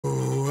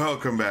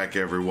Welcome back,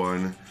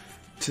 everyone,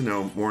 to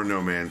No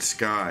Man's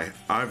Sky.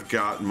 I've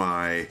got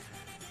my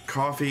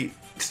coffee.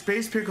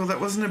 Space Pickle,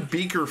 that wasn't a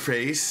beaker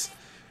face.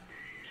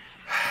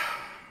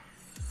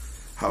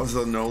 How's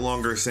the no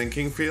longer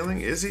sinking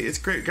feeling? Izzy, it's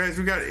great. Guys,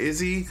 we got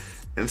Izzy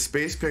and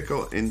Space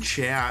Pickle in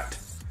chat.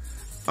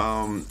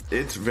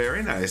 It's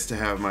very nice to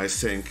have my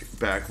sink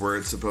back where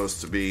it's supposed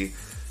to be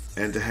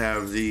and to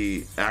have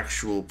the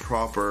actual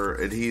proper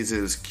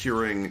adhesives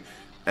curing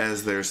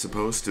as they're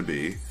supposed to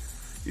be.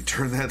 You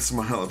turn that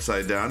smile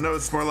upside down. No,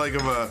 it's more like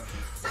of a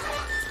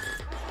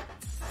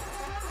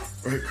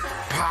like,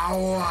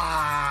 power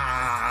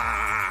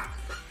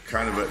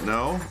kind of a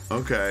no.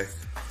 Okay.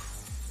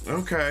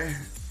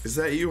 Is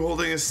that you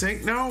holding a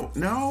sink? No.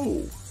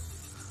 You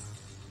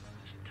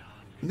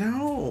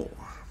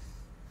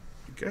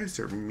guys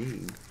are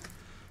mean.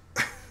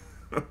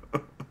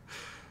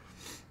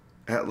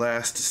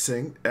 Atlas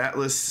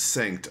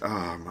synced.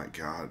 Oh my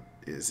God,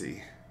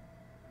 Izzy.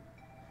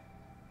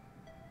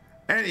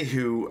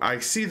 Anywho, I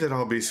see that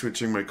I'll be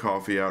switching my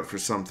coffee out for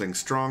something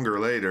stronger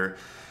later.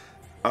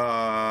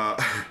 Yeah,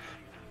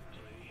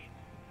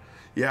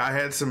 I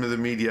had some of the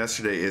mead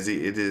yesterday,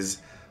 Izzy. It is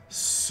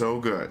so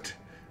good.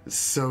 It's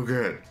so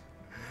good.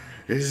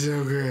 It's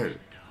so good.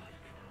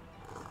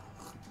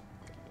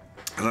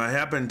 And I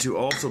happened to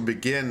also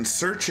begin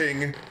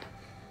searching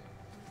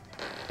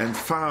and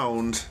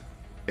found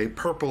a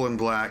purple and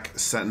black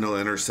Sentinel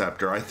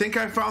Interceptor. I think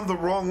I found the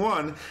wrong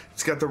one.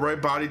 It's got the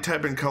right body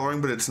type and coloring,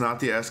 but it's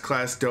not the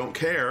S-Class. Don't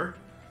care.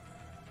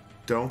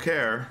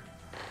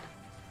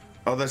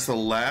 Oh, that's the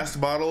last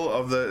bottle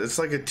of the... It's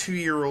like a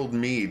 2-year-old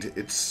mead.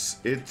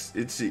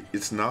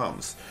 It's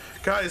noms.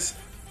 Guys,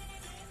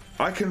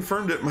 I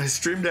confirmed it. My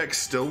Stream Deck's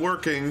still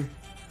working.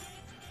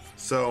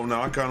 So,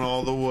 knock on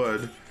all the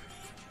wood.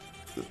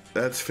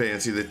 That's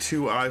fancy. The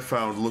two I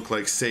found look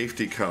like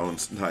safety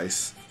cones.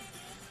 Nice.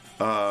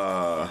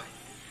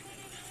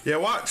 Yeah,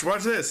 watch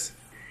this.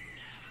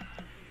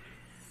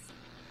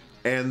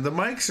 And the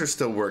mics are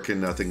still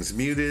working. Nothing's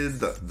muted.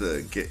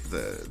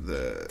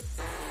 The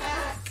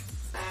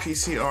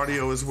PC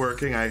audio is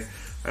working. I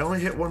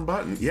only hit one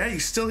button. Yeah,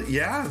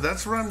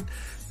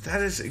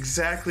 that is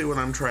exactly what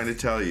I'm trying to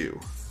tell you.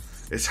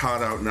 It's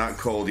hot out, not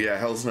cold. Yeah,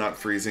 hell's not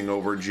freezing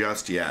over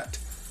just yet.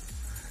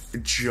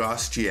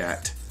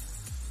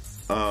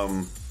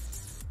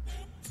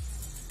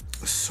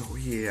 So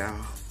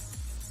yeah.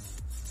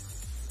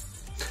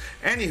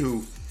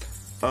 Anywho,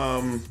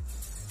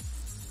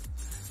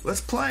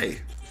 let's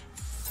play.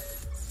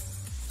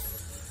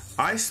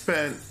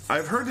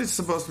 I've heard it's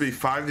supposed to be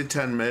 5 to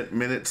 10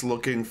 minutes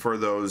looking for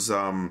those,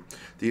 the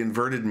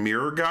inverted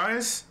mirror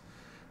guys.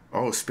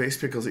 Oh, Space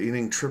Pickle's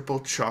eating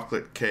triple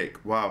chocolate cake.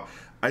 Wow.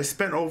 I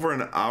spent over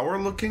an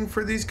hour looking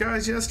for these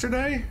guys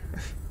yesterday.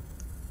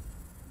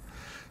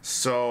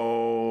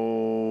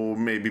 So,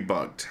 maybe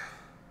bugged.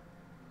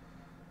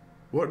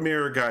 What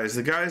mirror guys?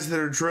 The guys that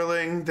are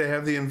drilling, they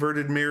have the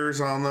inverted mirrors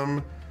on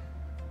them.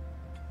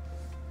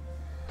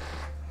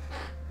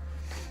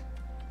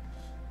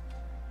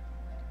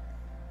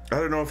 I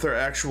don't know if they're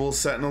actual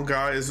Sentinel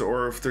guys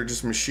or if they're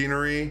just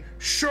machinery.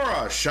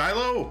 Sure,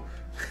 Shiloh!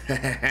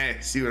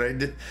 See what I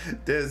did?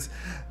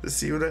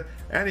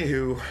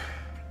 Anywho.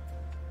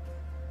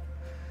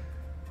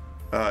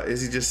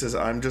 Izzy just says,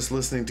 I'm just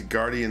listening to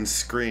Guardians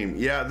scream.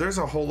 Yeah, there's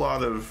a whole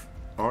lot of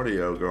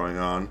audio going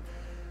on.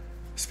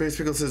 Space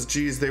Pickle says,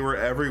 geez, they were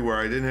everywhere.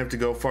 I didn't have to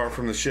go far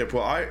from the ship.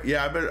 Well, I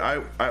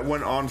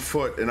went on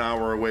foot an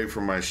hour away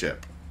from my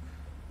ship.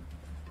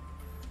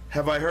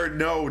 Have I heard?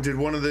 No. Did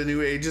one of the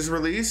new ages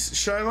release,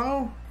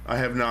 Shiloh? I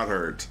have not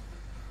heard.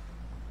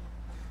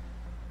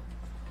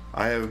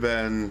 I have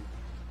been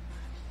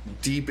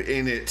deep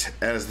in it,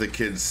 as the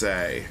kids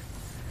say.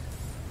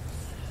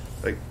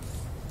 Like,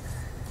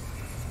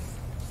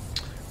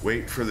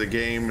 wait for the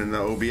game and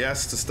the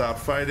OBS to stop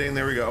fighting.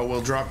 There we go. Oh,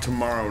 we'll drop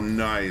tomorrow.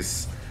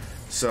 Nice.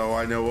 So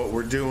I know what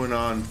we're doing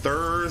on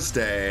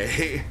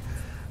Thursday.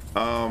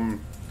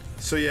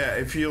 So yeah,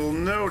 if you'll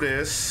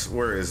notice,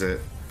 where is it?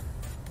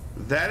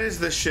 That is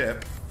the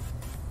ship.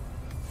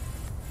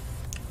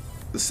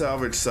 The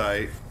salvage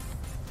site.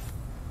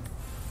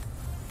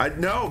 I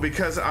know,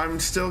 because I'm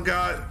still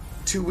got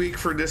 2 week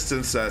for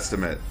distance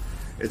estimate.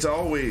 It's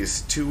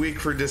always 2 week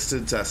for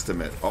distance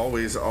estimate.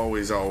 Always.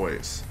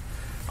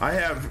 I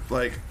have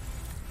like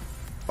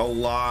a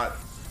lot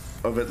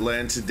of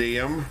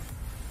Atlantidium.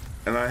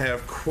 And I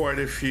have quite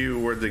a few,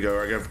 where'd they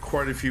go? I have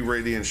quite a few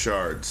Radiant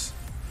Shards.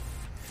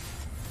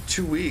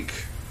 2 week.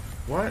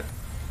 What?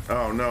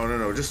 Oh,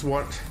 no. Just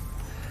one.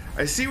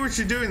 I see what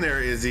you're doing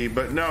there, Izzy,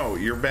 but no,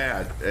 you're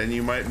bad. And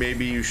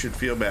maybe you should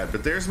feel bad.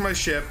 But there's my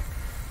ship.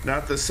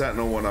 Not the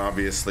Sentinel one,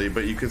 obviously.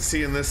 But you can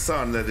see in this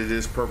sun that it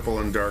is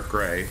purple and dark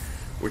gray.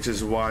 Which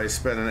is why I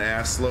spent an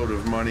ass load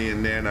of money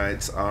and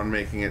nanites on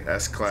making it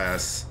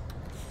S-Class.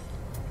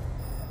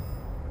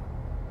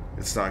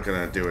 It's not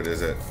gonna do it,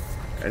 is it?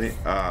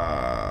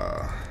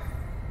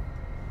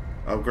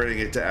 Upgrading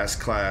it to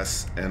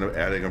S-Class and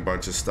adding a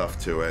bunch of stuff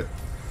to it.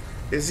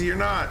 Izzy, you're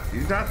not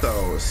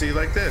though. See,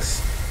 like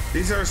this.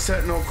 These are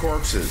Sentinel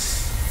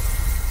corpses.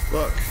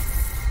 Look.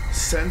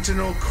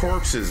 Sentinel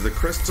corpses. The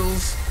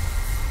crystals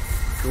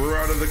grew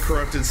out of the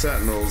corrupted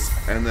Sentinels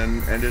and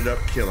then ended up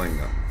killing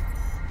them.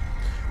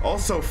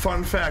 Also,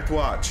 fun fact,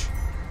 watch.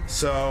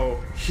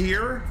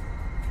 Here's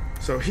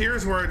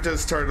where it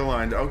does start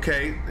aligned.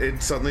 Okay,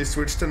 it suddenly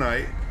switched to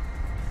night.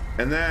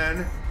 And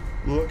then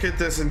look at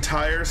this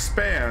entire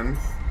span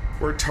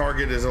where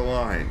target is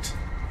aligned.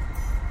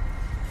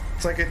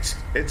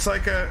 It's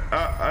like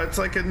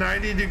a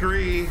 90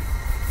 degree.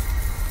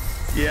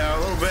 Yeah, a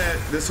little bit.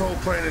 This whole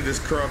planet is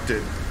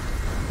corrupted.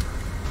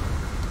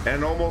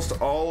 And almost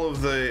all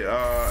of the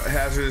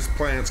hazardous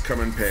planets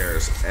come in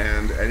pairs.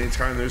 And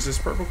anytime there's this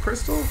purple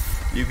crystal,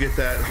 you get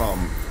that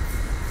hum.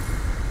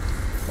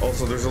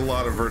 Also, there's a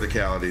lot of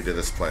verticality to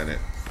this planet.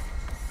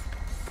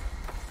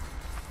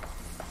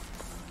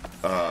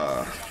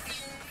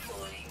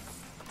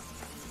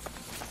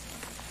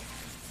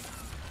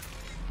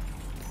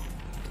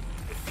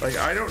 Like,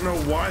 I don't know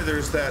why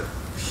there's that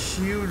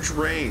huge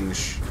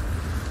range.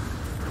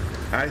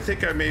 I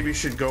think I maybe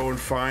should go and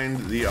find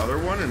the other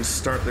one and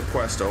start the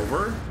quest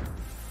over.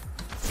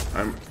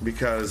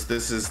 Because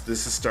this is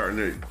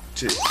starting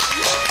to Space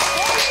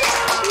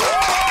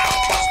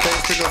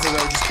Pickle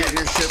says, just get in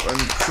your ship and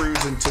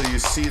cruise until you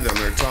see them.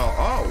 They're tall.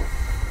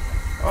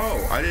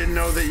 Oh, I didn't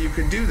know that you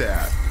could do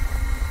that.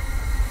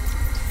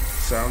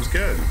 Sounds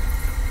good.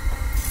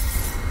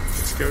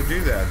 Let's go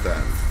do that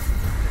then.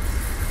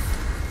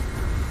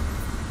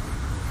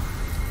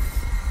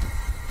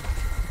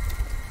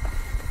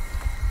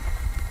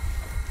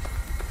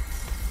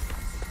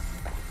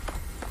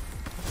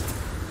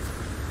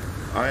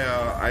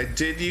 I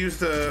did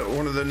use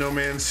one of the No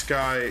Man's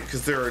Sky,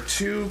 because there are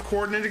 2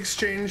 coordinate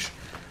exchange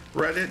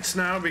Reddits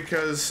now,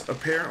 because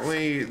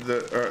apparently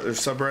there's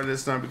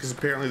subreddits now, because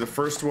apparently the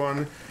first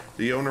one,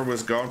 the owner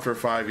was gone for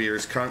 5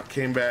 years,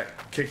 came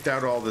back, kicked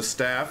out all the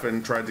staff,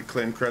 and tried to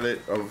claim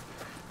credit of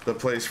the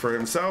place for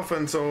himself,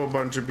 and so a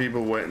bunch of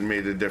people went and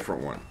made a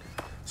different one.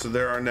 So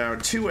there are now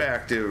 2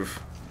 active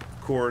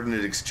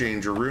coordinate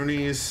exchange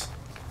Roonies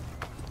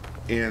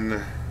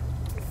in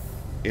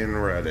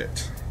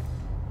Reddit.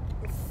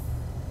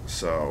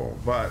 So,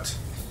 but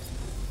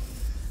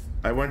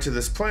I went to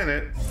this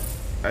planet.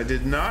 I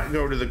did not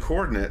go to the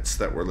coordinates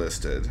that were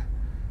listed.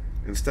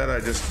 Instead,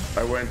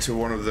 I went to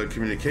one of the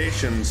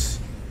communications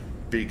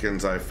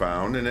beacons I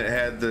found, and it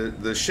had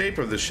the shape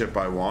of the ship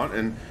I want,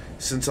 and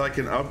since I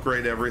can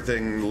upgrade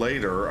everything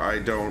later, I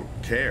don't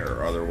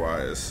care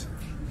otherwise.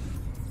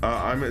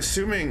 I'm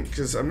assuming,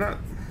 because I'm not,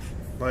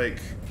 like,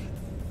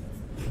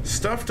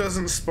 stuff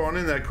doesn't spawn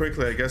in that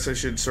quickly. I guess I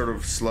should sort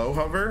of slow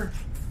hover.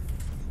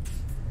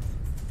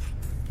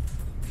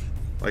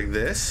 Like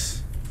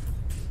this?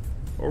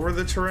 Over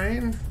the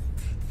terrain?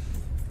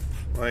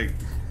 Like...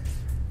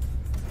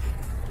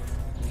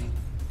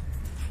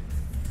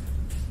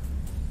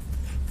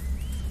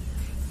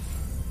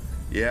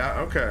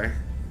 Yeah, okay.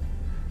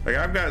 Like,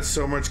 I've got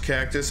so much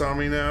cactus on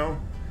me now.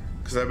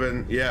 Because I've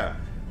been... Yeah.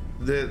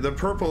 The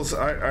purples...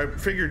 I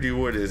figured you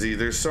would, Izzy.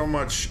 There's so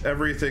much...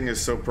 Everything is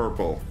so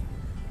purple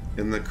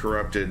in the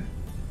corrupted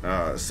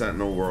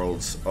Sentinel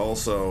worlds.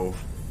 Also...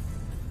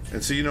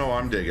 And so you know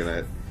I'm digging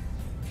it.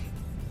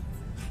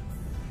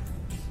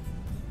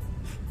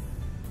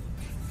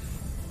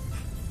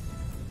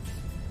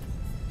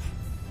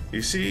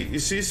 You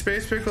see,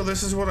 Space Pickle?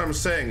 This is what I'm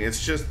saying.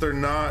 It's just they're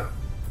not...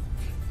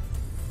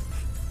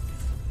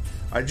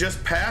 I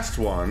just passed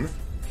one.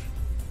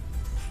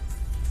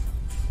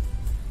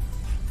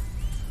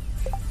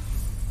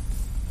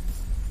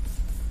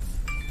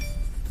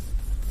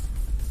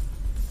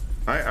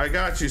 I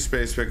got you,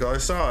 Space Pickle. I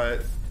saw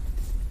it.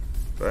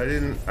 But I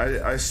didn't...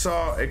 I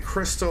saw a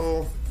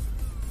crystal...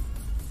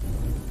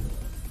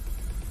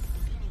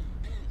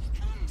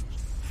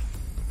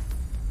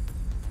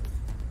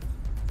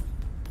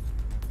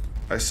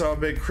 I saw a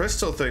big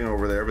crystal thing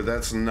over there, but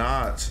that's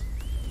not...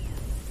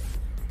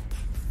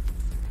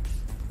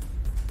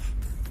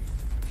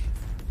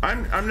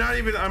 I'm not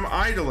even... I'm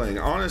idling.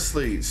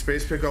 Honestly,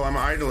 Space Pickle, I'm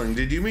idling.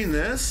 Did you mean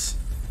this?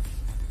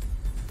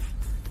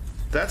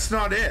 That's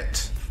not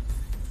it.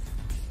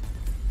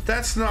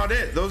 That's not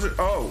it. Those are...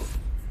 Oh.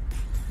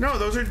 No,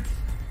 those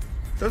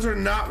are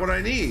not what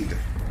I need.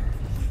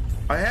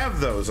 I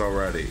have those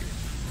already.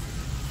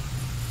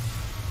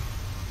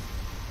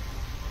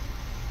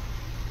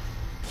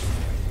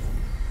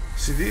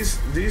 See,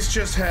 these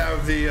just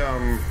have the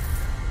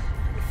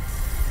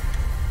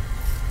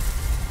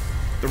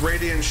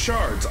radiant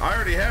shards. I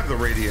already have the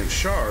radiant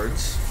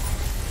shards.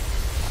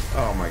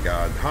 Oh my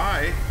god.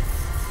 Hi.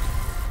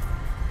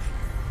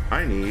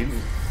 I need...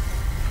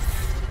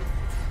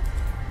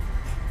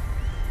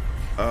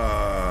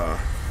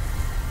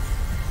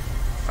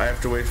 I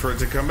have to wait for it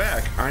to come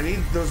back. I need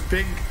those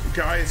big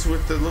guys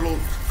with the little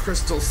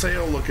crystal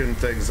sail looking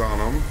things on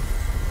them.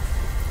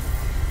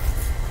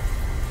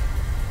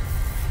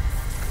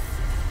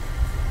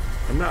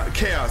 I'm not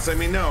chaos. I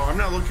mean, no, I'm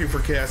not looking for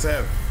chaos. I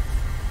have...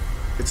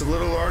 It's a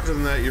little larger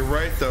than that. You're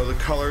right, though. The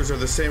colors are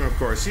the same, of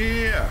course.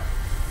 Yeah.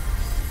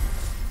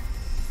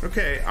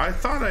 Okay, I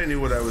thought I knew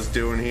what I was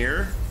doing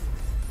here.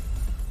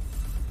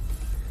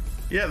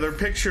 Yeah, they're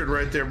pictured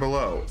right there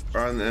below.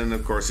 And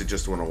of course it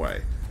just went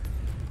away.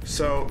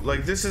 So,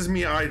 like, this is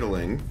me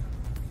idling.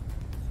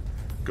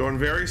 Going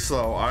very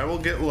slow. I will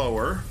get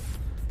lower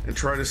and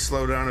try to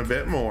slow down a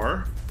bit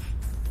more.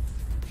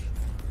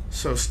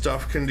 So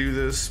stuff can do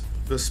this,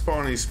 the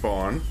spawny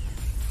spawn.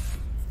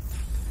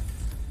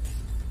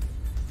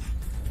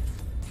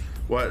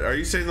 What, are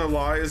you saying the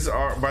lies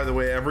are, by the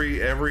way, every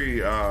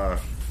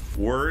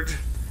word,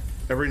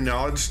 every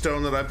knowledge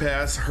stone that I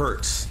pass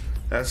hurts.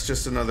 That's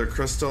just another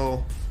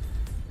crystal.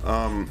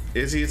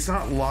 Izzy, it's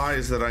not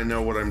lies that I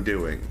know what I'm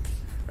doing.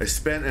 I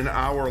spent an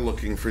hour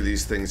looking for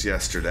these things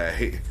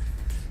yesterday.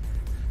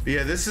 But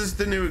yeah, this is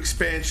the new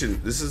expansion.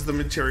 This is the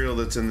material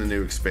that's in the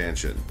new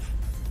expansion.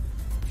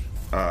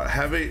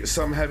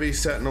 Some heavy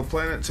Sentinel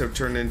planets have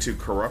turned into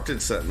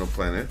corrupted Sentinel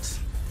planets,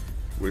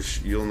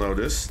 which you'll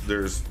notice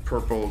there's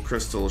purple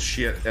crystal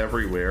shit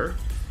everywhere.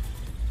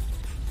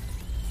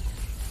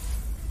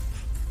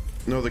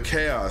 No, the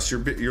chaos.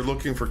 You're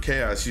looking for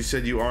chaos. You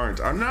said you aren't.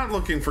 I'm not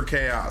looking for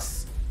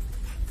chaos.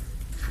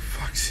 For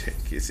fuck's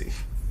sake, Izzy.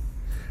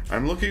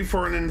 I'm looking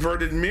for an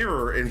inverted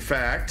mirror, in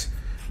fact,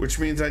 which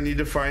means I need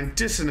to find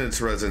dissonance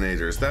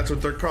resonators. That's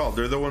what they're called.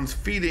 They're the ones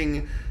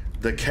feeding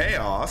the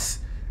chaos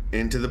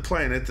into the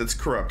planet that's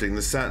corrupting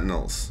the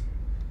Sentinels.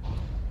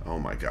 Oh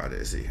my God,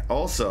 Izzy.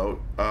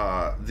 Also,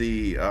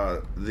 the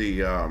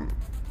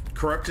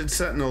corrupted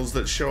Sentinels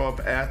that show up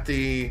at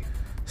the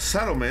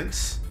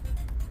settlements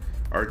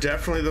are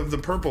definitely of the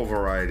purple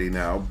variety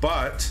now,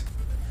 but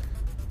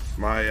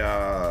my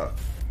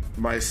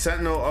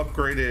Sentinel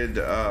upgraded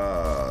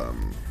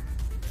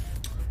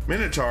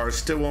Minotaurs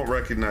still won't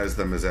recognize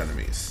them as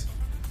enemies.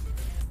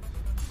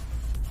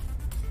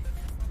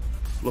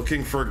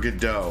 Looking for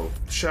Godot.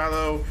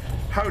 Shallow,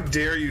 how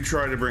dare you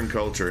try to bring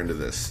culture into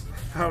this?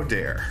 How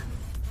dare?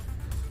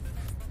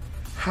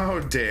 How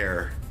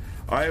dare?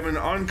 I am an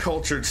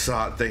uncultured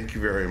sot, thank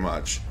you very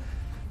much.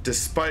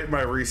 Despite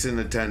my recent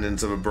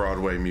attendance of a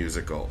Broadway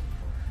musical.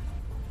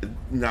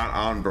 Not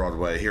on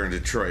Broadway, here in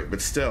Detroit,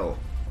 but still.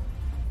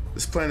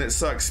 This planet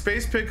sucks.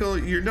 Space Pickle,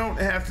 you don't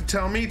have to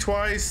tell me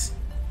twice.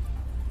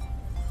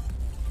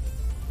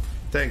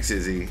 Thanks,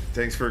 Izzy.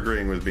 Thanks for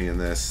agreeing with me in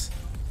this.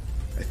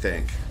 I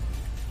think.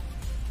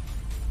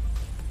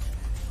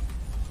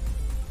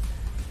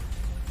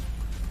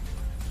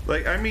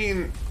 Like, I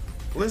mean,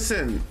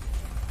 listen,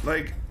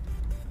 like,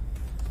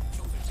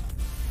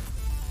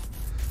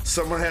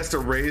 someone has to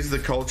raise the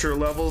culture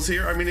levels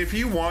here. I mean, if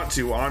you want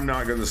to, I'm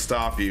not going to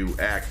stop you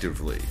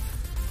actively.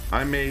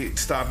 I may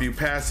stop you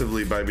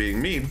passively by being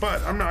mean,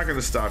 but I'm not going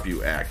to stop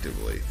you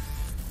actively.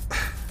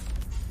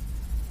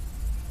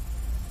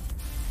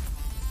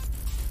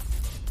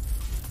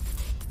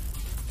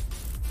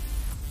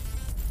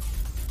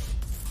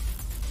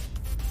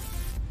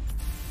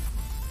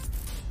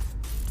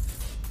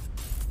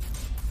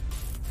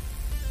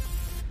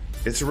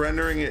 It's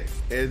rendering it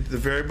at the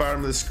very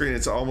bottom of the screen.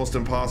 It's almost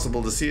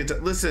impossible to see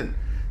it. Listen,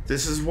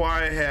 this is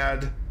why I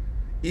had,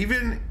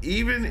 even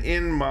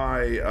in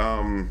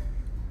my,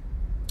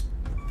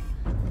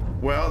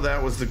 well,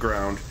 that was the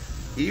ground.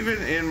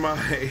 Even in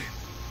my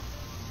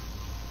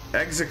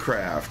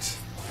Exocraft,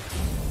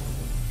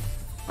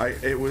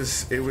 it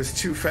was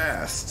too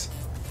fast.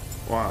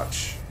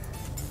 Watch.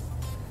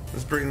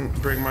 Let's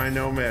bring my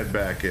Nomad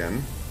back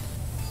in.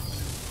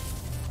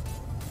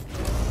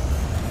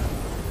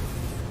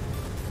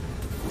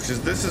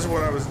 This is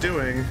what I was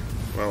doing.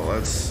 Well,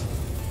 let's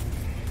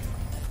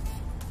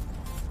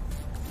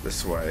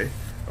this way.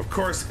 Of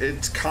course,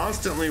 it's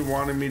constantly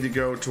wanting me to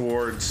go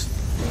towards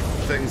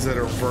things that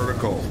are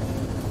vertical.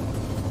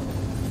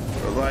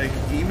 But like,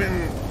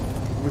 even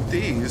with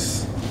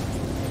these,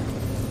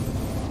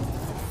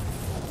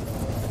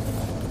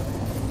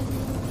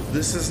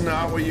 this is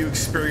not what you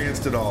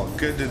experienced at all.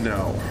 Good to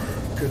know.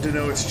 Good to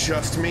know it's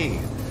just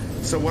me.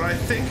 So what I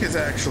think has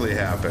actually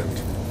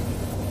happened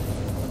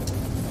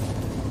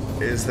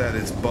is that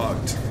it's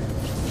bugged,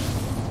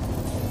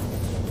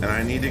 and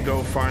I need to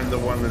go find the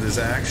one that is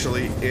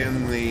actually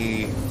in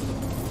the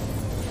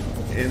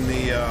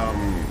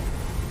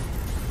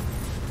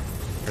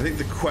I think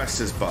the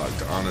quest is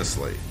bugged,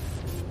 honestly.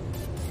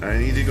 And I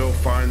need to go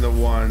find the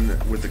one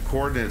with the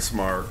coordinates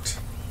marked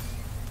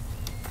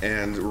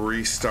and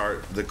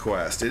restart the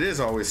quest. It is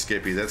always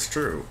Skippy, that's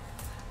true.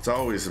 It's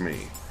always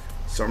me.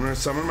 So I'm gonna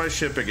summon my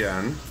ship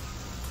again,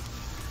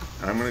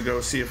 and I'm gonna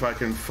go see if I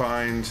can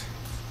find.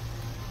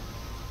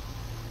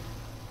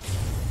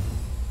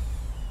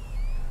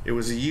 It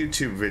was a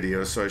YouTube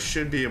video, so I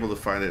should be able to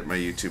find it in my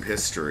YouTube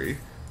history.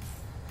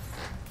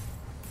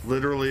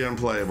 Literally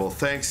unplayable.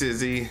 Thanks,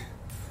 Izzy.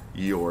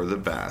 You're the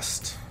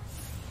best.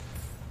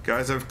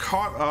 Guys, I've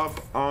caught up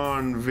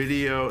on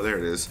video. There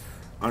it is.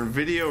 On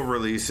video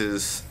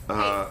releases.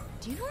 Hey,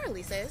 do you know what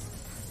release is?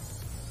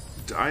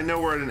 I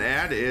know where an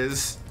ad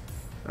is.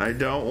 I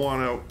don't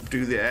want to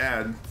do the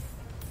ad.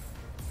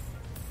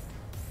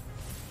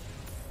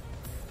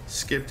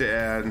 Skip the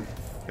ad.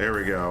 There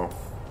we go.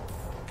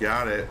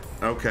 Got it.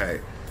 Okay.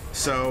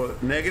 So,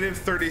 negative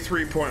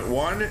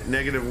 33.1,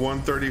 negative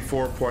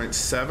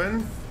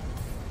 134.7.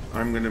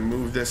 I'm gonna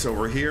move this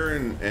over here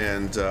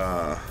and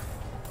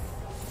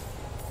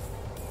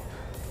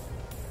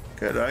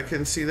good, I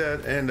can see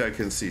that and I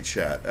can see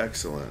chat.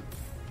 Excellent.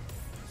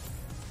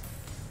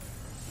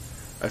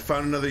 I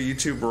found another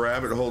YouTube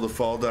rabbit hole to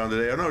fall down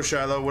today. Oh no,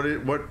 Shiloh,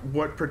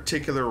 what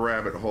particular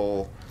rabbit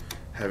hole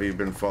have you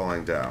been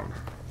falling down?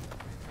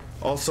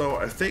 Also,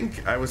 I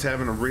think I was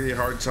having a really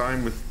hard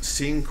time with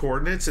seeing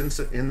coordinates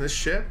in this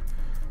ship.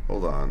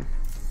 Hold on.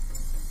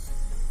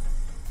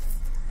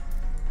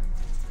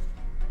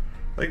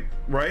 Like,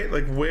 right?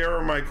 Like, where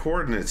are my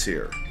coordinates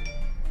here?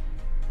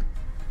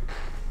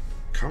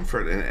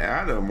 Comfort and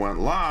Adam went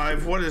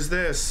live. What is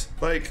this?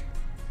 Like,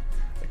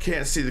 I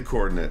can't see the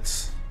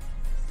coordinates.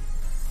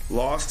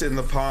 Lost in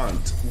the pond.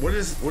 What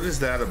is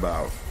that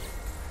about?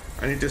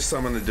 I need to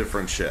summon a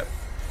different ship.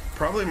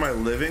 Probably my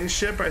living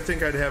ship. I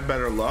think I'd have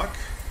better luck.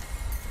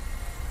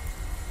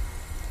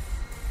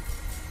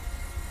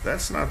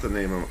 That's not the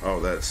name of...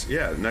 Oh, that's...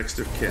 Yeah, next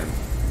of kin.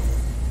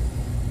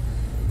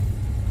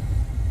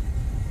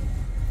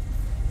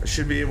 I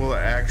should be able to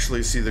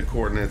actually see the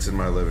coordinates in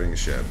my living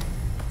ship.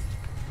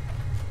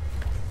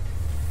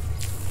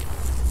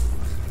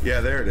 Yeah,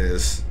 there it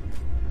is.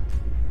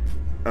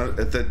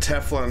 At the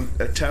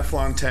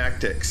Teflon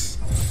Tactics.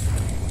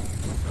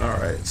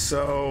 Alright,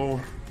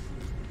 so...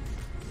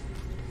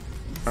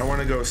 I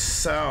want to go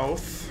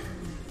south.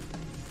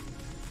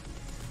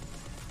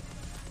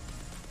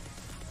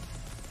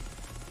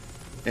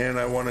 And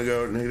I want to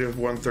go negative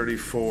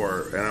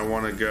 134. And I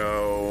want to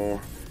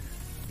go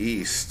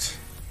east.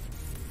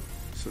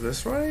 So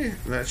this way?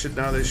 And that should,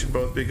 now they should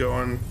both be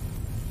going...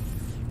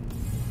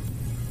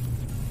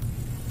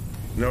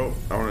 Nope,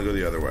 I want to go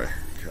the other way.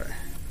 Okay.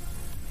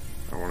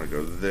 I want to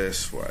go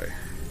this way.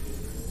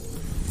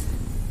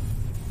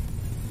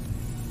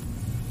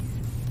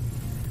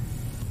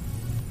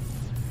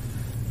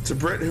 It's a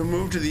Brit who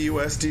moved to the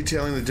US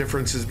detailing the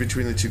differences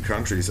between the two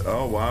countries.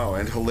 Oh, wow.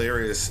 And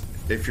hilarious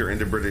if you're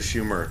into British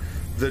humor.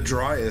 The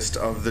driest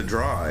of the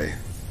dry.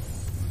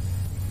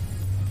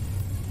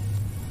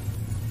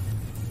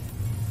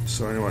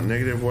 So I want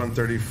negative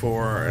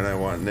 134 and I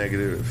want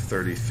negative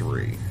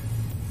 33.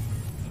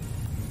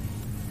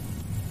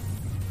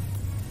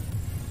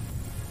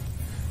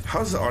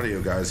 How's the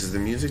audio, guys? Is the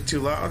music too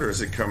loud or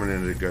is it coming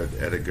in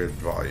at a good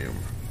volume?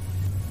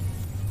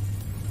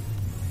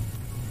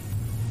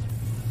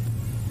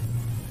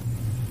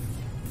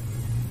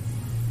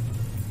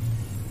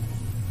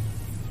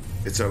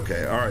 It's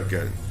okay. All right,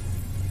 good.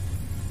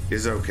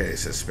 Is okay,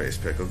 says Space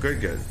Pickle.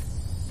 Good, good.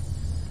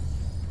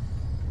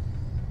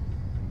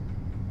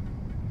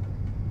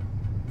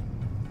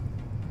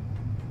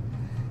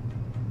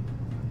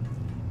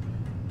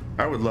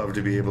 I would love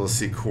to be able to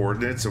see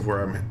coordinates of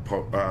where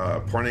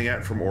I'm pointing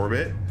at from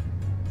orbit,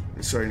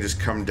 and so I can just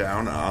come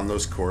down on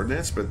those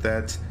coordinates, but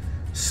that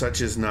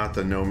such is not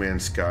the No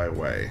Man's Sky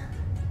way.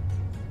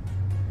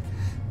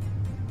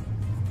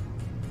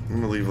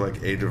 I'm gonna leave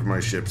like 8 of my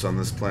ships on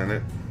this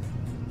planet.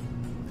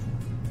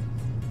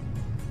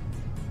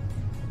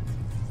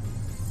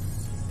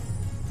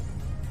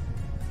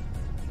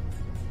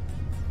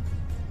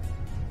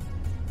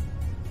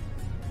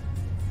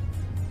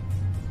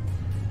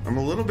 I'm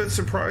a little bit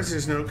surprised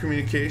there's no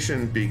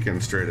communication beacon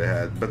straight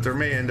ahead, but there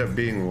may end up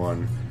being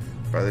one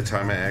by the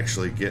time I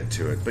actually get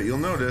to it. But you'll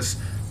notice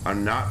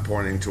I'm not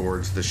pointing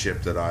towards the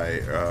ship that I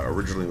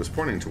originally was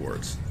pointing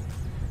towards.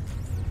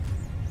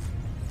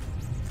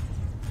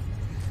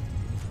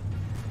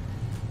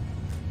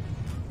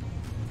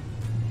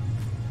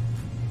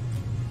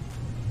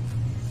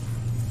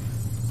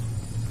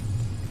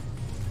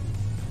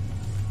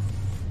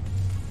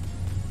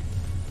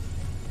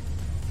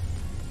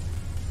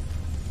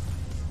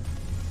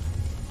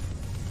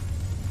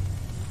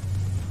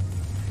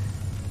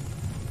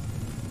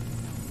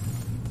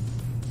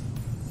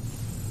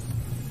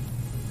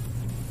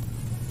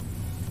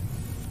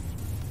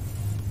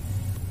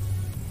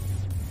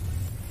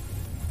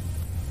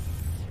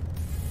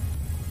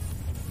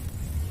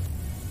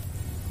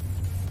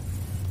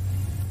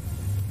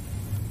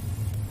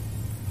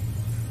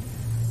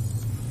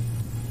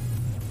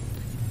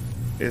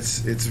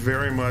 It's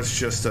very much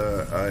just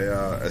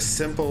a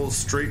simple,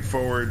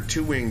 straightforward,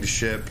 two-winged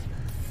ship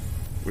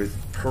with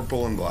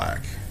purple and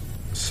black.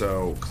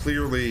 So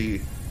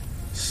clearly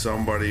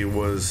somebody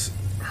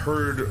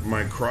heard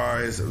my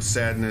cries of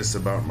sadness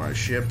about my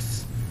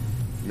ships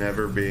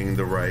never being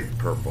the right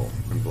purple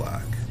and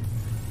black.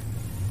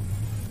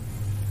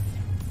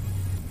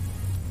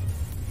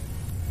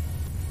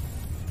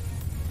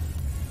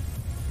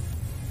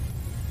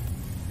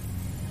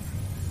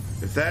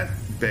 If that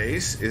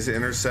base is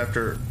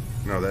Interceptor,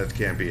 no, that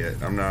can't be it.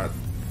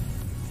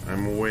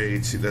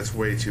 That's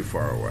way too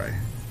far away.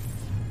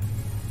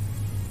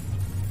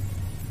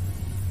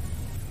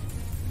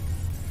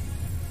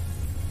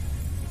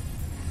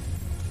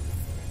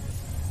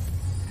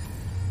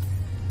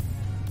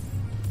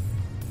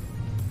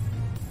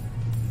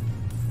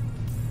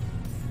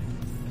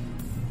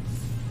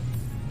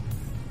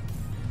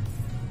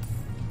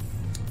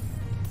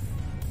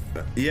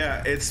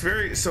 Yeah, it's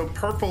very, so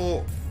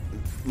purple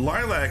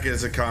lilac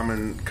is a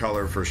common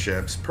color for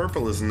ships.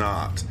 Purple is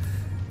not,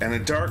 and a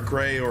dark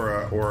gray or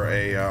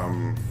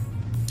a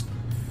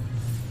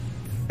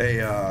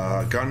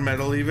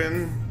gunmetal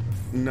even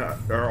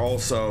are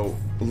also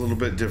a little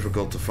bit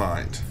difficult to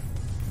find.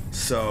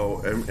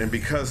 So, and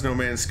because No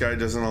Man's Sky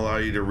doesn't allow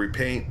you to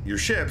repaint your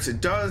ships,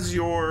 it does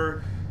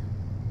your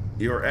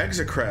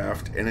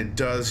exocraft and it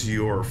does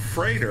your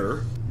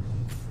freighter,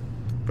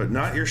 but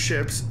not your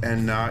ships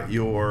and not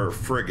your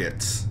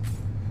frigates,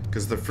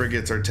 because the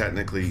frigates are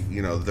technically,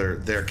 you know,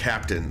 their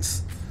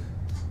captains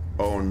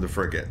own the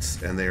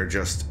frigates and they are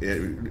just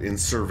in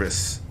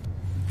service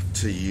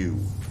to you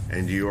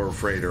and your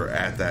freighter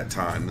at that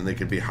time, and they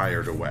could be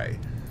hired away.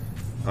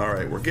 All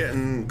right, we're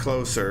getting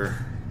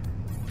closer.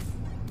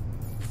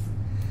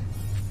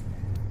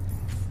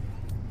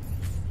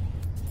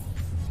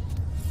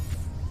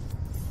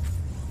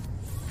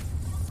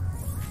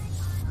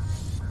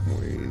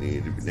 We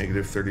need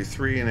negative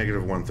 33 and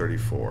negative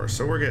 134.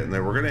 So we're getting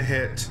there. We're going to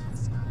hit...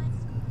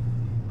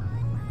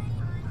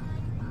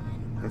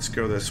 Let's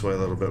go this way a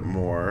little bit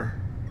more.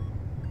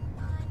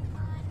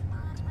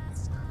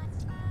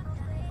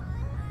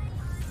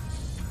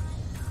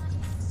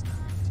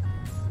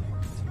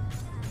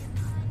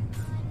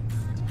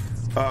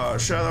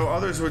 Shadow,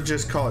 others would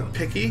just call it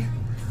picky,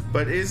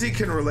 but Izzy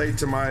can relate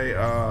to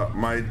my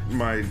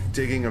my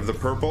digging of the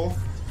purple.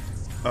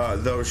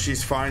 Though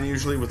she's fine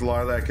usually with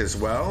lilac as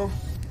well,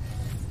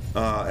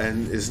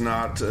 and is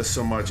not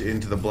so much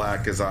into the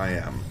black as I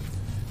am.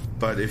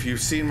 But if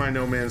you've seen my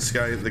No Man's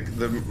Sky,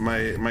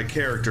 my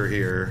character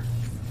here,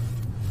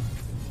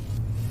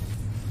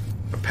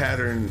 a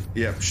pattern,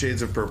 yep,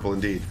 shades of purple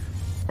indeed.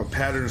 A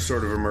pattern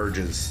sort of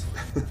emerges.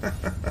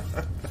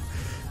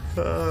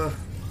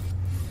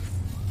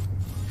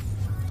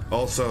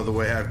 Also, the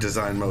way I've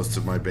designed most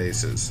of my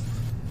bases.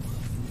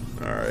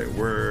 Alright,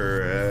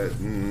 we're at...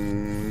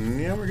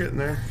 yeah, we're getting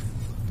there.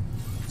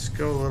 Let's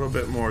go a little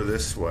bit more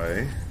this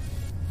way.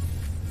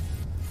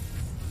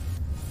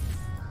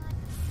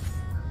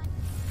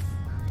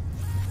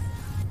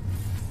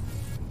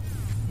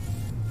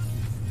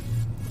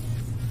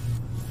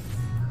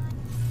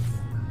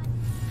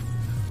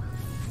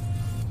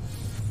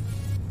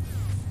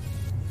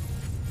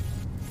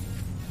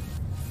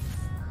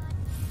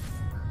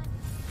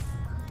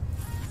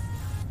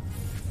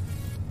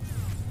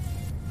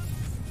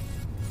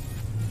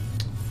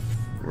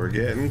 We're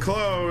getting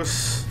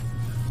close.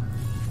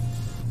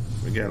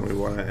 Again, we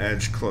want to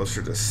edge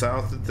closer to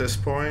south at this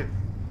point.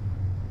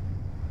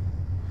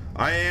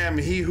 I am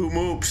he who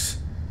moops.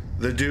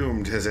 The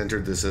doomed has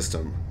entered the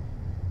system.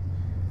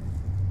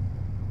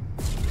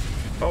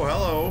 Oh,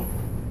 hello.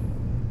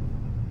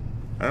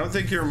 I don't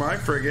think you're my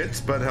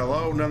frigates, but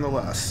hello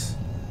nonetheless.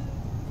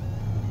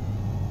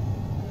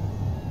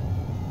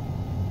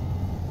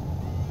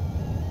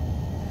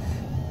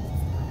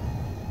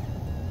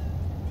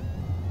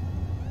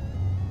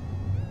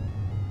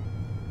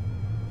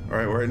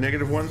 Alright, we're at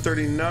negative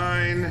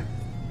 139.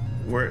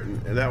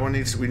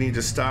 We need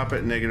to stop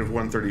at negative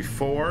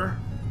 134.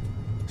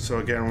 So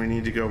again, we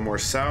need to go more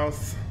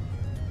south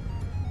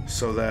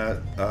so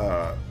that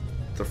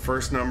the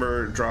first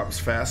number drops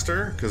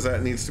faster, because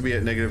that needs to be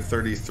at negative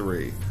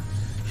 33.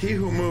 He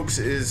who moops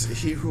is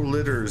he who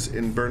litters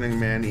in Burning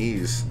Man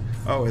ease.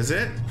 Oh, is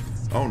it?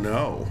 Oh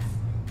no.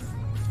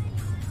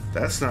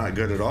 That's not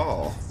good at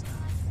all.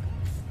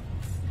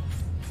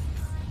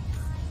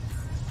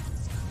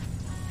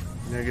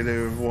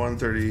 Negative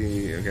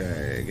 130,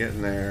 okay,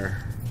 getting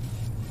there.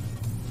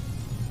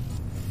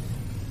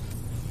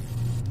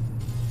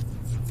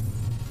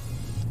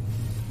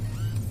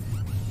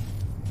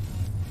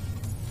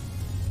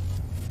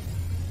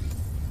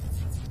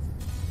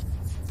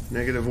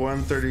 Negative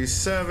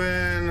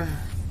 137.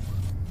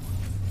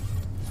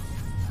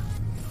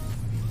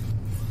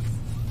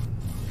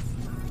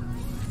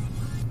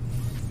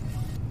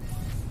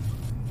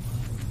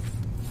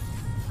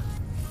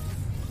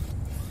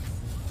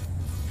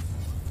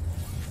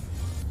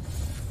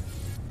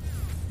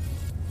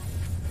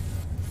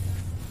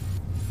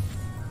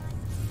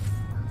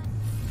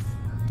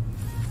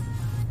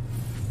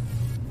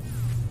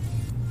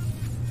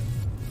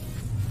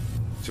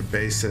 To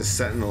base says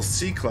Sentinel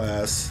C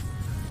class.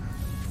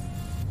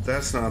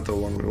 That's not the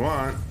one we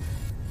want.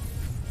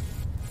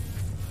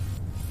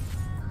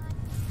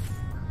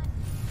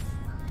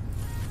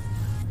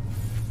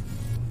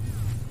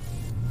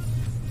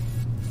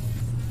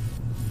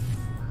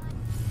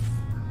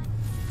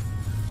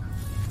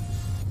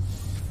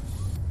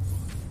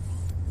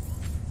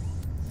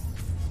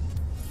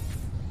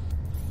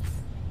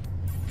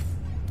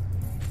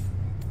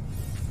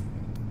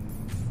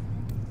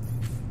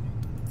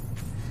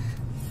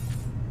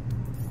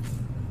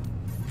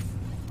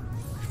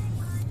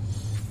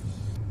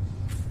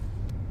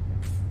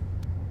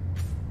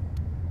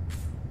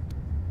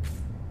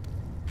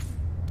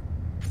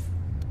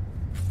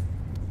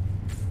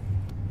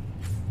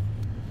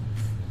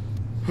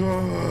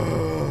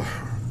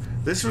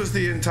 This was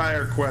the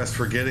entire quest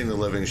for getting the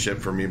living ship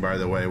for me, by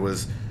the way,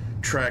 was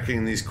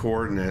tracking these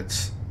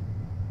coordinates.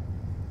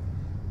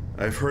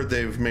 I've heard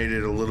they've made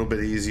it a little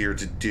bit easier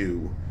to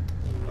do.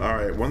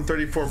 Alright,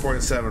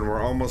 134.7. We're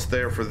almost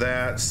there for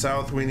that.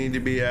 South we need to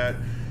be at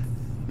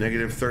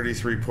negative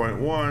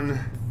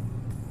 33.1.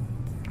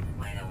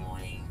 Weather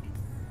warning.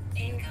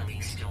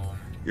 Incoming storm.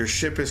 Your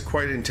ship is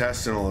quite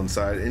intestinal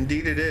inside.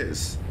 Indeed it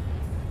is.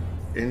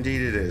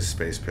 Indeed it is,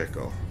 Space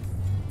Pickle.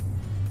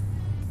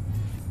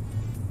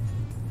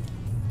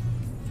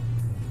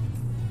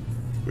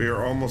 We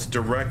are almost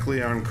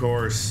directly on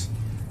course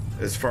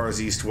as far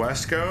as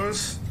east-west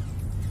goes.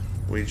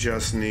 We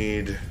just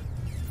need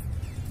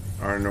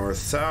our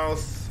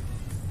north-south.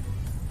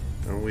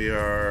 And we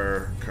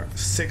are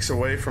 6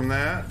 away from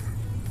that.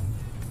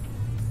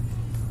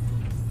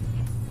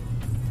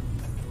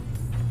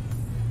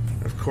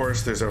 Of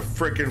course, there's a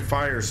frickin'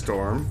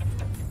 firestorm.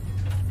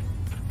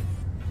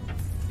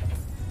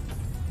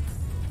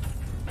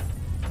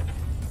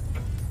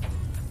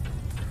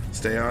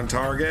 Stay on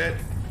target,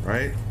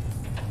 right?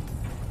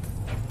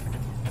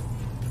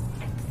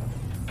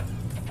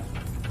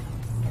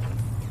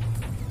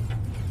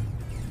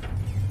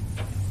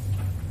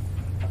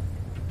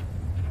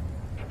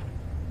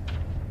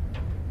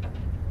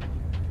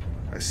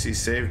 I see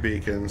save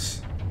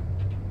beacons.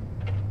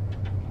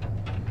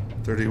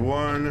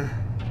 31.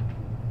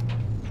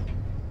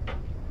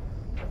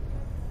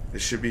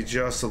 It should be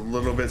just a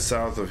little bit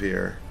south of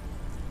here.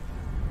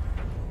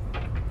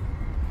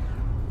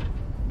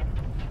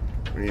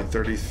 We need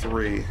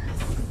 33.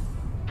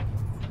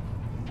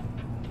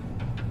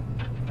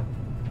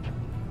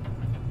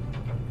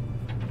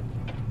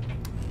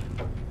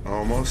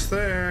 Almost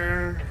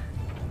there.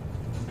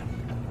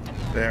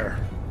 There.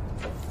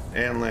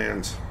 And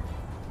land.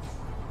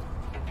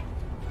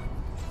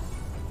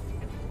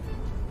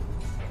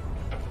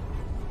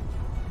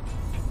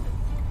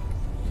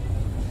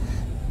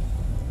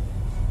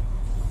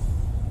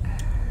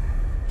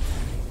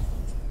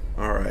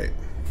 All right.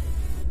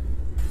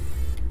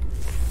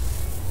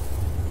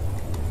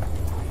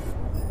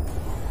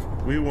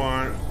 We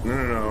want,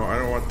 no, I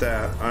don't want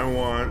that. I'm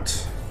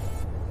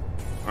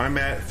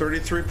at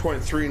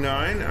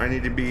 33.39. I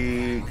need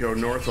to go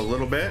north a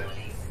little bit.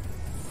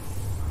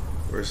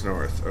 Where's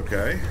north?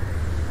 Okay.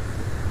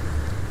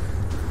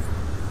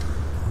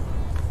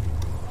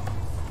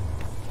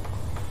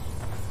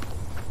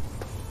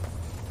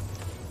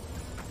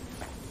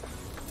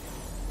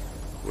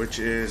 Which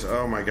is,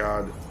 oh my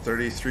god,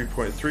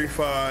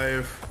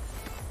 33.35.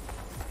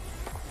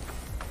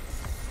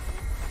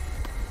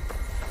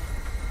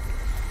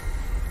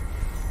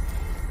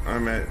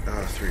 I'm at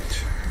 3.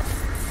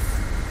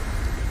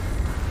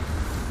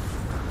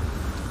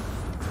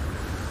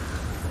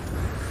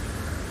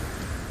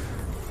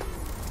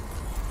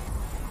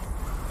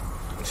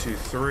 2,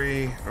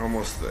 3,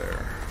 almost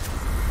there.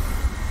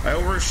 I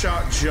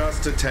overshot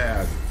just a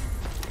tad,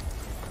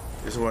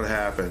 is what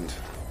happened.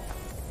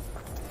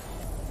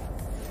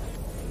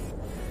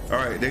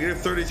 Alright, negative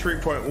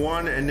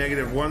 33.1 and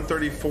negative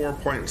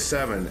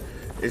 134.7.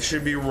 It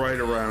should be right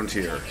around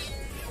here.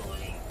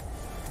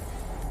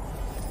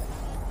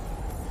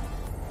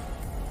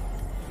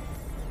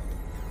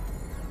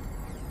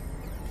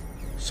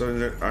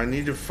 So I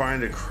need to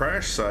find a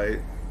crash site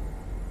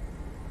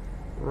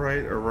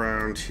right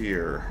around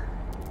here.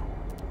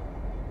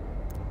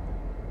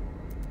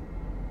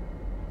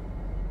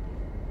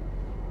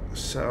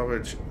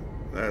 Salvage,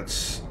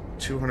 that's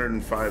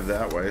 205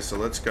 that way, so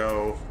let's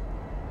go.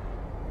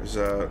 There's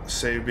a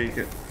save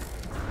beacon.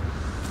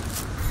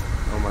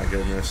 Oh my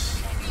goodness.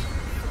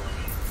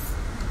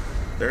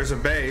 There's a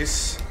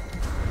base.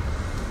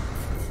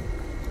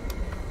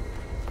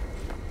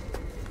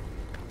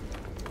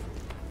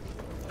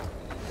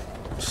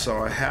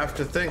 So I have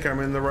to think I'm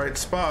in the right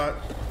spot.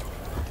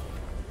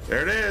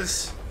 There it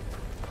is.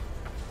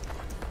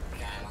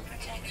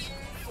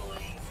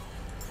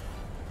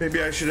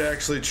 Maybe I should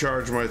actually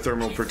charge my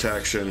thermal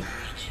protection.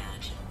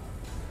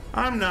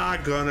 I'm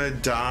not gonna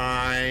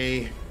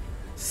die.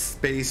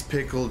 Space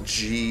Pickle,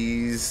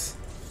 jeez.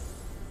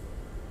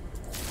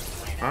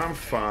 I'm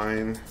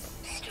fine.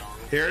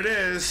 Here it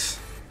is.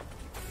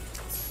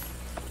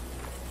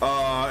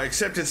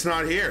 Except it's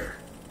not here.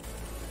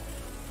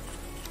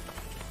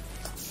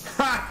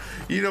 Ha!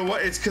 You know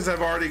what? It's because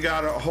I've already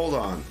got a... Hold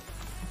on.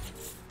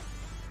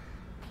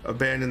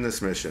 Abandon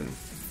this mission.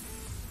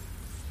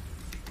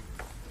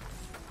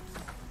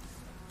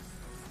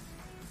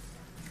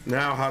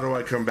 Now how do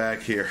I come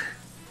back here?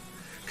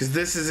 Because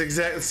this is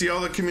exactly... See all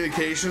the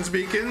communications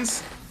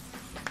beacons?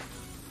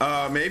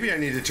 Maybe I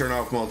need to turn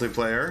off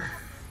multiplayer.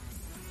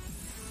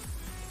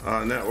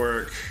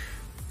 Network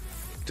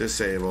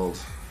disabled.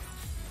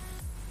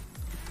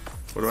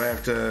 What do I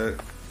have to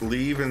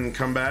leave and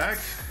come back?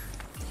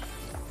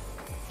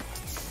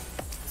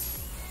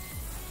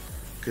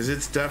 Because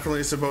it's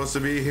definitely supposed to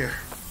be here.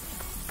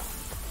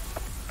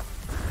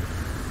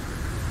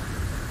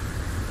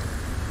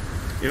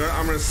 You know what?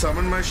 I'm going to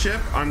summon my ship.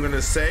 I'm going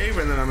to save,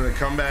 and then I'm going to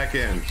come back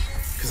in.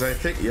 Because I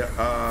think...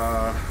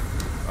 Yeah,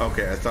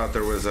 okay, I thought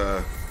there was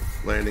a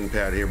landing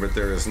pad here, but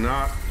there is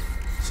not.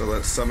 So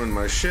let's summon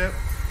my ship.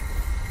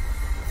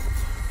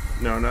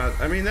 No, not...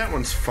 I mean, that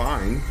one's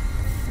fine.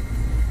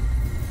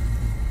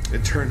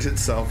 It turned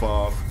itself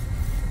off.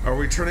 Are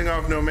we turning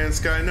off No Man's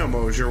Sky? No,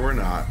 Mosier, we're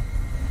not.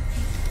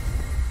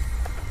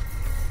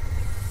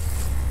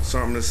 So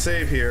I'm going to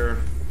save here.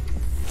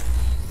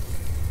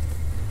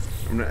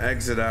 I'm going to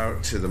exit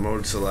out to the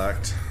mode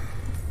select.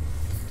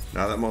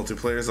 Now that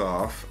multiplayer is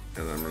off.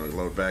 And I'm going to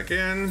load back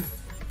in.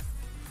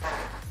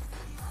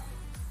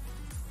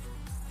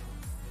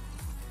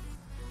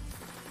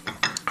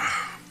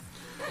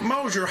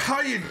 Mosier,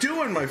 how you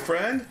doing, my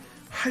friend?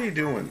 How you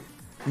doing?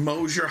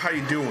 Mosier, how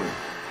you doing?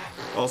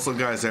 Also,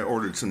 guys, I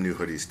ordered some new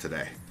hoodies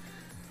today.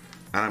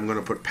 And I'm going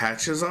to put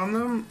patches on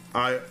them.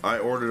 I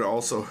ordered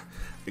also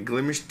a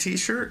Glimish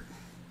t-shirt.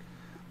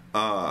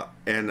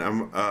 And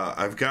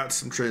I've got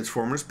some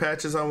Transformers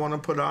patches I want to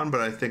put on, but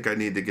I think I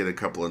need to get a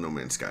couple of No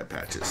Man's Sky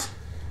patches.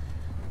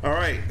 All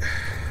right.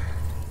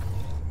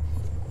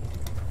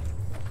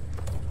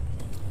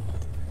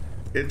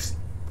 It's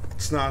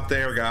not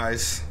there,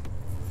 guys.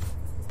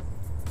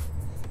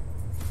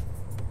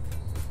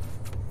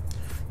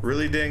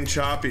 Really dang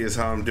choppy is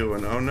how I'm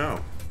doing. Oh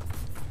no.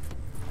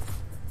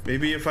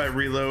 Maybe if I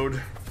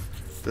reload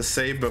the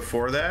save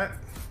before that.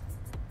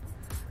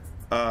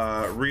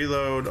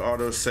 Reload,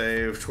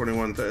 autosave,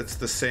 21. It's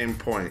the same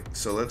point.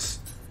 So let's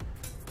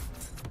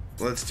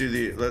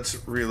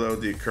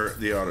reload the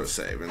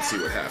autosave and see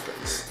what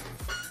happens.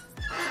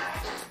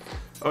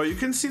 Oh, you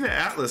can see the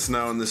atlas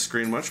now on this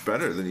screen much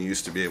better than you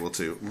used to be able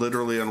to.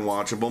 Literally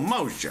unwatchable.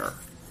 Mosier.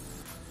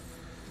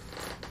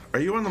 Are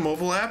you on the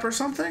mobile app or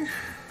something?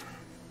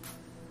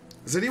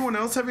 Is anyone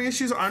else having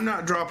issues? I'm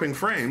not dropping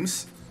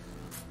frames.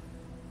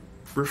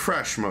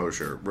 Refresh,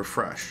 Mosier.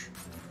 Refresh.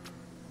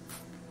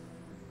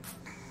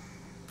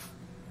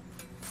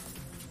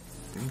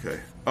 Okay.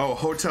 Oh,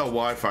 hotel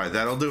Wi-Fi.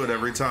 That'll do it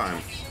every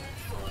time.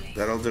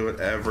 That'll do it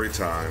every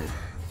time.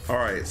 All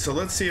right. So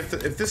let's see if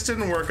this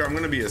didn't work. I'm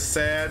gonna be a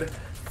sad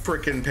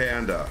frickin'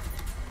 panda.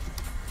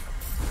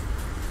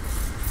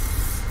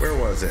 Where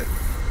was it?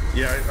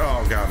 Yeah.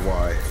 Oh God,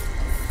 why?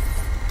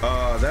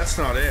 That's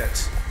not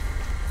it.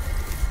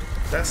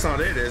 That's not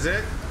it, is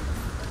it?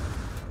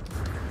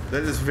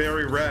 That is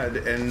very red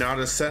and not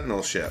a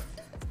Sentinel ship.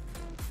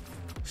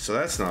 So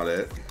that's not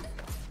it.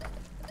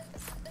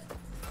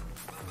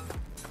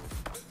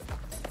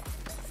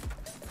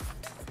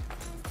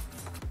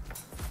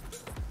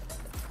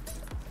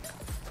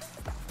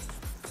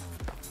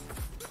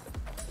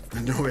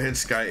 No Man's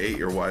Sky ate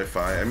your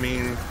Wi-Fi. I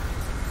mean,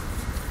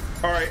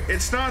 all right,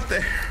 it's not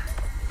there.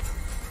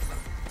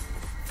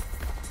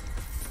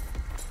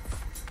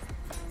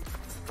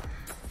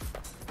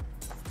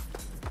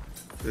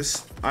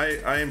 This,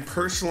 I am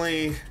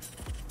personally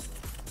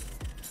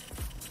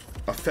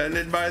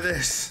offended by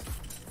this.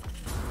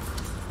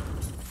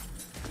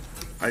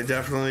 I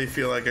definitely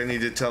feel like I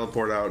need to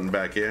teleport out and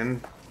back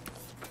in.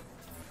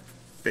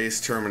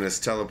 Base terminus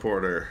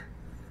teleporter.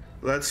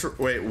 Let's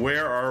wait,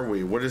 where are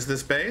we? What is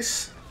this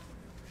base?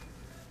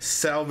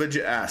 Salvage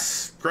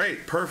S.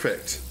 Great,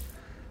 perfect.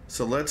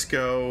 So let's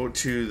go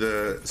to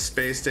the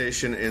space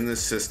station in the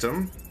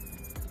system.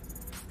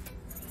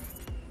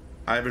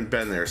 I haven't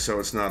been there, so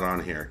it's not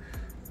on here.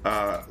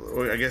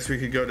 I guess we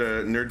could go to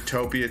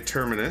Nerdtopia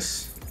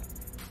Terminus.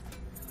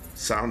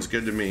 Sounds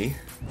good to me.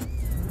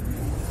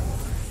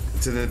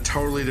 It's in a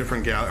totally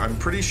different galaxy. I'm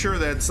pretty sure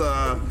that's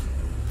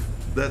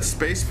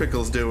Space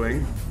Pickle's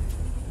doing.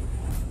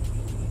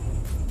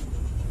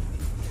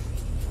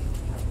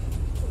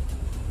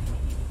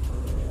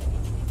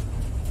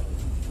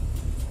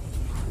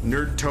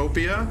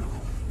 Nerdtopia.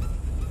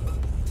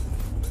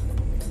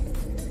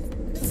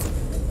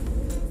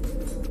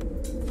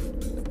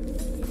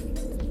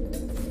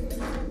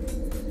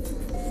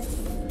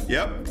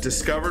 Yep,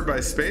 discovered by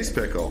Space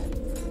Pickle.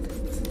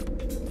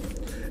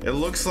 It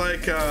looks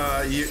like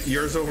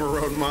yours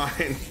overrode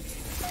mine.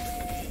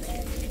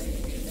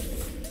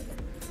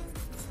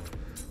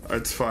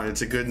 It's fine,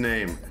 it's a good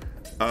name.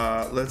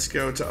 Let's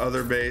go to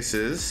other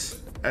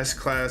bases.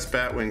 S-Class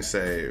Batwing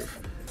save.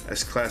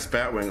 S-Class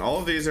Batwing. All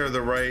of these are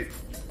the right...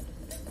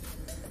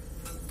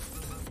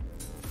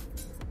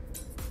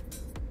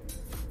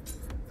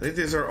 I think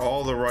these are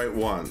all the right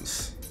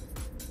ones.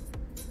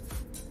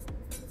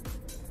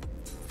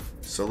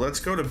 So let's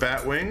go to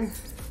Batwing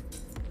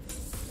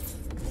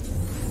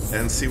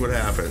and see what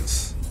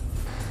happens.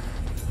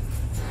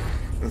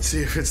 Let's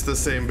see if it's the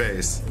same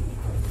base.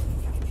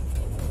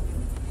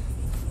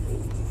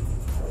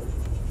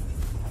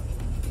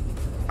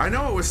 I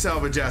know it was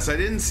Salvage S. I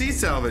didn't see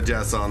Salvage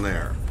S on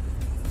there.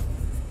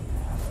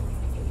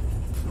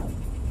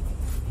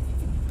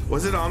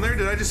 Was it on there?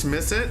 Did I just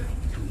miss it?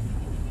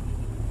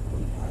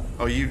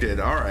 Oh, you did.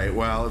 All right.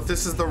 Well, if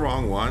this is the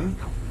wrong one,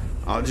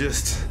 I'll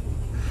just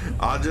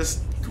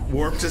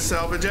warp to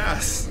Salvage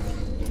S.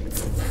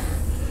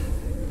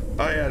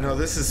 Oh yeah, no,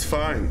 this is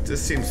fine.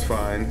 This seems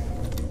fine.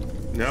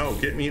 No,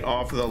 get me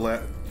off of the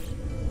ladder.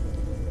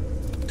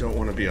 Don't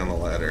want to be on the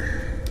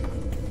ladder.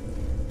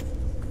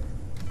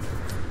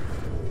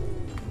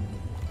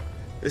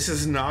 This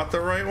is not the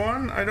right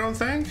one, I don't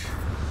think.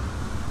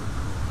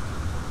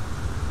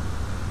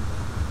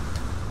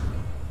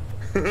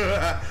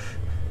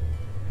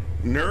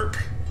 Nerp.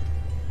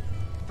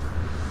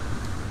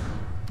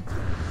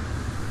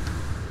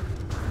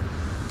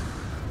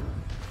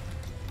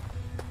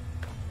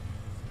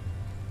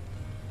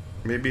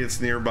 Maybe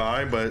it's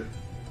nearby, but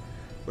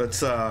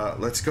let's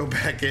go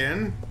back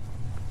in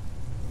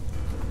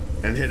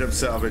and hit up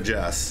Salvage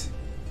S.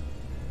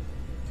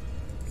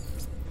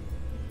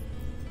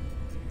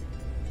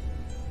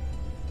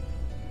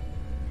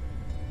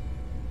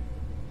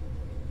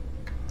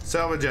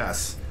 Salvage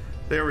S.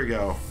 There we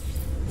go.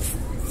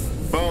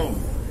 Boom.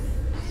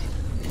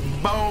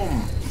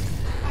 Boom.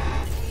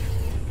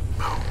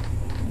 Boom.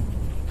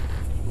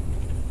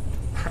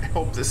 I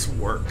hope this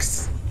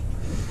works.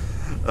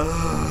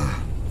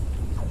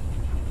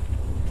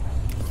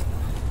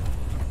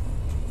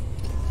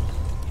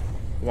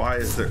 Why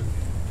is there...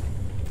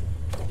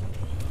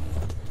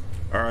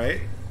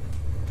 Alright.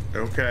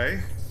 Okay.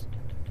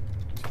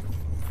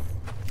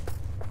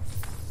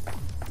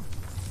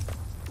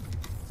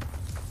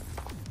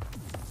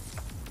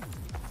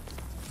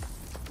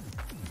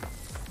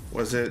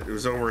 It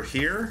was over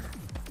here?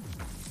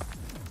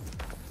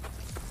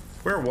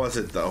 Where was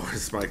it though,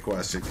 is my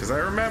question, because I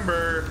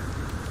remember...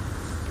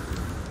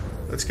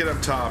 Let's get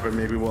up top and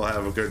maybe we'll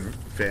have a good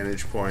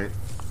vantage point.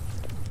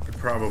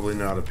 Probably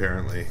not,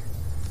 apparently.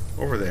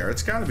 Over there,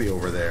 it's gotta be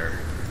over there.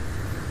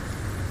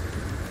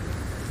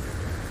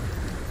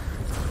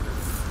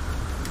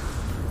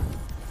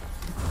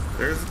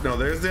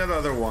 There's that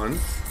other one.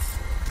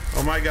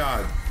 Oh my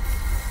god.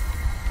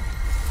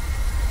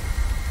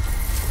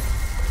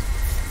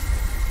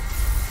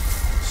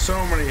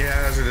 So many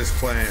hazardous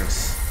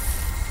plants.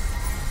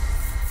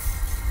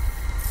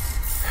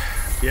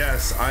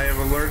 Yes, I have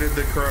alerted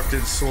the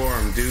corrupted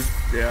swarm. Dude,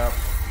 yeah.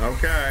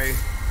 Okay.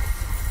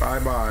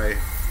 Bye-bye.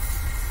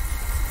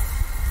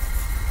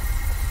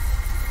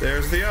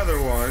 There's the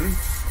other one.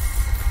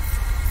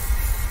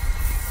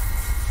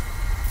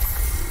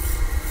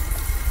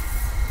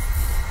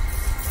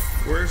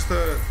 Where's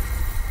the...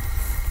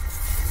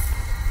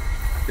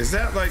 Is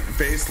that like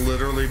base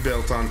literally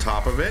built on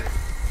top of it?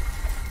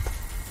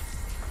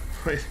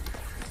 Wait,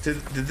 did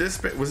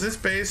this... Was this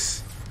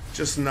base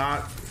just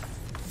not...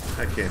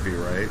 That can't be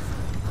right.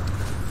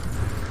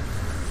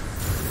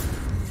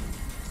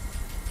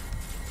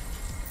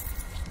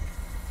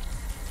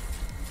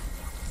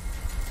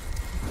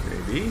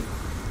 Maybe.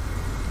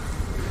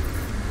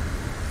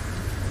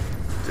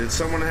 Did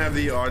someone have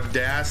the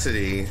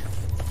audacity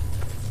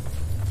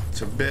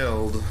to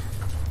build?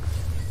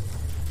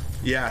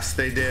 Yes,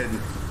 they did.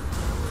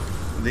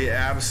 The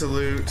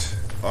absolute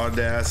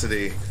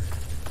audacity.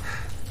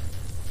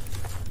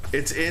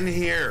 It's in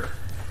here.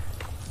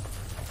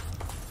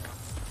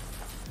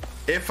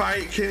 If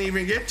I can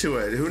even get to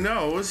it, who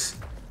knows?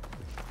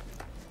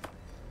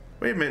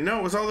 Wait a minute, no,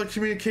 it was all the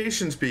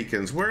communications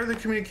beacons. Where are the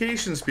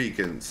communications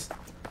beacons?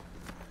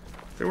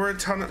 There were a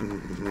ton of...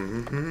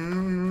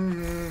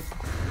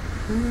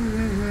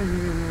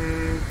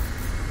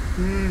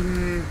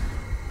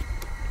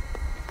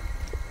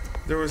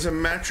 There was a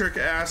metric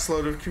ass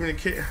load of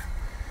communication.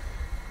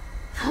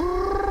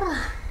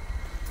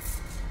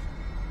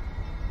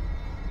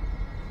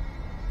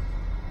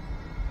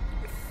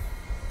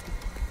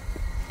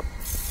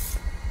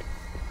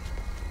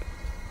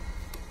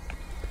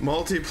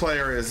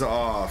 Multiplayer is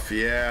off.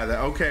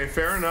 Yeah, okay,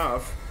 fair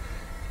enough.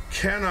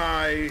 Can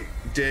I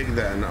dig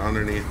then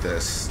underneath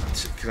this?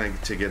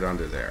 To get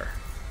under there?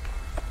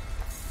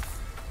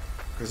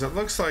 Because it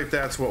looks like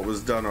that's what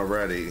was done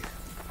already.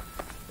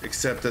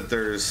 Except that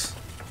there's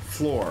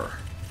floor,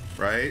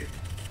 right?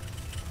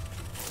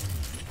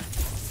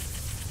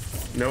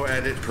 No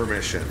edit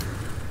permission.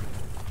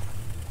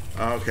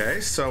 Okay,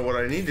 so what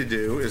I need to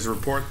do is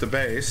report the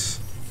base.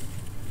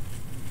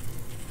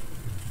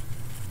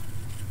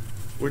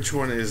 Which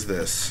one is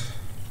this?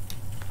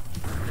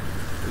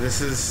 This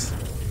is...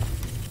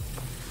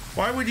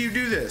 Why would you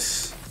do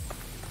this?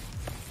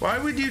 Why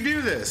would you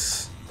do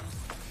this?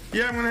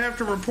 Yeah, I'm gonna have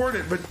to report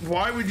it, but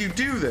why would you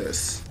do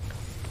this?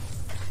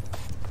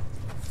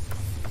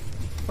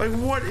 Like,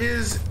 what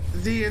is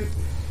the...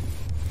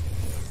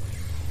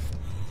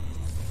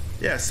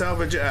 Yeah,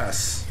 Salvage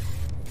S.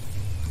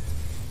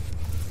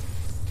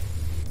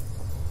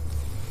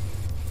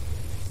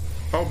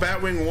 Oh,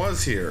 Batwing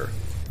was here.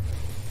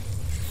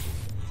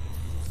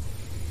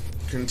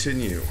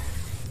 Continue.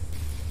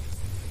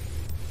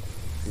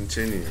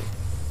 Continue.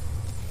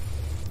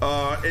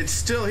 It's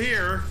still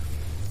here.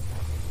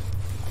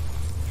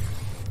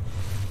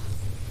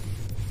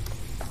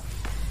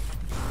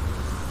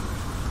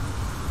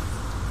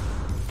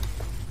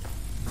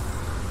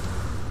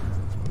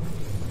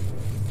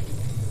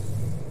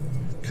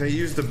 Can I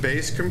use the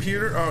base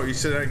computer? Oh, you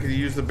said I could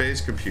use the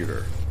base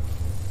computer.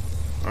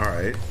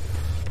 Alright.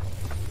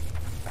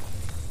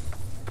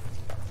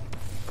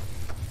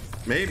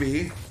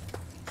 Maybe.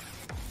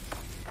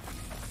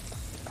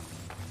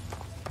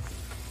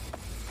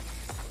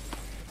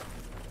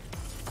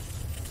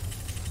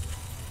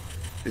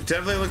 It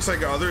definitely looks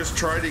like others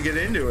tried to get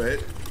into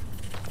it.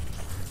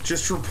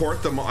 Just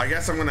report them. I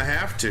guess I'm gonna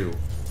have to.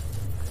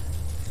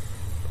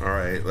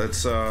 Alright,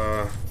 let's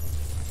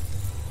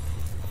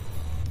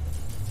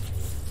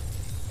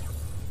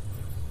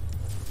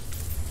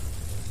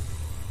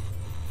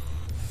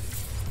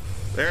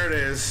There it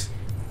is.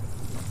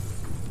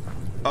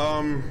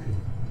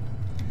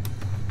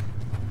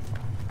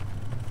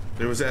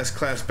 It was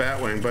S-Class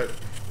Batwing, but...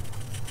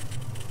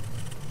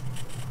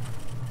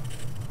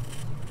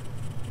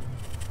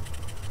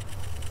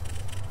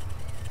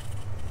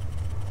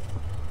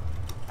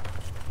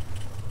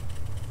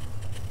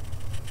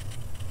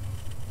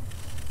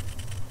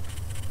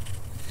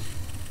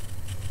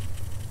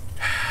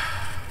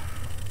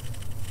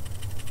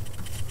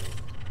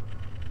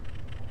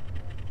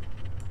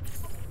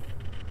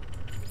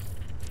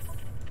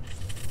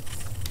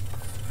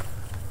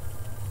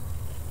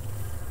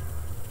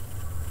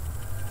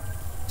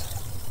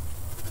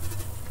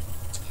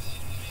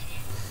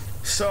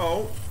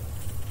 So,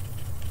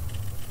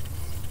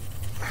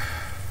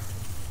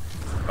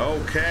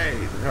 okay.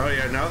 Oh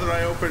yeah, now that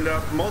I opened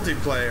up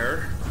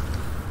multiplayer,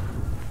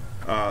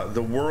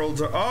 the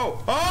world's...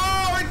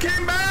 Oh, it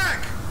came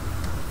back!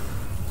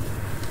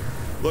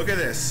 Look at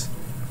this.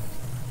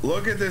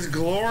 Look at this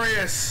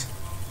glorious...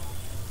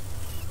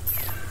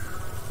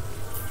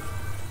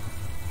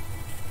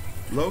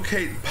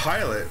 Locate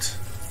pilot,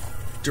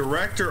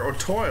 director or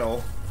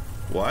toil.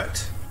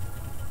 What?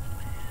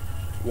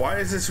 Why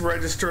is this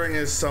registering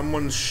as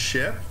someone's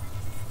ship?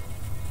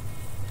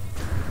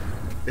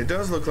 It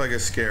does look like a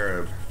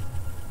scarab.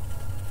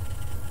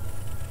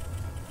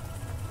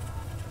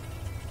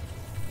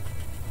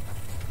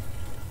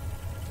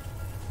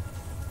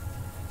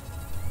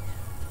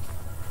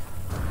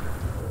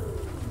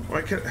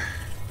 Why can't...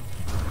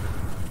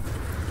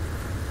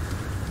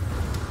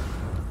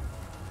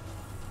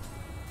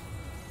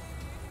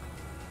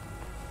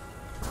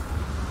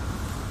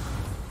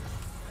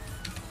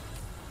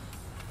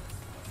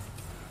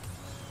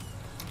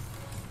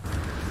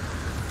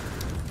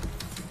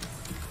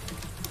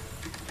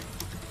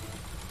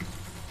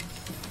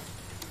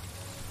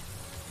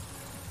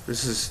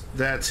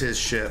 That's his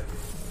ship.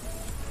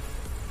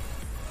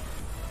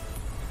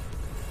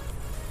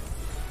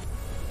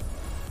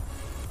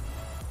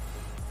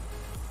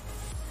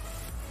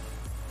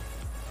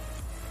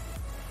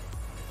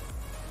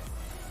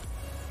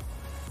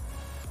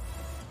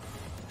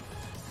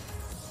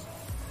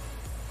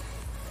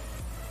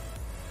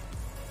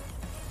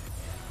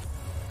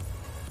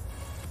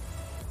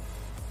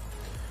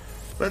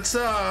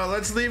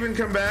 Let's leave and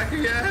come back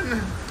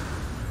again.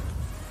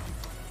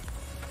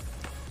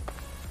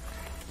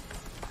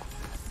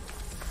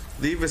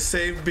 Leave a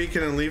save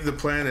beacon and leave the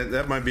planet.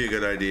 That might be a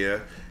good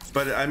idea.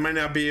 But I might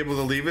not be able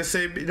to leave a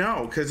save beacon.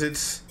 No, because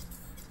it's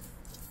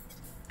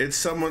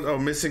someone... Oh,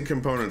 missing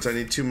components. I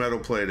need 2 metal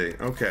plating.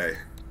 Okay.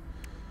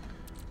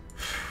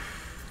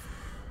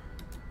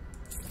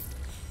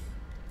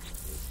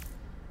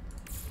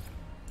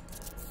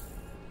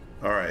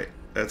 Alright.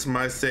 That's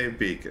my save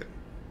beacon.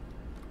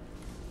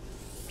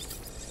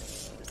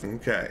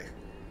 Okay.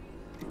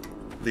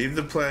 Leave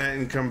the planet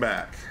and come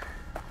back.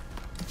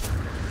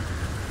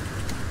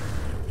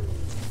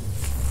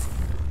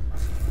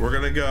 We're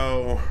gonna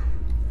go...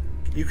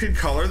 You can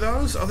color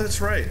those? Oh, that's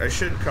right. I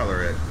should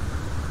color it.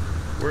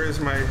 Where is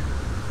my...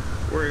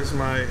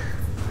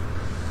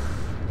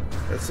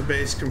 That's the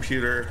base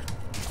computer.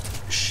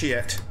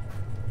 Shit.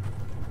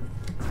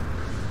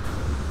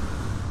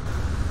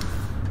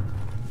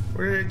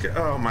 Where did it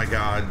go? Oh my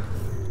god.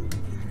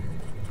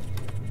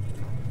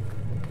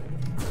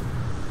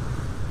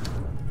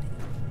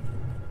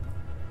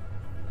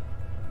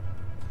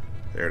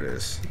 There it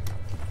is.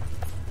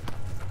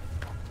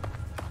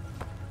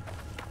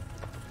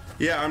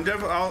 Yeah, I'm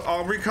definitely.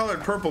 I'll recolor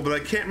it purple, but I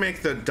can't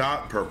make the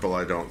dot purple.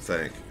 I don't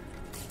think.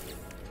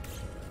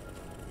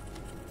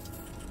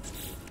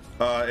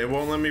 It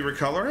won't let me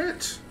recolor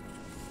it.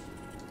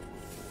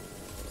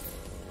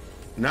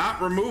 Not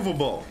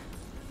removable.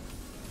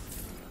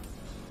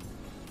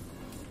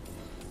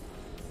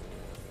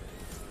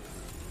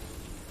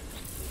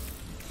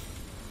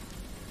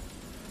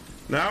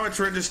 Now it's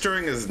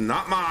registering as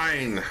not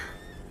mine.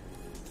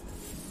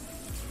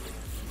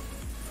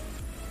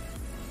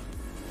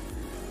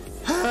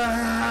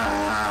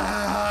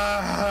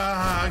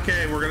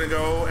 Okay, we're gonna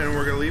go and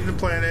we're gonna leave the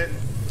planet.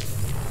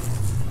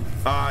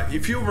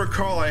 If you'll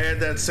recall, I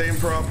had that same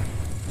problem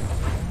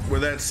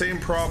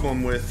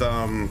with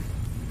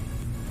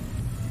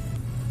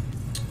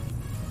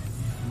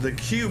the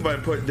cube I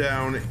put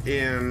down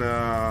in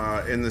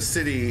the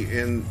city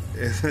in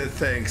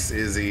thanks,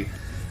 Izzy,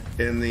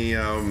 in the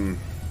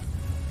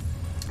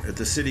at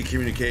the city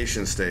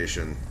communication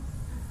station.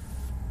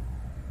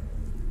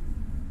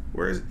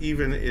 Where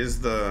even is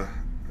the...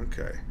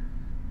 Okay.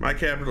 My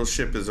capital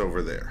ship is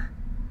over there.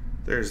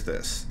 There's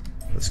this.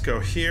 Let's go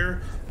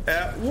here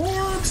at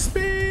warp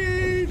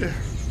speed!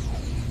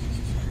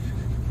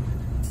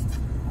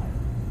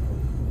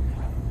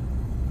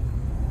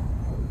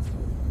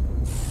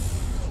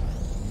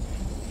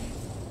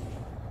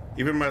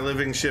 Even my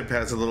living ship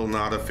has a little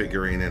Nada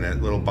figurine in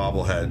it, little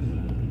bobblehead.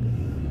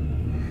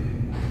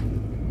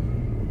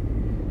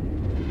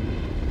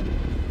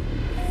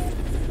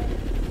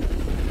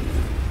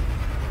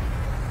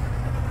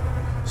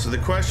 So the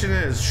question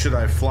is, should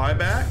I fly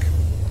back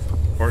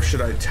or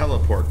should I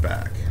teleport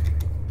back?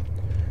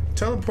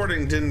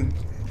 Teleporting didn't...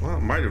 Well,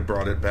 it might have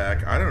brought it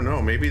back. I don't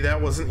know. Maybe that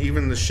wasn't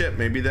even the ship.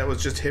 Maybe that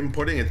was just him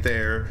putting it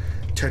there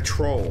to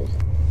troll.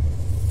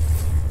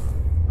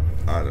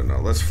 I don't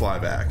know. Let's fly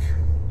back.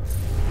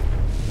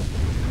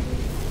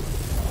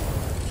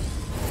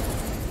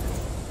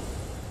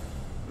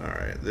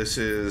 Alright, this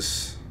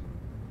is...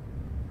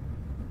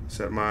 Is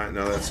that my...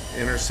 No, that's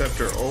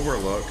Interceptor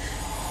Overlook.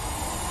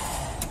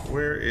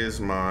 Where is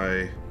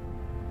my...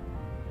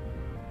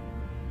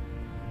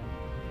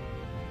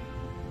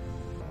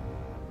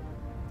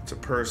 It's a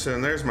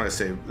person. There's my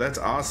save. That's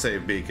a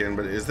save beacon,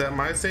 but is that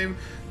my save?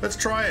 Let's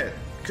try it.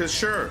 Because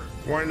sure,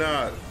 why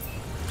not?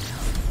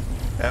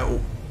 Oh,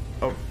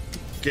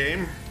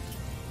 game?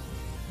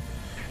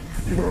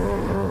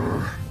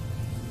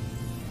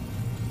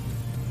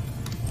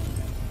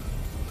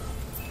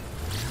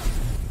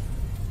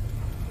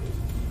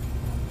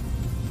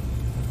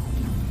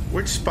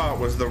 Which spot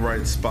was the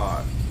right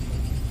spot?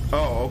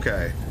 Oh,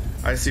 okay.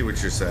 I see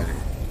what you're saying.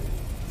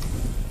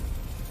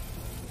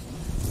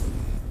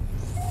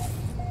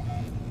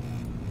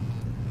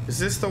 Is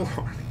this the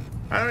one?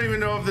 I don't even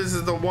know if this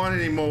is the one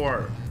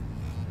anymore.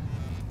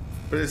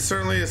 But it's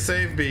certainly a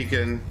save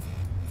beacon.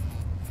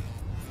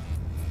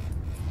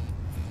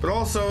 But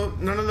also,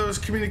 none of those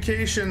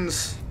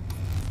communications...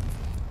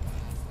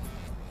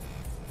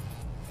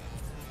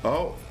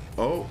 Oh.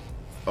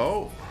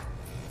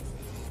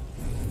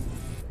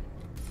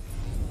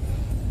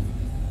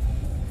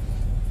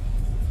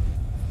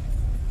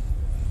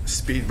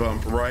 Speed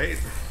bump, right?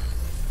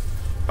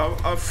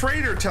 A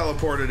freighter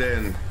teleported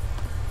in.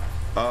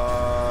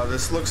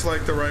 This looks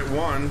like the right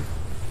one.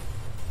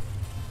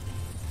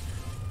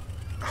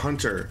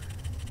 Hunter.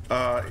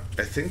 I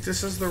think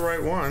this is the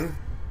right one.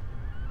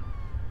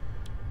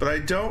 But I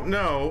don't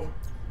know.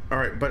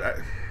 Alright,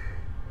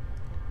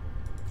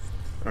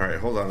 Alright,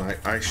 hold on.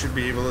 I should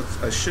be able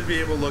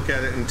to look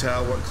at it and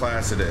tell what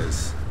class it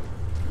is.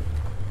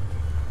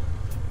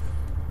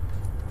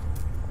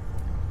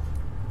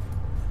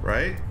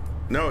 Right?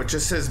 No, it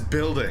just says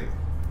building.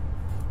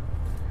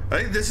 I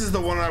think this is the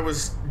one I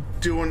was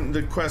doing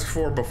the quest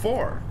for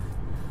before.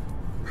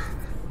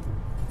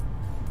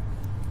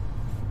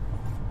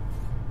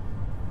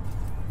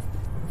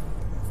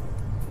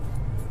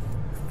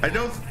 I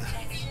don't...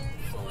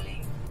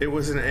 It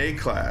was an A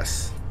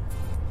class.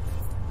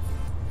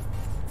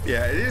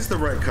 Yeah, it is the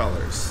right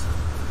colors.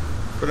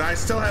 But I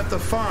still have to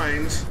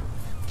find...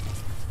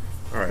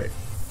 Alright.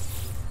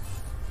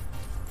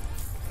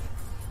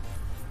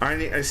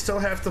 I still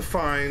have to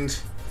find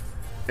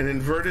an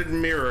inverted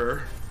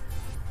mirror,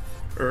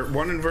 or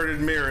one inverted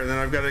mirror, and then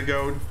I've got to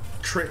go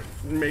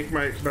make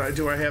my. But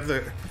do I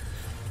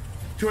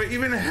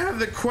even have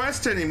the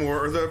quest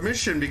anymore, or the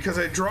mission? Because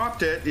I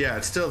dropped it. Yeah,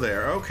 it's still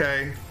there.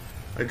 Okay,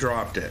 I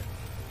dropped it.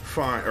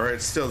 Fine. All right,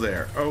 it's still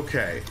there.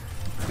 Okay,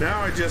 now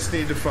I just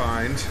need to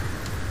find.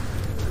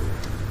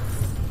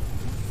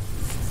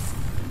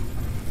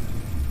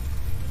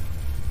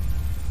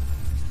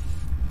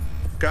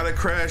 Gotta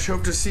crash.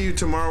 Hope to see you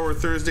tomorrow or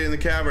Thursday in the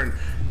cavern.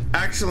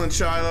 Excellent,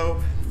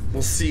 Shiloh.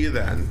 We'll see you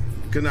then.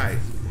 Good night.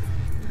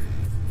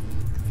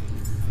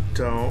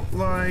 Don't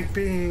like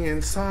being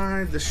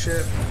inside the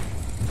ship.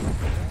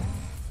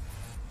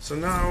 So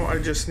now I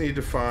just need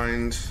to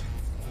find...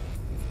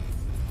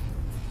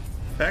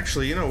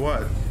 Actually, you know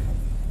what?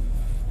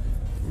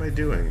 What am I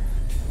doing?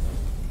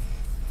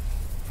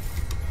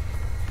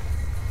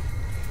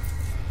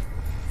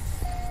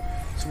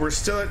 So we're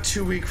still at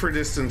 2 week for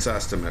distance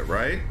estimate,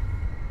 right?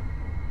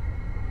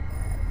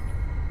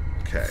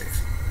 Okay,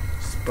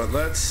 but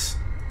let's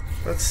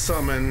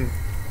summon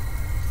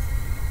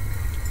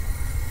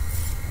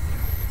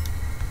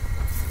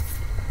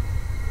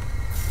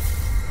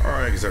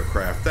our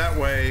exocraft. That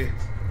way,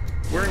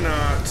 we're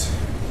not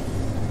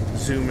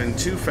zooming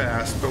too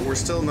fast, but we're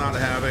still not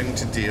having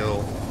to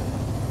deal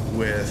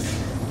with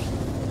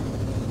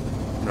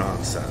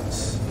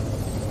nonsense.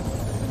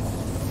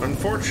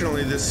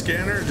 Unfortunately, this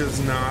scanner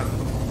does not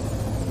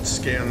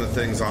scan the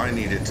things I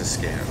need it to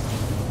scan.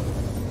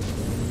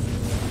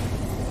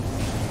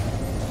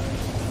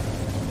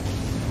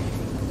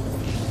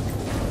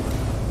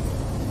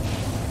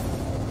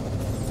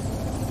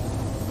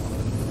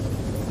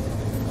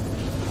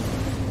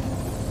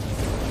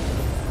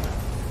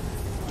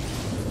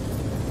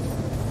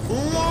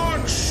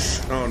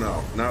 Oh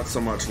no, not so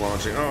much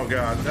launching. Oh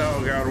god,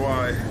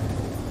 why?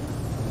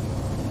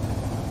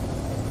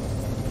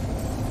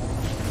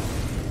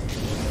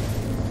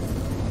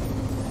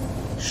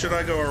 Should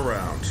I go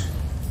around?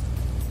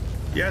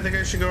 Yeah, I think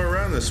I should go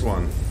around this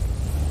one.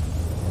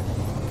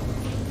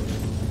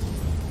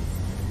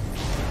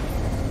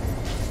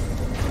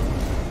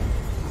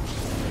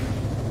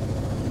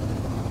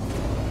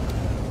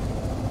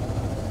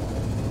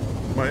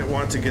 Might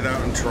want to get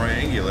out and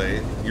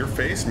triangulate. Your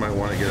face might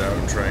want to get out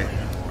and try.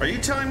 Are you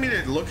telling me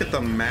to look at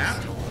the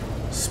map?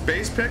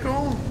 Space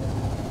Pickle?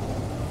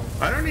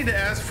 I don't need to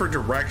ask for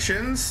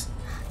directions.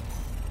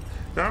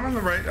 No, I'm on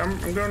the right. I'm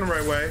going the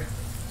right way.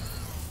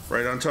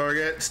 Right on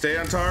target. Stay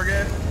on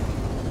target.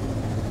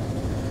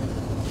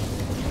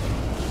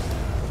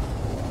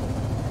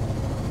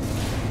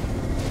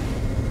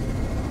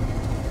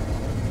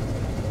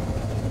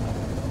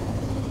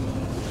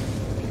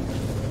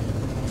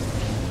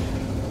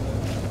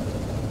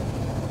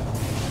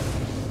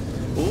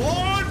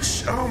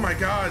 Oh my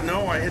god,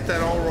 no, I hit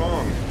that all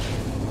wrong.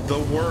 The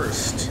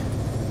worst.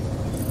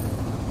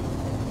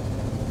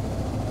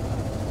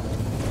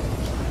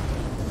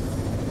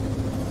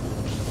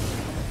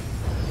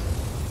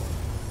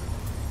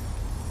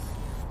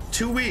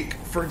 Too weak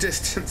for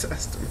distance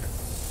estimate.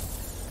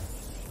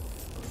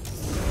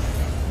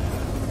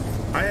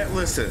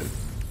 Listen.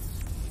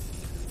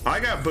 I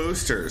got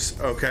boosters,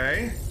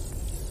 okay?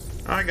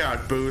 I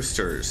got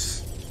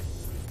boosters.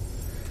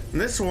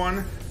 And this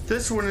one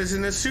is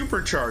in a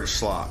supercharged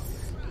slot.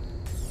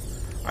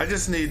 I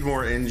just need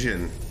more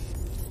engine.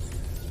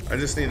 I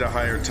just need a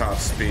higher top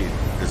speed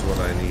is what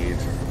I need.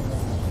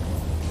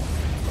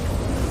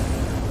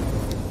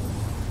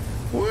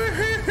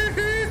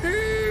 Woohoo!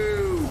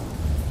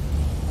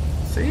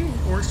 See?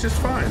 Works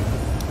just fine.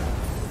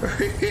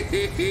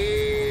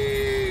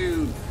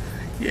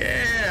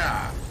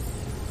 Yeah!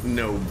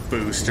 No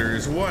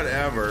boosters,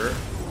 whatever.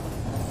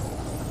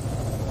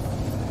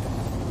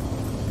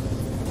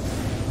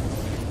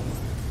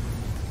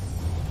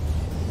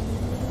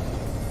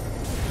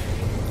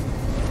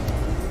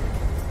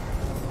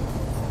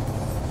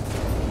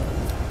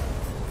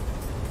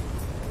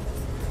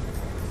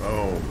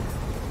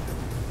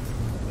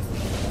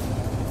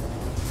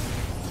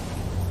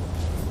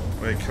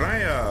 Wait, can I,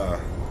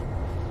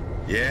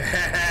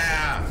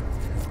 yeah!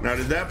 Now,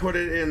 did that put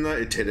it in the...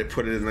 It did. It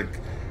put it in the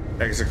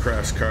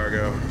Exocraft's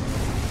cargo.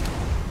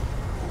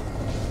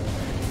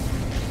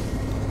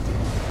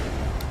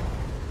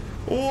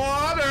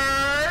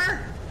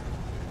 Water!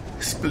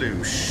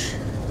 Sploosh.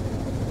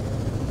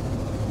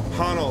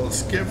 Honnold,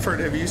 Skipford,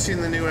 have you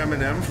seen the new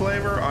M&M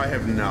flavor? I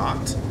have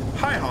not.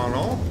 Hi,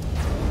 Honnold.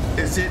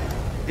 Is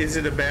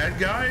it a bad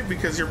guy?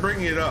 Because you're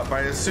bringing it up.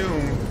 I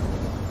assume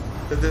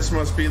that this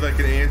must be like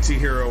an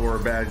anti-hero or a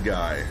bad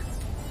guy.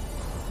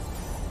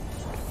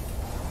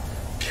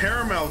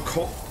 Caramel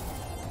cold.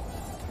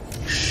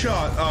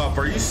 Shut up.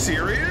 Are you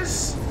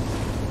serious?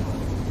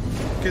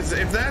 Because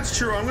if that's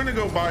true, I'm going to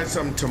go buy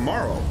some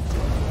tomorrow.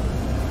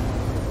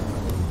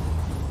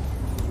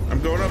 I'm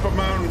going up a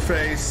mountain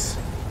face,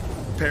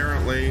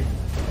 apparently.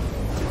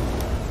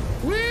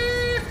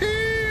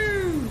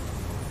 Woohoo!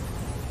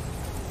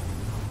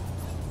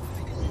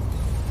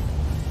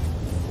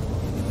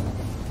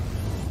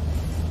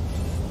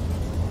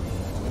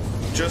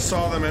 Just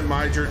saw them at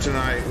Mijer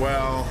tonight.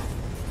 Well,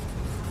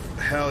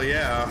 hell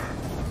yeah.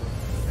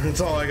 That's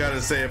all I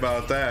gotta say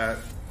about that.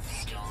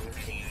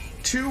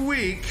 Too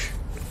weak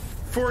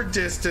for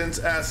distance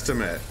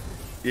estimate.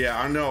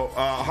 Yeah, I know.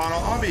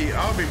 Honnold,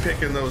 I'll be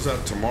picking those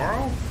up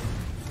tomorrow.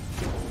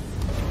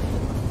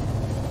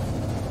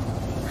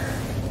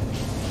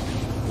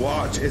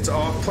 Watch, it's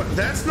off.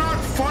 That's not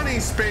funny,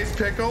 Space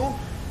Pickle.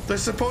 They're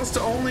supposed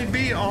to only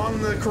be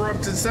on the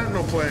corrupted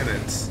Sentinel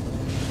planets.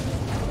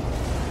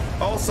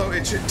 Also,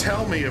 it should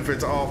tell me if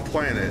it's off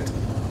planet.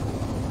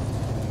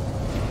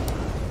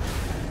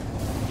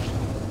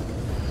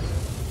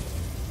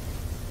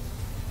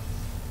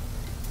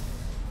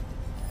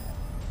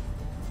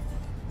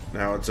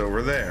 Now it's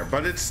over there,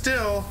 but it's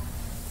still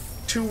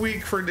too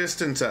weak for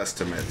distance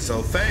estimate.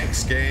 So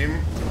thanks,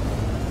 game.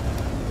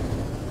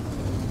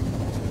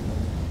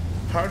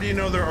 How do you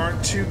know there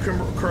aren't two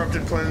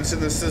corrupted planets in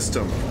the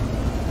system?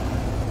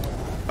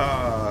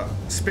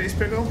 Space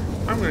Pickle,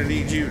 I'm gonna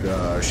need you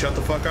to shut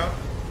the fuck up.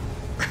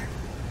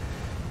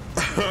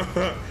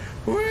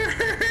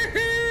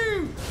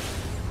 Woo-hoo-hoo!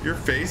 Your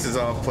face is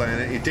off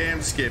planet, you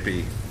damn Skippy.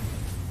 You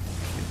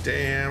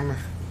damn...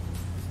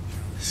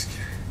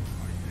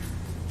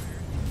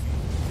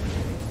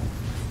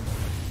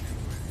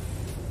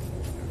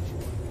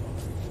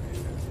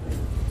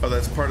 Oh,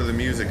 that's part of the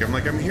music.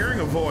 I'm hearing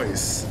a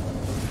voice.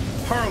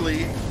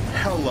 Harley,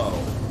 hello.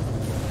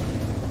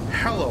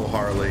 Hello,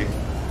 Harley.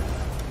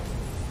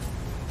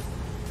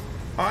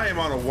 I am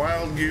on a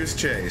wild goose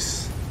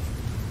chase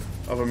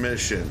of a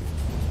mission.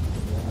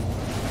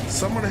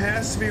 Someone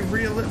has to be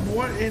real.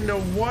 What into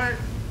what?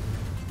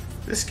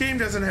 This game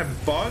doesn't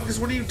have bugs?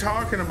 What are you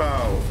talking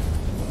about?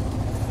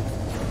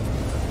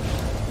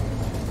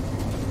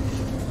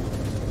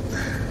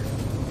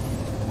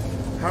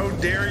 How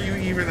dare you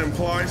even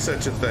imply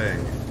such a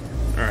thing?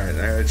 Alright,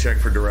 I gotta check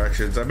for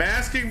directions. I'm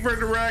asking for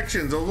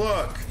directions. Oh,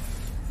 look.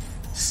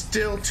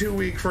 Still too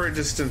weak for a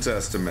distance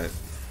estimate.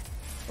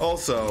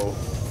 Also,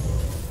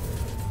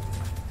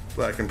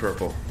 black and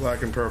purple.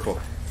 Black and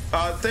purple.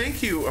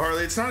 Thank you,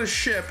 Harley. It's not a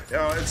ship.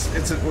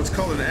 It's what's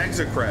called an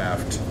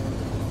exocraft.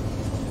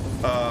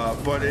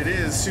 But it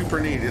is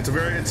super neat. It's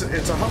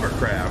a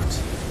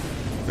hovercraft.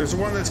 There's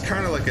one that's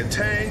kind of like a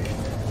tank.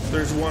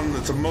 There's one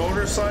that's a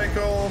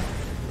motorcycle.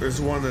 There's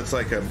one that's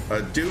like a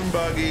dune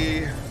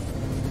buggy.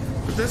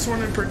 But this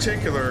one in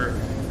particular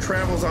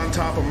travels on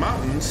top of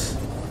mountains,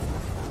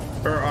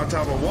 or on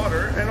top of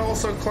water, and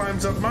also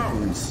climbs up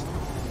mountains.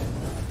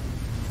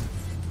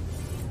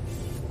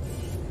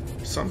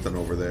 Something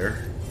over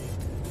there.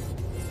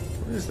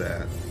 What is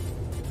that?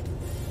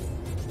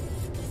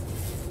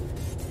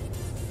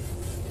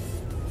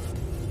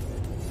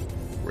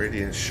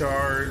 Radiant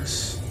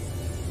shards.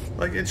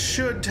 Like, it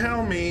should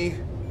tell me.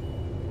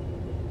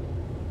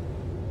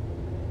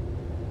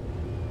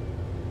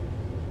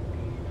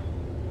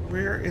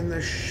 Where in the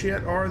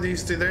shit are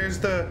these two? There's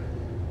the...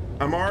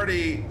 I'm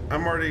already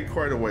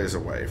quite a ways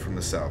away from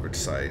the salvage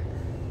site.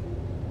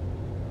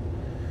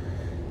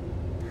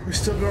 We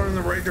still going in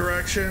the right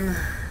direction?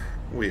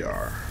 We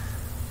are.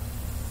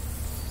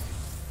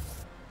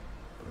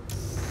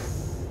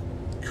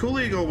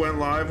 Cool Eagle went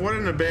live. What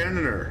an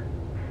abandoner.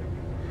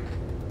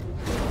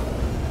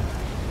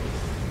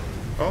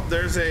 Oh,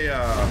 there's a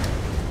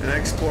an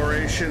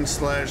exploration /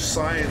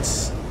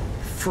 science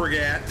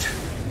frigate.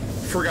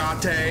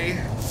 Forget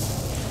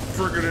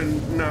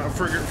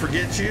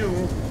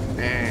you.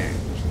 Eh.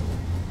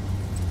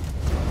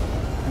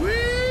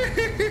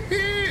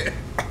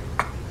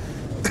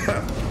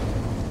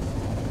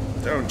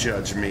 Don't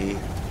judge me.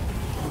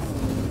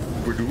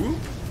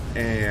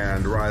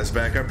 And rise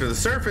back up to the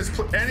surface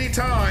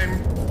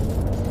anytime.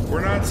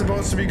 We're not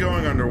supposed to be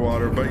going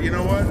underwater, but you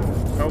know what?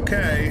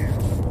 Okay.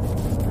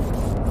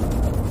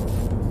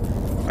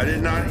 I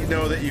did not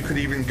know that you could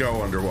even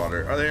go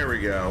underwater. Oh, there we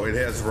go. It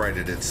has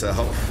righted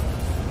itself.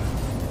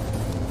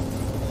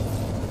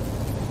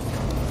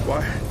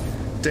 Why?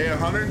 Day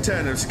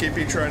 110 of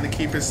Skippy trying to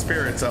keep his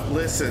spirits up.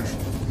 Listen.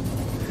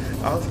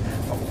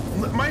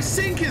 My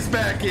sync is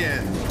back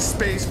in,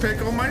 Space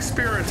Pickle. My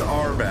spirits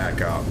are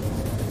back up.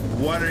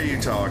 What are you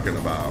talking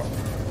about?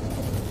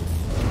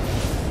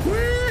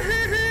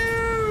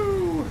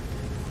 Woohoo!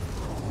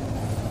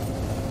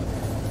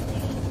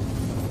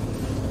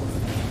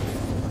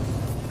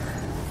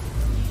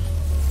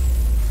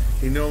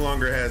 He no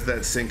longer has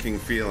that sinking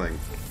feeling.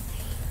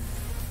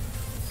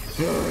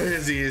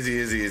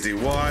 Izzy.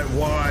 Why?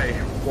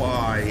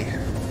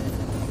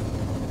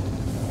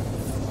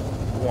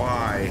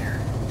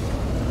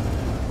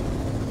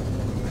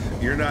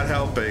 You're not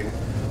helping.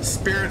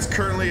 Spirits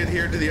currently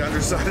adhered to the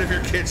underside of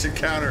your kitchen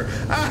counter.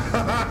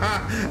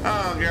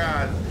 Oh,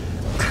 God.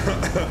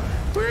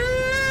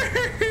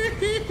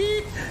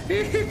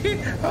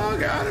 Oh,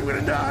 God, I'm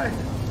gonna die.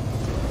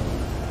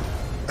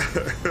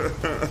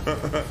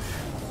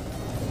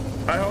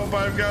 I hope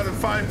I've got a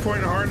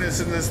 5-point harness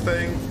in this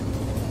thing.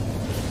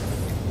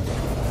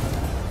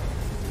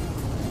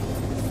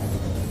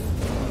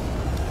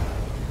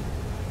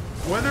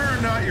 Whether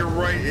or not you're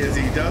right,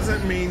 Izzy,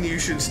 doesn't mean you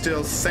should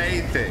still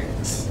say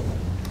things.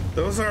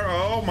 Those are,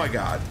 oh my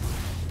God,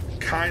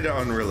 kind of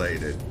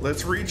unrelated.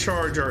 Let's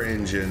recharge our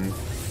engine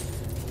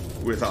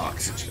with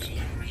oxygen.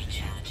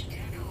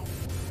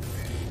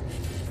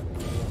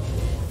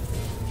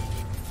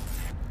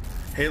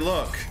 Hey,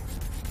 look,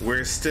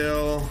 we're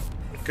still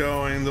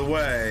going the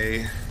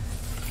way.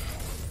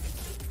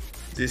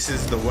 This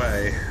is the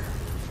way.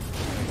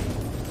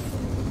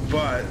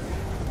 But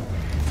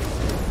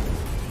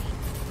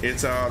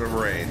it's out of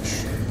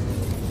range.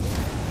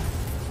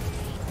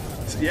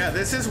 Yeah,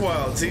 this is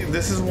wild. See,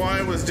 this is why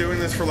I was doing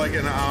this for like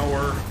an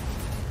hour.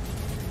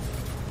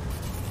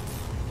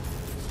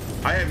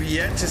 I have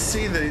yet to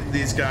see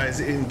these guys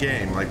in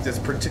game. Like this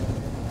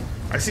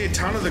I see a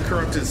ton of the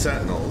corrupted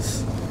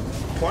sentinels,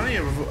 plenty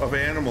of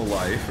animal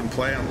life and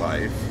plant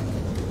life,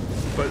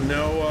 but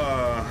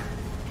no,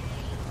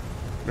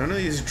 none of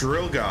these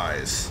drill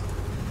guys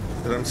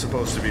that I'm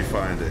supposed to be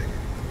finding.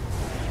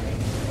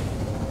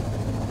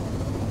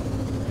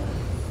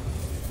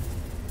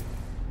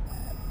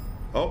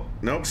 Oh,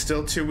 nope,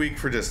 still too weak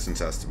for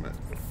distance estimate.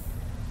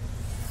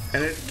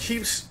 And it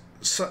keeps,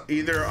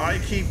 either I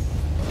keep,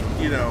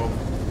 you know,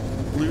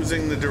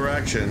 losing the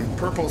direction.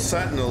 Purple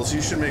sentinels,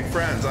 you should make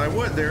friends. I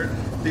would.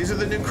 These are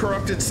the new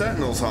corrupted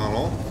sentinels,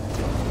 Honel.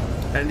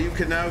 And you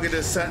can now get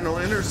a Sentinel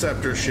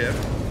Interceptor ship.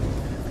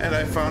 And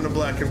I found a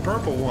black and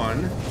purple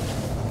one.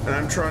 And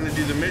I'm trying to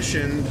do the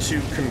mission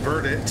to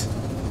convert it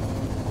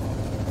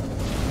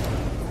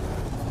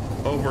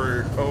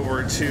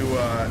over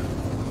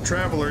to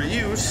traveler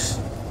use.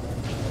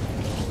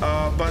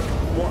 But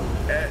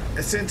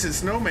since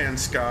it's No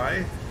Man's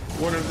Sky,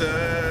 one of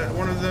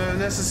the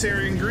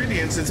necessary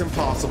ingredients is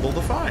impossible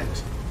to find.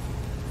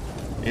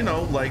 You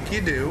know, like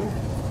you do.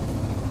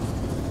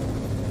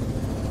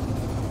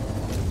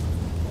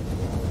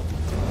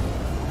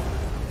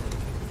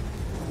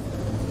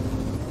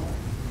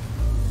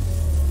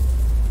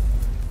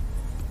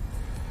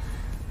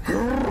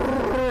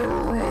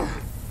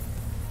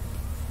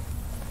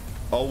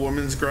 All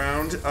women's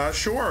ground?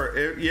 Sure.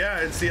 Yeah,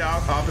 it's the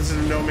opposite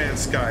of No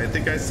Man's Sky. I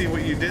think I see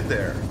what you did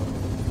there.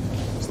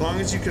 As long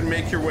as you can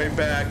make your way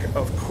back,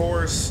 of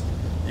course,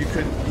 you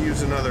could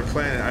use another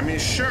planet. I mean,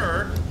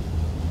 sure.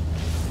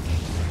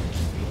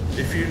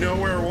 If you know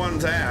where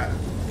one's at.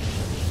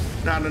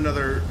 Not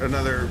another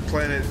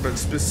planet, but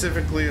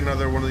specifically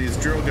another one of these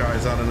drill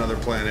guys on another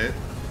planet.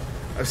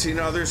 I've seen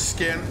others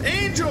scan...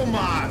 Angel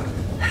Mod!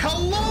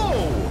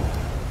 Hello!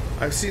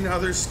 I've seen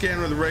others scan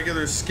with a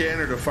regular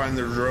scanner to find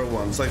the drill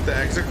ones, like the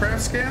Exocraft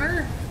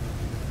scanner.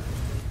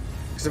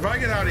 Because if I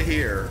get out of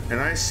here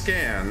and I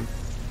scan,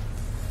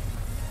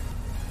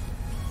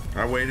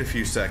 I wait a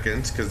few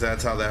seconds, because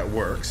that's how that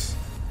works.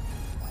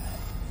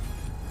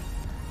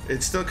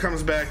 It still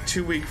comes back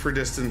too weak for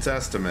distance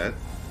estimate.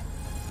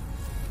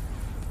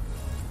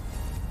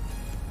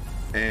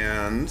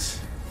 And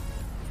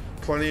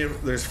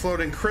there's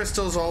floating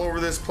crystals all over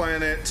this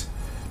planet,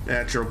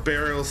 natural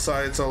burial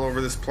sites all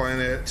over this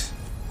planet,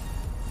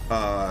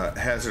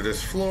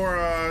 hazardous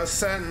flora,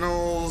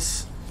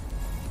 sentinels,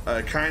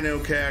 Kino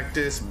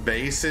cactus,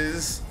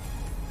 bases,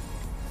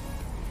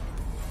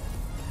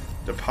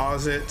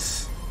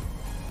 deposits,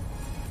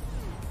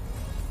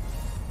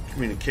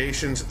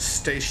 communications,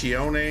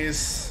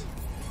 stationes,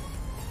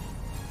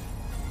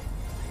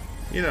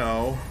 you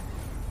know,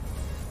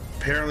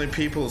 apparently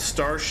people's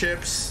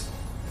starships.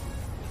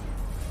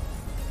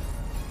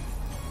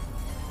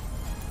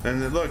 And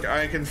then, look,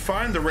 I can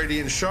find the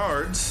radiant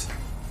shards.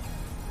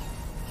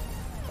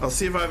 I'll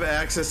see if I have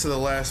access to the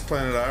last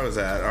planet I was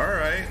at.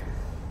 Alright.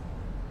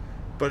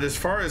 But as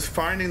far as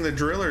finding the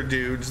driller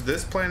dudes,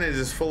 this planet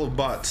is full of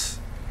butts.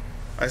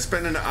 I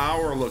spent an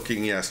hour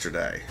looking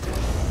yesterday.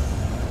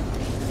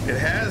 It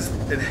has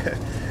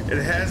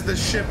the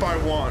ship I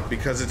want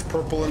because it's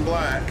purple and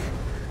black,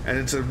 and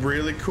it's a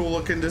really cool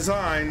looking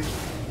design.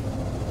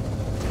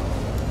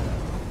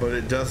 But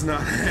it does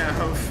not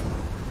have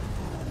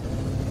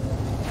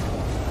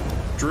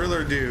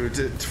driller dudes.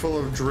 It's full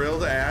of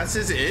drilled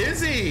asses.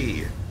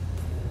 Izzy,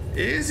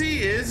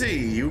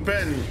 you've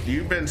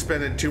been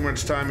spending too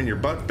much time in your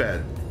butt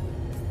bed.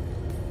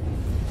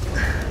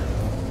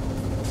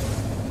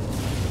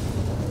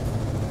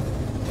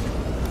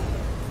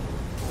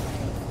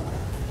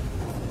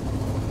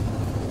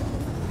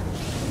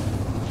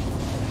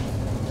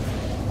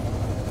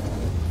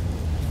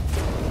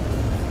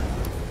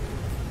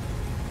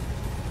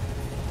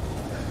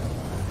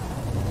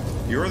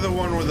 You're the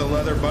one with the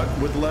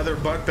leather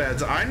butt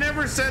beds. I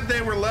never said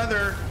they were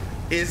leather,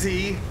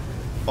 Izzy.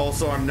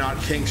 Also, I'm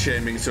not kink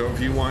shaming, so if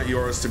you want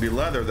yours to be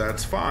leather,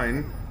 that's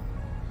fine.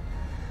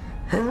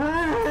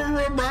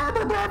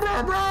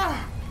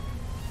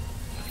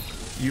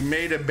 You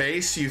made a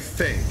base, you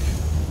think?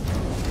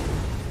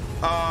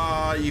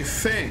 You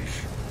think,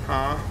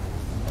 huh?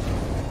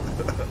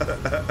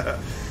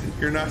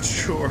 You're not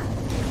sure.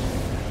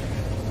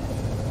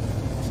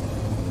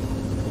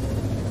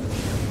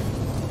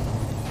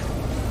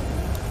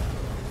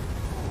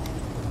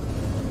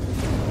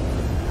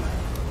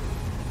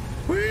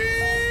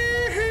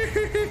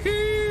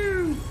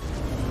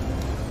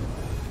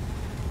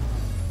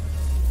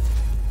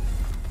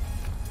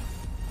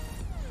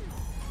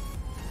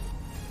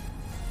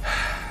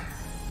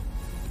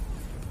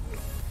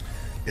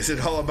 Is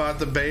it all about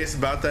the base,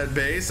 about that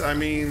base? I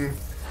mean,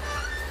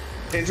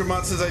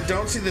 Angelmont says, I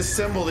don't see the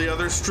symbol the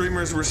other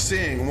streamers were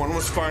seeing. One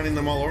was finding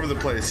them all over the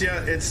place.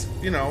 Yeah, it's,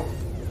 you know,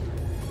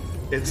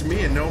 it's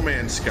me in No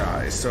Man's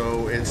Sky,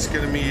 so it's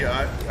gonna be,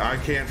 I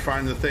can't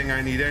find the thing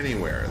I need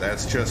anywhere.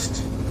 That's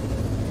just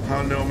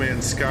how No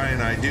Man's Sky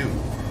and I do.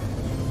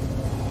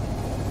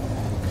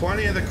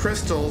 Plenty of the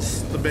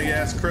crystals, the big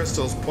ass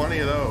crystals, plenty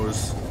of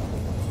those.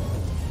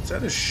 Is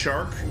that a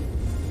shark?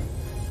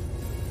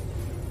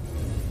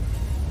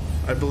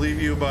 I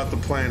believe you about the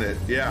planet.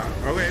 Yeah.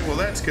 Okay, well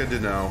that's good to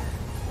know.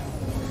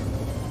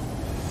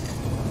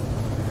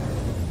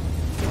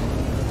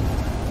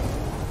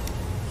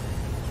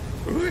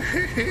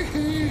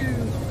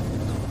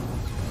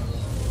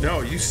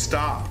 No, you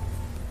stop.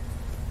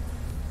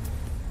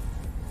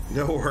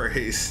 No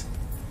worries.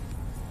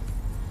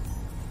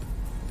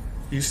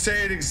 You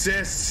say it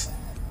exists.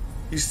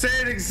 You say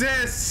it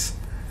exists.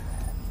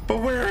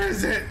 But where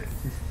is it?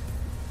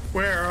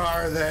 Where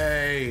are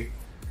they?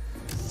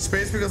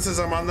 Space Beagle says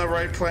I'm on the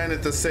right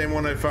planet, the same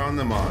one I found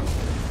them on.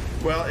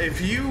 Well, if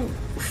you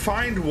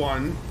find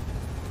one,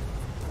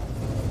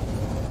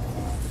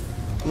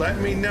 let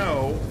me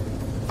know.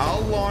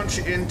 I'll launch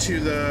into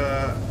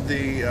the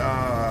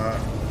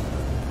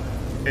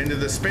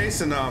space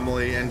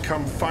anomaly and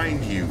come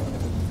find you.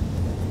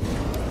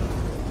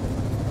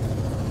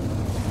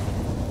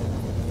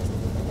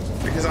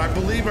 Because I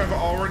believe I've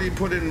already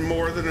put in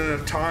more than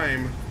enough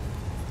time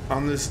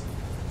on this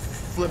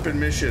flippin'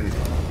 mission.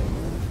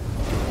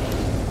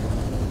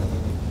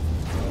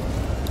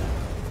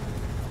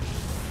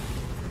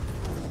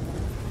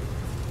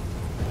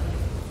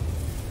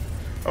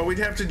 Oh, I'd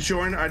have to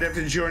join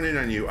in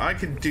on you. I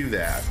could do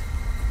that.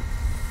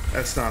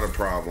 That's not a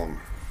problem.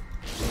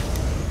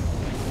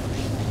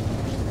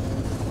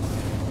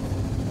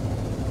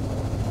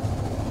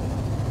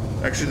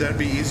 Actually, that'd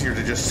be easier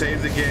to just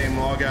save the game,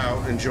 log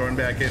out, and join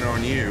back in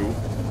on you.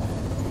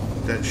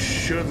 That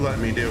should let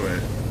me do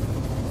it.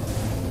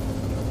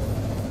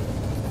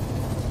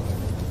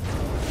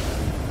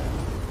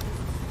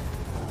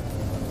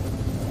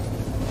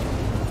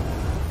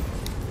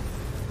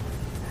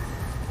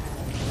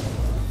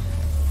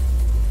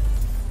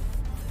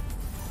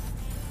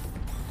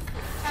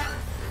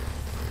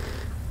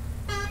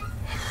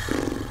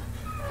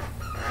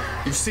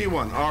 You see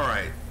one. All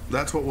right.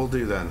 That's what we'll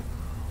do then.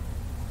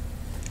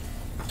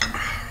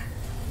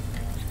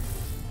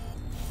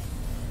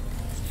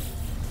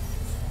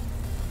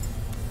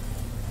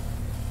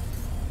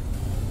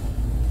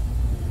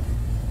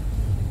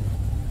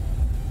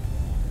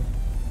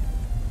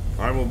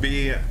 I will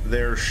be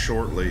there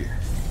shortly.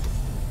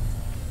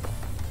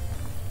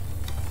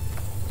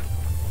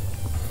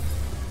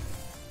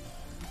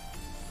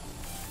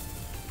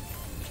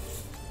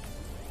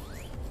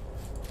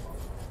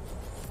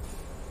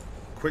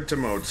 Quit to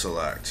mode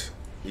select.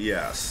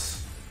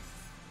 Yes.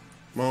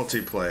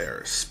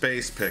 Multiplayer.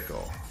 Space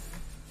Pickle.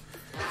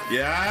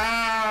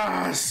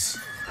 Yes!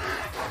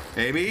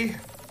 Maybe?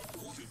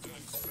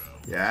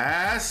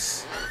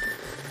 Yes!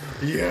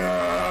 Yes!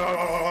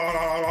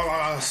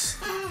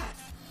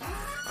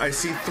 I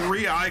see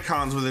 3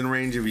 icons within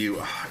range of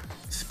you.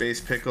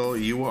 Space Pickle,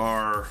 you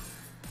are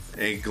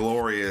a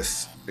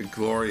glorious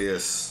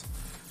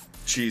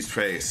cheese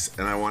face,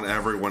 and I want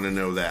everyone to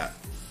know that.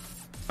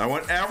 I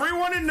want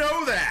everyone to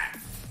know that!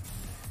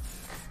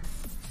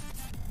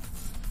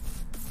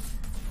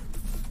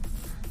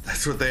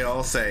 That's what they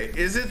all say.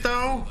 Is it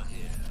though?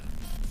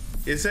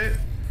 Is it?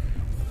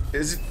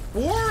 Is it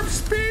warp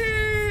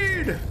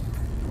speed?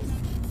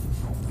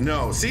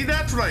 No, see,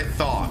 that's what I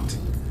thought.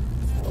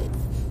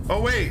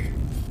 Oh wait,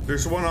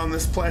 there's one on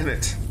this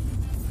planet.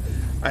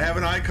 I have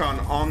an icon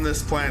on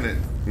this planet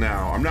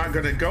now. I'm not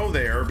gonna go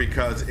there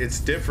because it's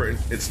different.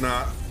 It's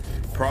not,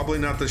 probably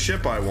not the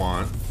ship I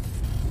want.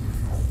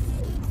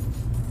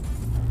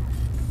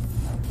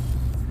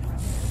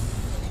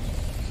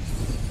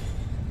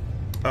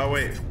 Oh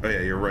wait, oh yeah,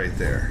 you're right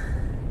there.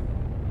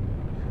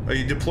 Oh,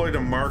 you deployed a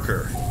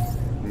marker.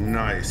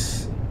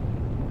 Nice.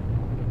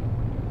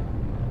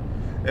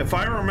 If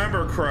I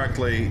remember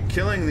correctly,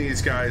 killing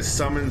these guys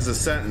summons the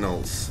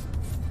Sentinels.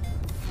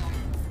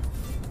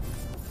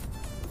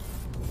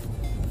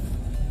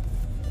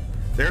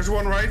 There's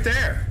one right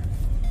there.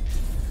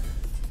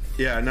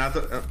 Yeah, not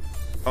the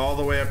all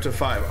the way up to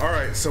 5. All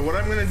right, so what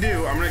I'm gonna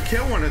do, I'm gonna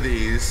kill one of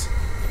these.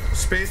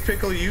 Space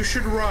Pickle, you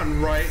should run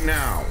right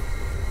now,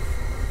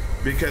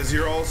 because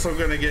you're also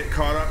gonna get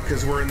caught up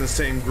because we're in the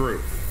same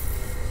group.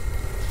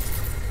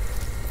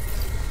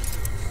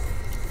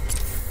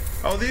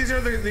 Oh, these are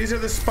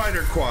the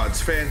spider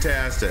quads.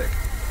 Fantastic.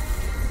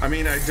 I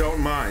mean, I don't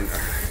mind.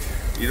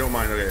 You don't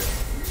mind, okay.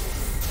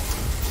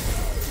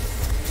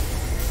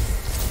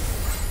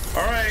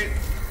 Alright.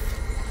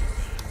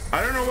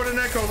 I don't know what an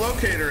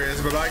echolocator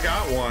is, but I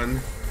got one.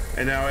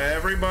 And now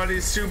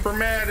everybody's super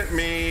mad at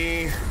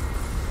me.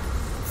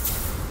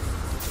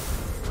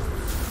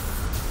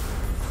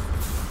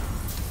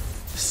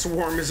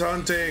 Swarm is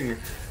hunting.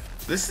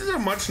 This is a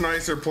much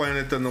nicer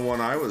planet than the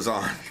one I was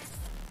on.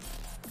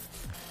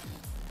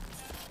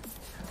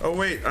 Oh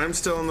wait, I'm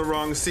still in the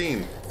wrong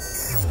scene.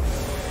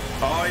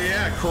 Oh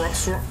yeah, corrupt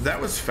swarm.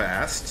 That was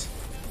fast.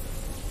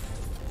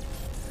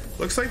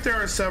 Looks like there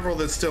are several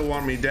that still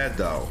want me dead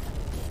though.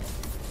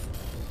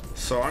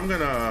 So I'm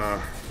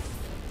gonna...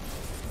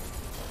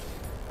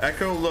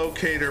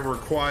 Echolocator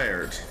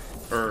required.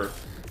 Or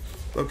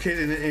locate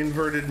an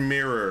inverted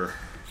mirror.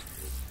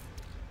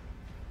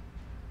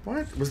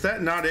 What? Was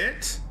that not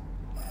it?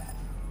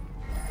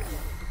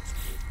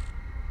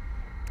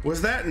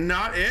 Was that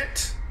not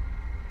it?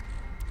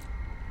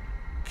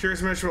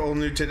 Curious mention of all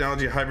new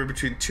technology hybrid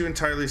between 2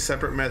 entirely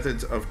separate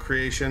methods of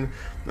creation.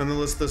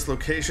 Nonetheless, this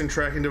location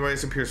tracking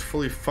device appears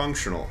fully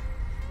functional.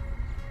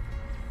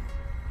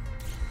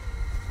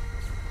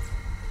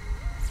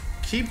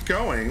 Keep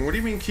going? What do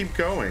you mean keep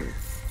going?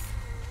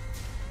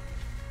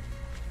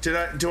 Do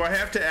I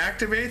have to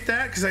activate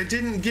that? Because I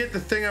didn't get the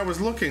thing I was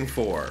looking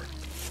for.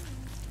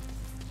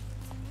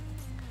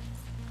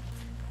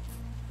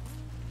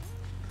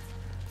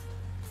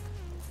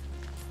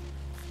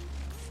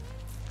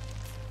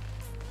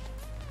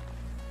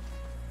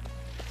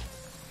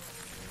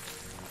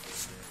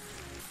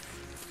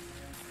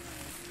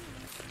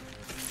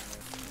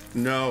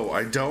 No,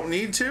 I don't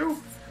need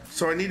to.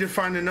 So I need to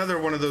find another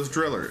one of those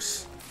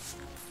drillers.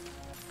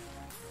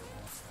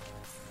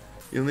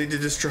 You'll need to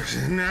destroy...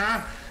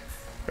 Nah.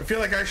 I feel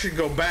like I should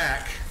go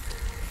back.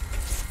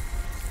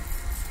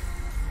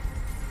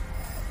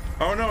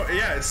 Oh no,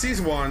 yeah, it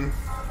sees one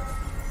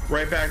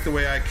right back the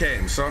way I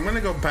came. So I'm gonna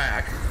go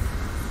back.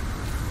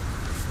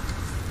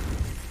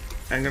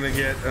 I'm gonna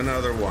get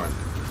another one.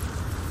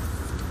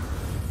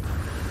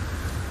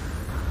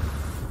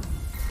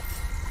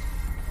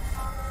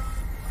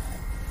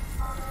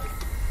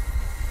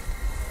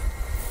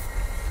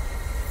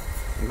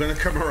 I'm gonna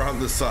come around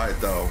the side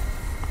though.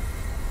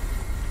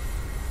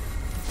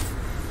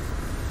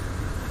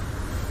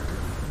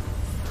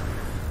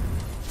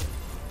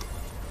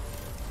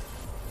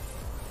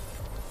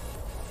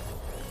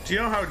 Do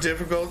you know how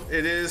difficult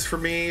it is for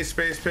me,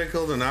 Space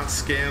Pickle, to not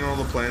scan all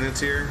the planets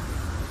here?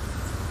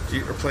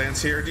 Or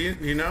plants here? Do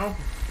you know?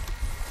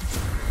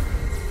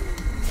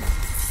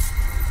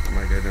 Oh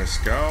my goodness,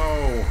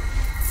 go!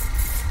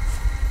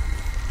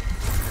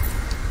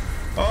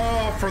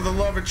 Oh, for the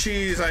love of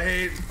cheese, I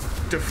hate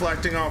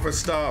deflecting off of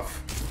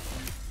stuff.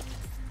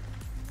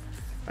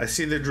 I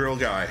see the drill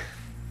guy.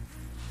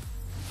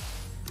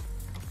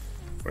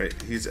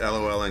 Wait, he's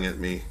LOLing at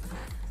me.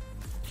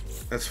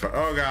 That's fine.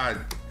 Oh god,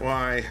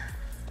 why?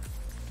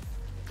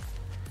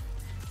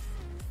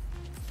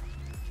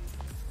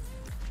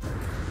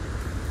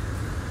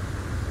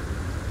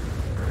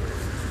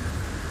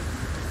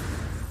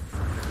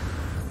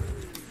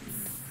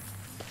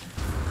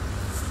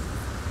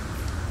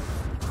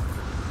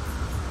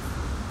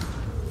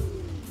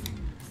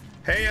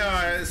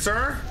 Hey,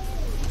 sir?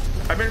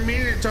 I've been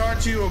meaning to talk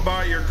to you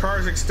about your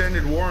car's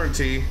extended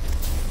warranty.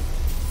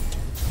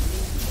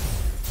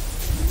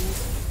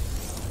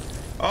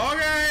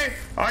 Okay,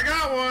 I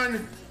got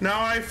one.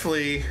 Now I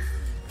flee.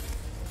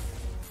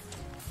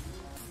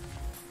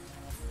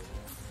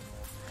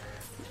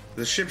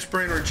 The ship's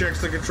brain rejects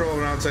the control of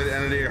an outside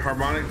entity. A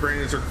harmonic brain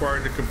is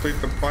required to complete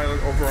the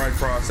pilot override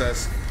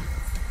process.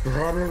 I'm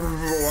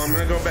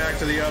gonna go back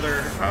to the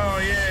other.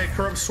 Oh yeah,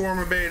 corrupt swarm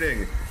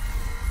abating.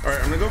 All right,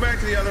 I'm gonna go back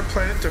to the other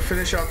planet to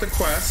finish out the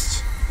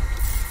quest.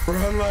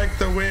 Run like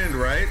the wind,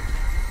 right?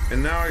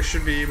 And now I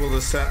should be able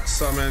to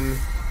summon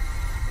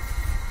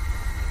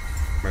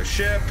my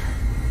ship,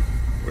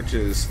 which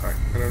is I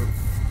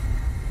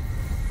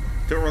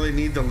don't really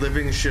need the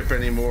living ship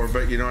anymore,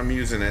 but you know I'm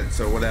using it,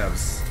 so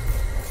whatevs,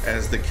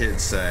 as the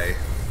kids say.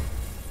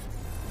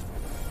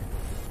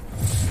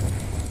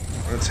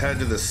 Let's head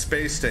to the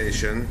space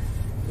station.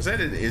 Was that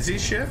an Izzy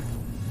ship?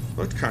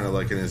 Looked kind of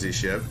like an Izzy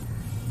ship.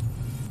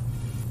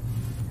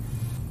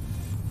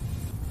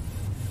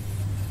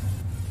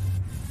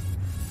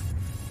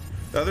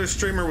 The other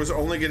streamer was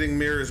only getting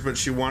mirrors, but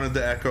she wanted the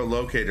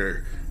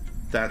echolocator.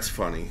 That's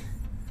funny.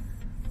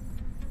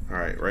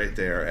 Alright, right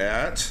there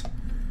at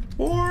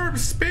warp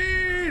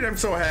speed! I'm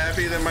so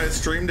happy that my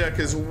stream deck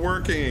is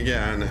working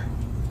again.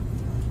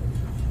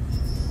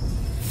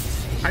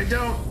 I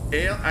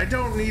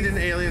don't need an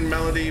alien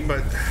melody,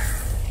 but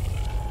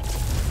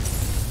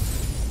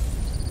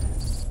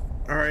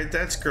alright,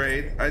 that's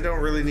great. I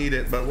don't really need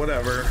it, but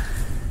whatever.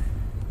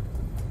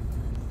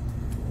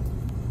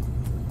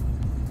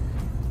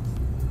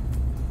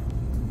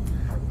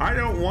 I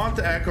don't want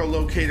the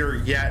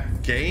echolocator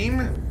yet, game.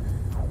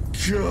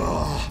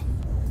 Gah.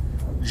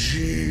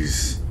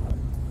 Jeez.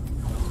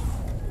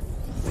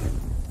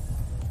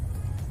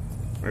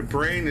 My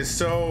brain is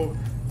so...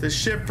 The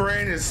ship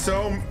brain is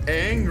so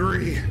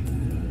angry.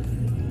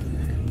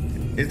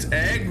 It's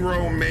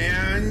aggro,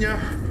 man.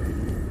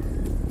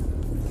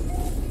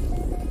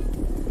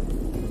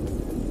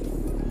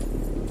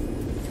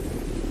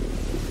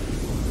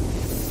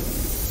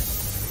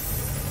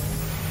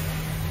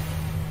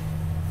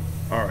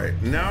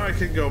 Alright, now I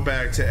could go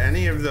back to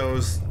any of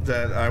those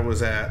that I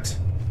was at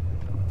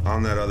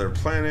on that other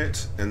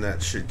planet, and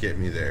that should get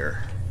me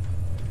there.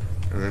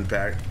 And then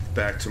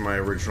back to my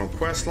original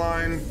quest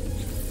line.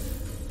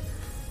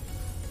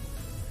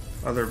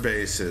 Other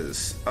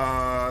bases.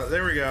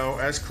 There we go.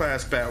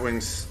 S-class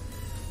Batwings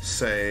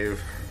save.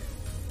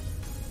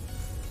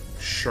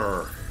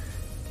 Sure.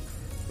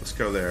 Let's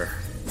go there.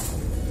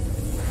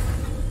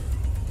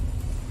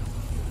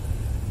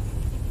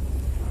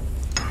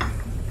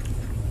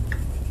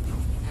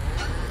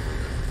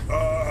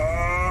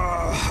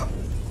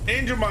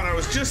 Angelmon, I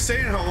was just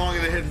saying how long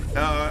it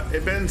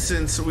had been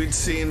since we'd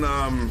seen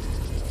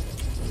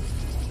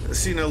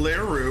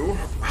Aleru.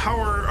 How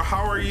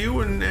are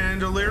you and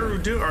Aleru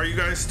do? Are you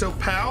guys still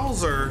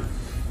pals, or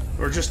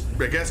just,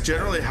 I guess,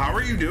 generally, how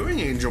are you doing,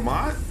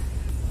 Angelmon?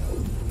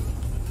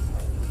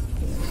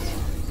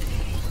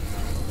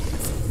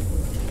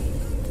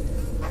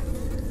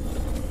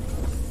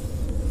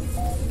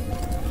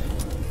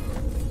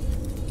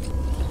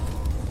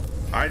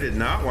 I did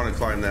not want to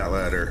climb that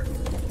ladder.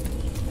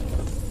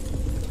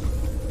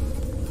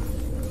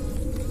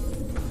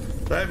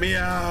 Let me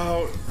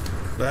out.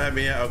 Let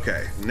me out.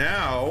 Okay,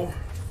 now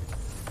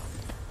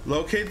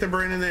locate the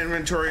brain in the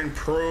inventory and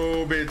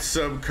probe its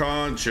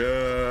subconscious.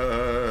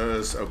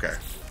 Okay.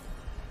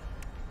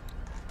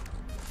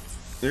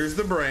 There's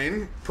the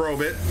brain.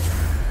 Probe it.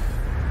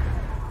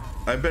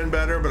 I've been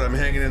better, but I'm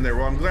hanging in there.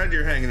 Well, I'm glad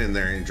you're hanging in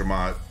there,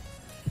 Angelmon.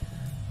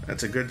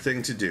 That's a good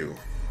thing to do.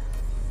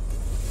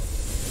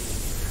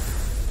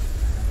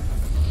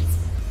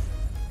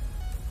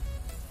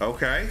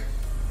 Okay.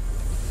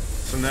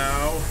 So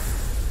now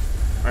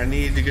I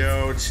need to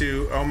go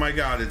to, oh my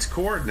god, it's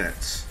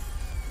coordinates.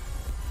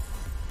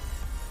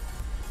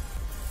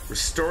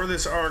 Restore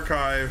this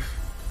archive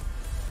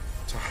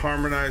to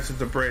harmonize with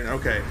the brain.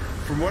 Okay,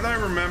 from what I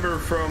remember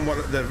from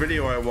the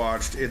video I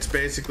watched, it's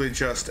basically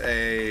just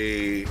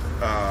a,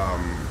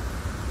 oh,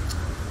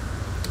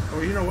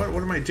 you know what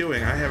am I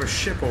doing? I have a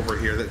ship over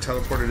here that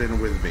teleported in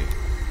with me.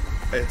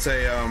 It's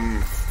a,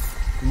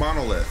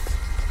 monolith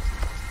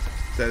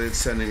that it's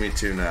sending me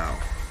to now.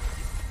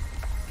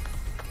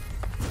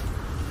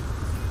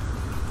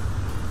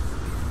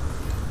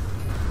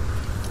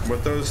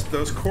 But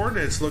those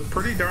coordinates look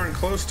pretty darn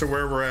close to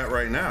where we're at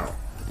right now.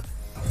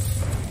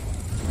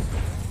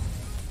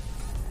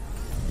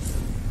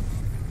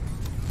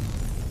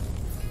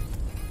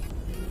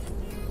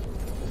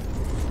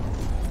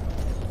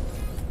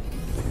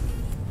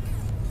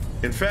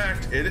 In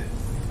fact,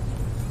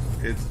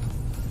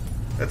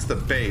 that's the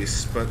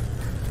base, but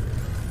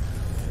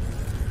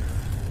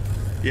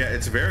yeah,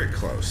 it's very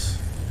close.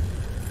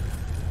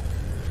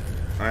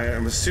 I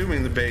am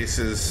assuming the base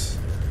is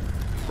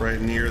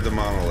right near the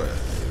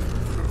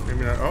monolith.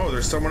 Maybe not. Oh,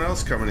 there's someone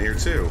else coming here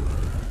too.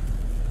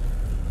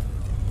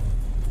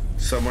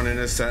 Someone in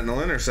a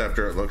Sentinel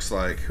Interceptor, it looks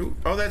like. Who?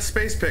 Oh, that's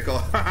Space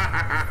Pickle.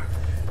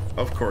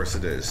 Of course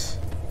it is.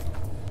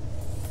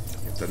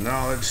 the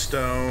knowledge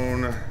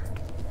stone.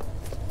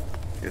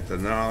 Get the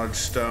knowledge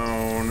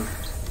stone.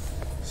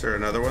 Is there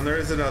another one? There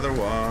is another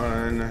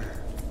one.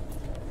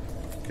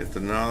 Get the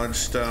knowledge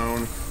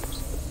stone.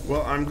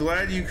 Well, I'm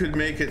glad you could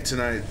make it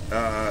tonight,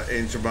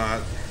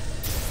 Angelbot.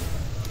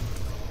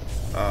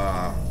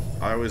 I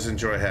always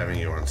enjoy having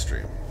you on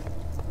stream.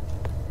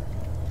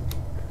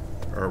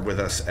 Or with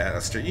us at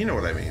a stream. You know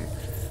what I mean.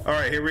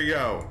 Alright, here we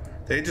go.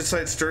 The ancient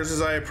sight stirs as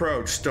I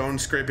approach, stone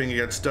scraping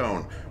against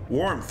stone.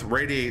 Warmth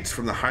radiates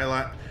from the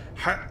hyaline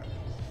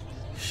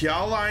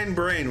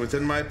brain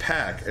within my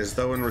pack, as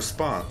though in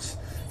response.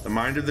 The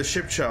mind of the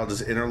ship child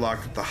is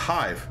interlocked with the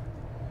hive.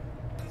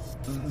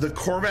 The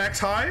Korvax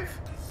hive?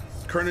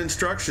 Current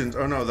instructions.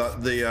 Oh no,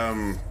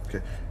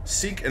 okay.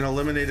 Seek and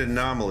eliminate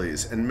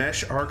anomalies and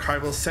mesh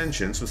archival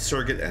sentience with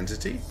surrogate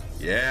entity.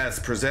 Yes,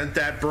 present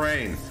that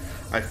brain.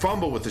 I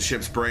fumble with the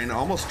ship's brain,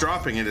 almost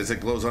dropping it as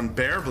it glows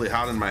unbearably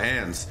hot in my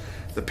hands.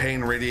 The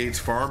pain radiates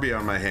far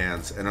beyond my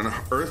hands, an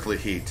unearthly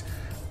heat.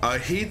 A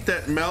heat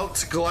that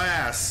melts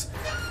glass.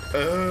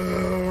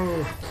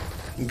 Oh,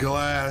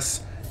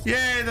 glass.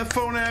 Yay, the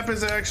phone app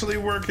is actually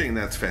working.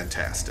 That's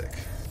fantastic.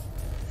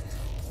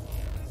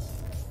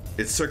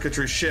 Its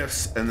circuitry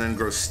shifts and then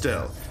grows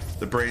still.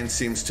 The brain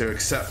seems to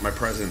accept my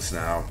presence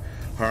now.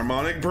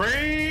 Harmonic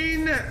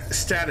brain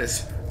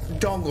status.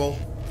 Dongle.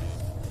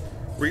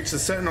 Reach the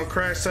Sentinel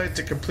crash site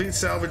to complete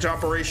salvage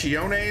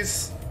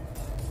operaciones.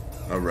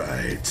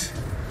 Alright.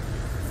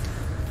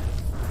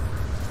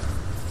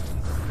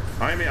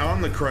 I'm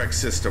on the correct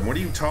system. What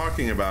are you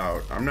talking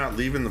about? I'm not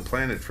leaving the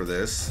planet for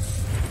this.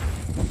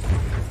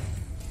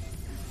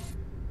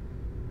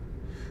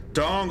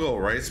 Dongle,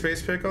 right,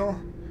 Space Pickle?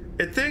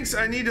 It thinks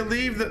I need to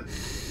leave the...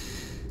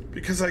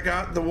 Because I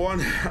got the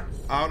one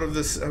out of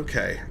this...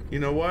 Okay, you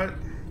know what?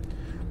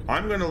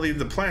 I'm gonna leave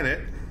the planet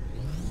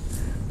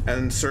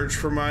and search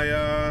for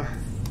my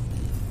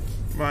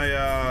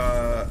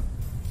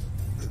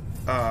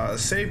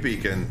save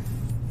beacon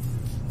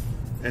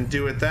and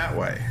do it that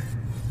way.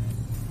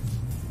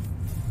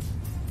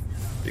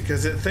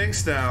 Because it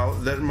thinks now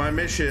that my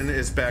mission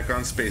is back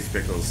on Space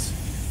Pickles.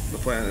 The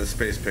planet that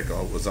Space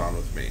Pickle was on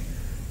with me.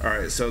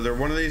 Alright, so they're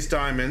one of these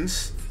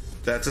diamonds.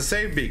 That's a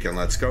save beacon.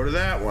 Let's go to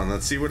that one.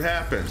 Let's see what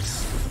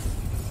happens.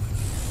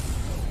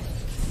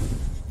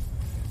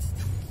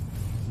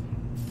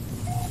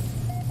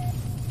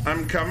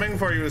 I'm coming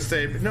for you,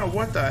 save. No,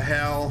 what the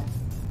hell?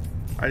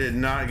 I did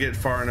not get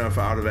far enough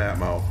out of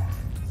ammo.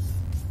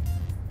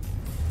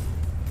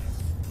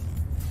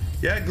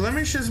 Yeah,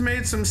 Glimish has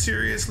made some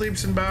serious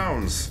leaps and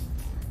bounds.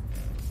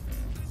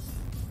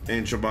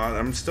 Angelbot,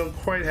 I'm still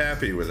quite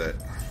happy with it.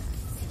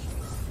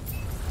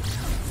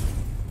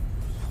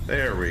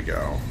 There we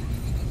go.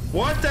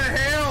 What the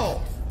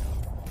hell?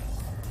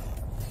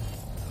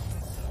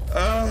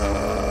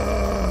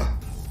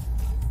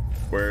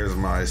 Where's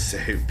my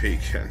save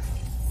beacon?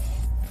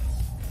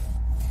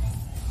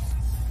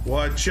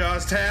 What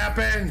just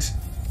happened?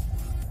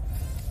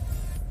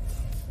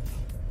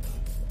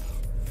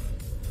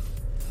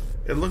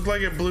 It looked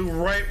like it blew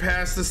right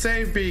past the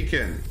save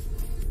beacon.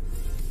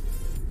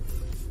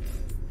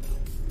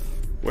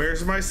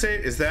 Where's my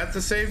save? Is that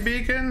the save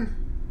beacon?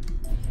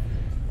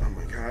 Oh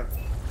my god.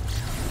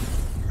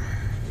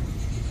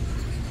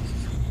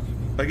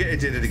 Again, it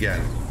did it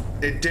again.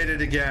 It did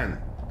it again.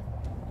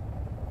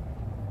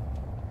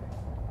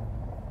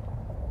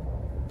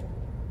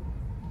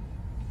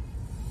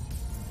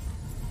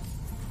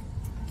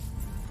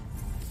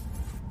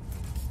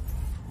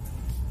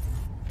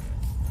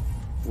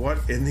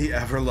 What in the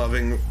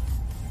ever-loving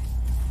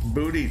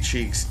booty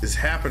cheeks is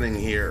happening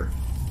here?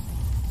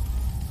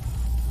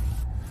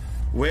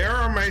 Where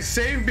are my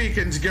save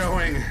beacons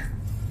going?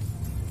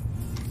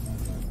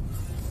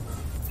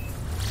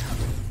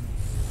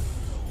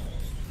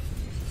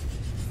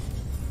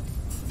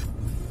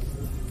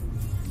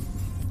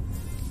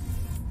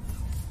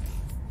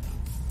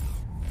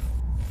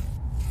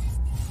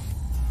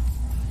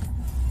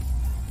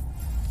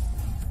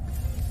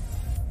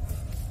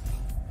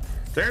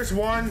 There's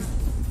one.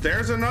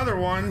 There's another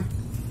one.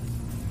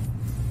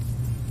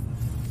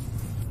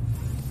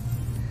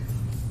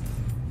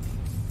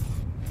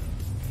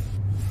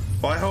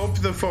 Well, I hope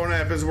the phone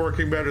app is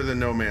working better than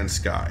No Man's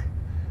Sky,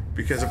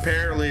 because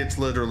apparently it's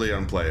literally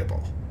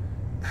unplayable.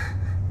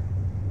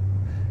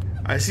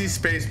 I see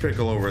Space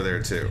Pickle over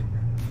there too.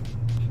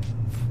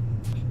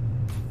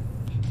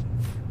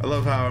 I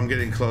love how I'm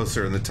getting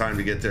closer and the time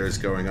to get there is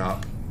going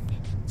up.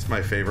 It's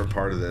my favorite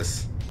part of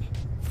this.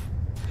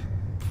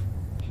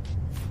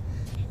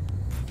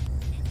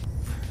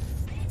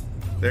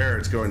 There,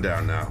 it's going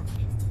down now.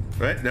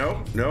 Right? Nope,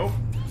 nope.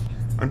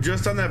 I'm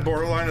just on that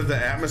borderline of the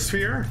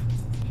atmosphere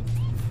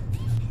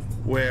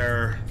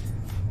where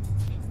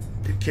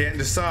it can't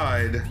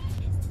decide.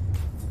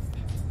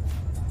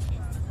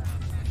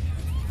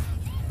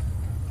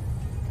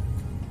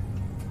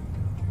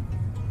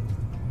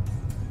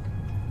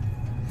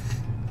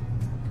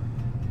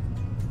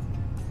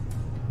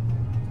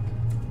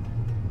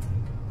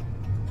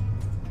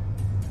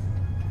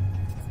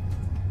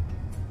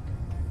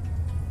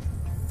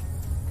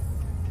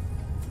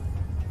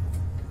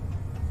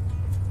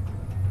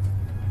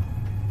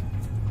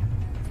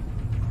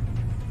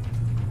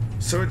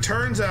 So it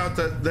turns out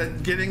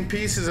that getting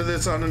pieces of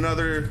this on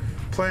another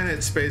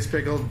planet, Space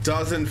Pickle,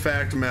 does in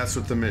fact mess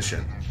with the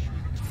mission.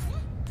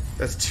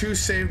 That's 2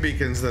 save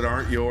beacons that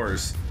aren't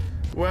yours.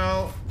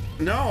 Well,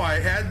 no,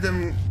 I had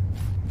them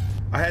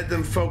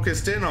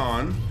focused in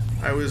on.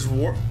 I was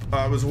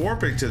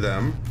warping to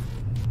them.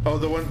 Oh,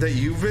 the one that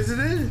you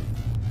visited?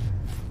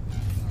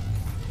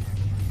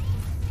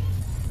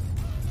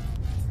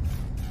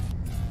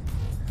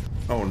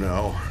 Oh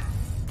no.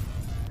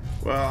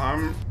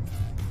 Well,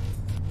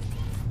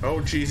 oh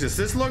Jesus,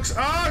 this looks,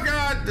 oh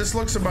God, this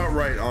looks about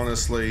right,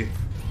 honestly.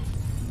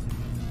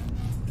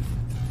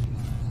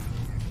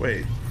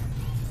 Wait,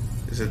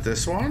 is it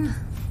this one?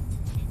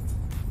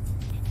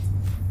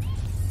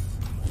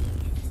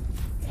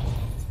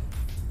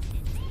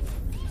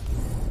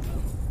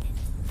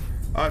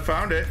 I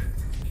found it.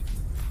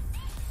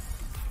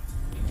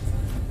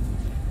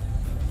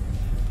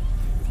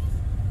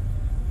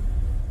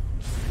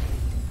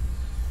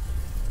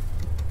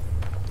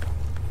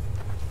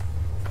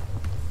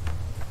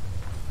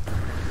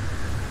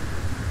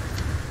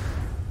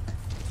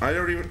 I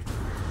don't even...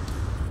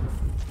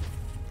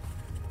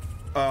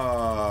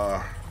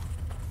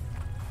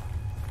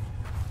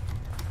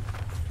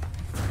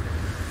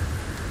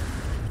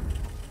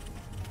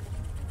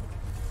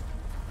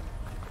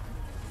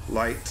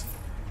 Light.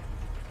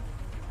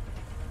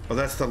 Oh,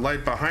 that's the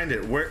light behind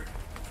it. Where...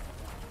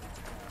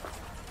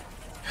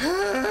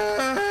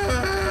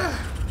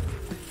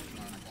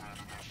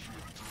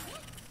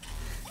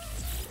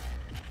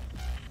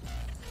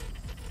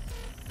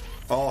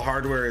 All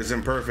hardware is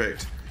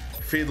imperfect.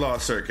 Feed law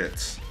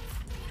circuits.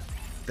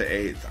 The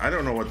 8th. I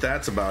don't know what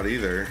that's about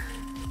either.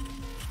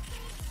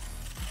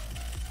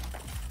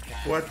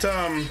 What,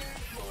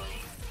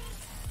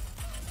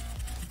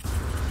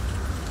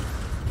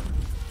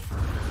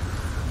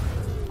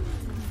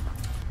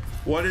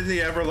 what in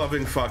the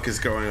ever-loving fuck is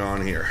going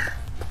on here?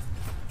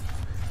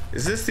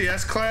 Is this the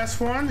S-Class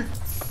one?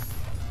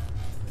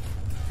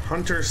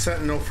 Hunter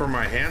Sentinel for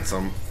my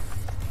handsome.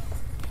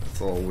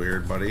 That's a little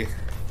weird, buddy.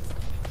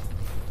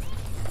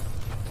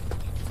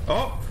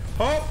 Oh,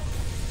 oh,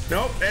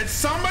 nope, it's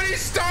somebody's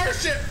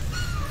starship.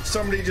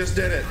 Somebody just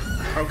did it.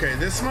 Okay,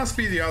 this must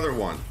be the other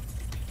one.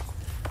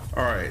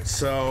 All right,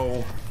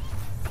 so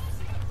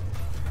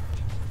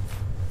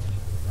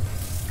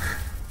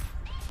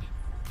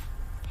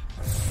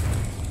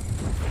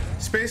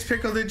Space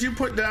Pickle, did you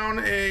put down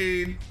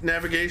a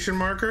navigation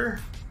marker?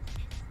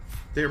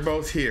 They're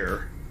both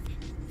here.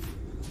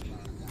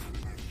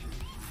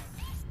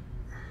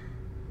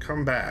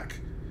 Come back.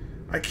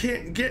 I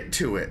can't get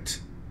to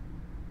it.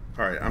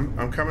 All right,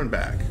 I'm coming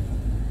back.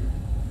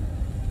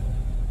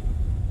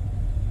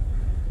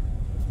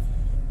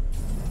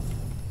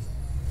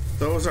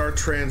 Those are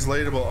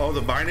translatable. Oh,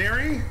 the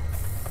binary?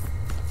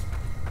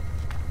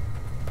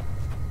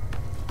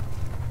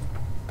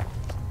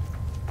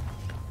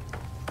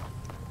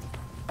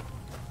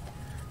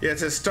 Yeah,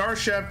 it's a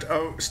starship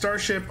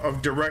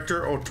of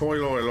Director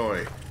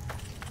Otoiloiloi,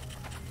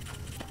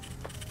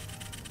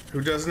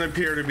 who doesn't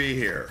appear to be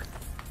here.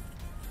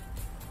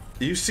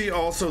 You see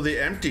also the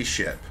empty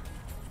ship.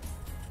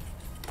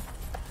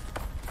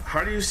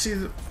 How do you see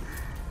the...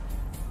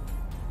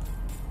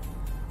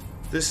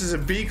 This is a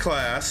B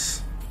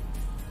class.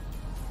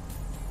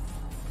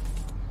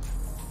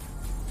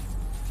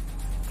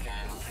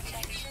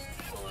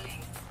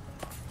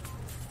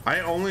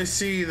 I only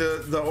see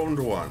the owned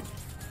one.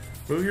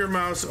 Move your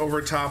mouse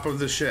over top of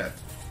the ship.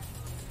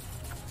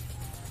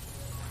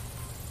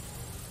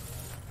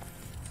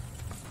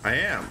 I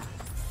am.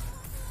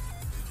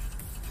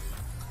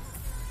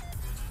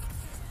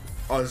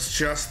 Oh, it's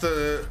just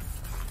the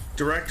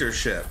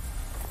directorship.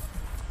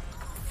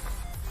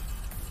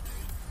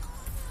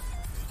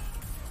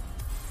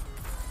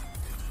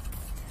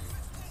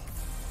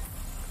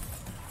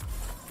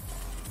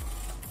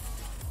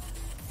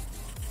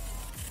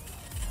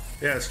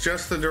 Yeah, it's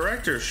just the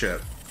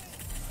directorship.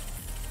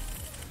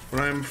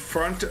 When I'm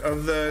front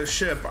of the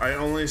ship, I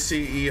only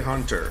see E.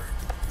 Hunter.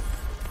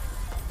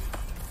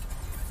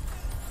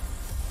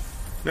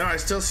 No, I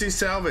still see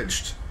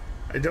salvaged.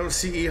 I don't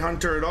see E.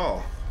 Hunter at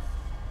all.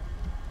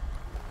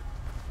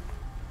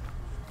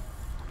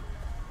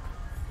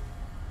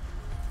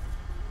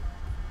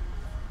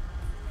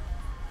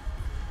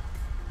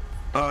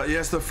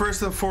 Yes, the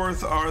first and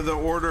fourth are the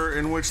order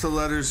in which the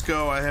letters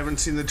go. I haven't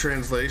seen the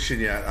translation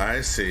yet.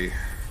 I see.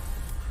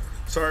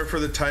 Sorry for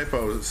the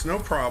typos. No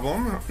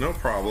problem. No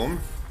problem.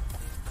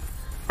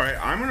 All right,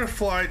 I'm gonna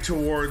fly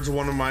towards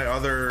one of my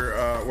other,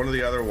 one of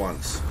the other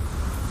ones,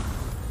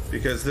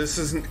 because this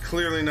isn't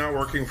clearly not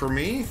working for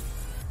me.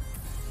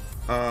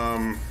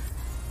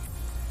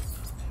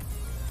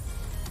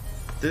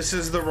 This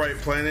is the right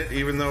planet,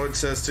 even though it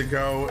says to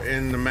go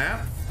in the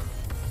map.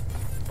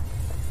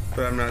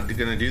 But I'm not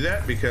gonna do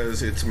that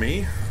because it's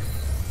me.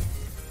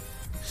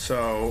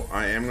 So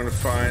I am gonna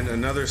find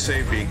another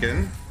save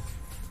beacon.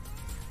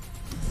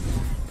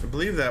 I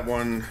believe that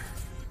one.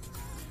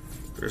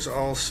 There's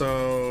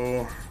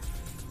also...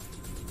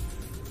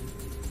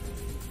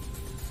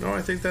 No,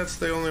 I think that's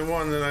the only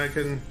one that I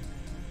can...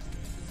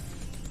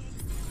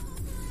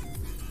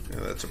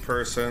 Yeah, that's a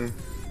person.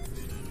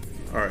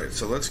 Alright,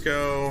 so let's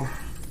go.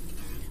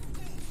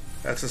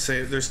 That's a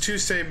save. There's 2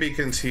 save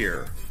beacons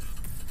here.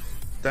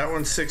 That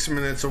one's 6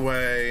 minutes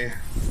away.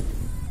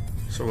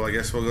 So well, I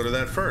guess we'll go to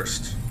that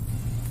first.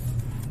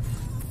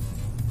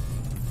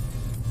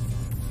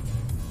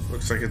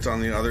 Looks like it's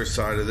on the other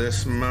side of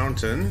this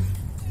mountain.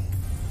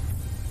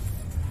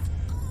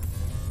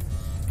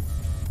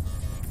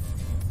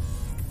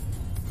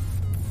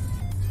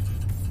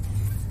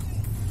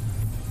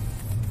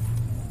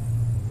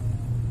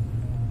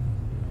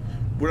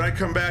 When I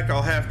come back,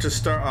 I'll have to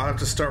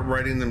start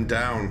writing them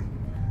down,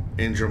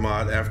 Angel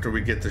Mod, after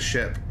we get the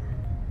ship.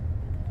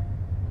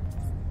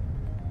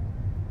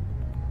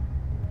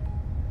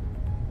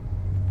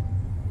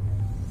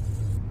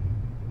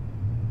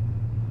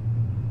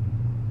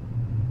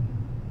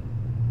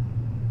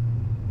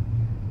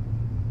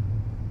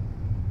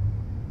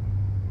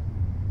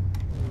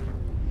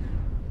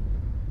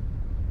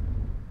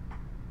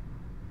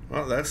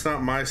 Well, that's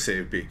not my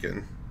save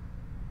beacon.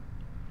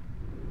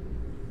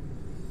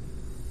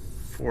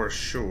 For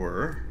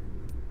sure.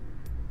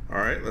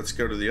 Alright, let's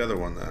go to the other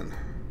one then.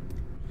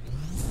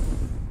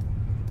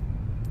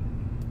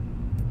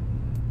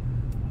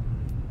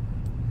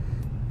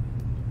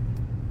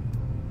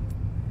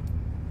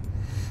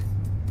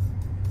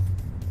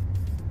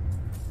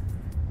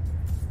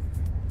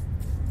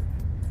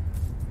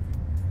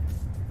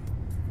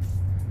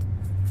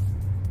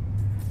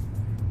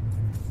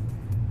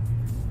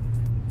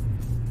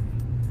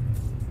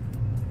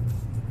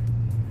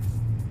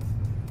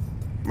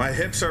 My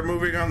hips are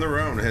moving on their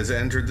own, has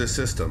entered the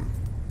system.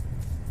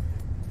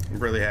 I'm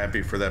really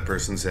happy for that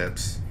person's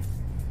hips.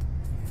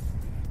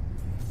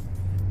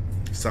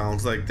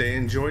 Sounds like they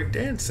enjoy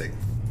dancing.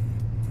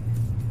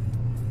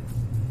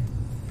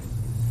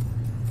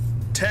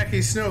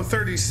 Tacky Snow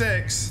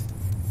 36.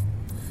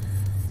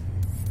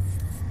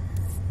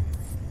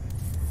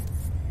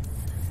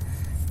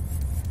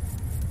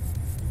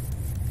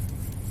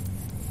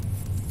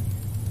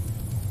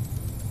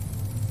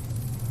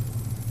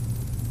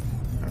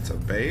 That's a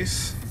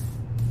base.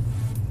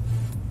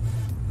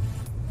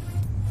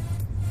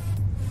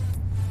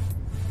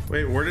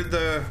 Wait, where did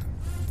the...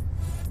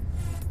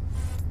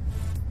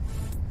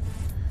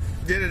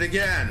 Did it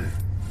again.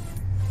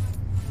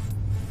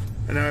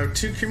 And I have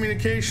 2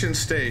 communication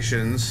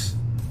stations.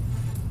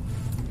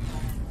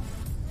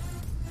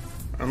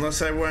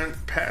 Unless I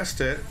went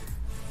past it.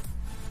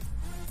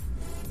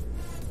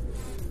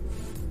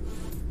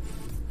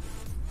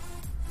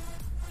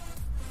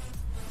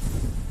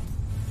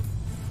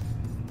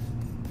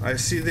 I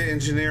see the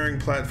engineering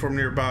platform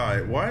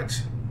nearby.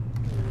 What?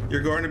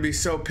 You're going to be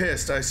so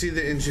pissed. I see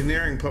the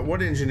engineering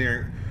what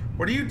engineering?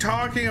 What are you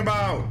talking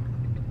about?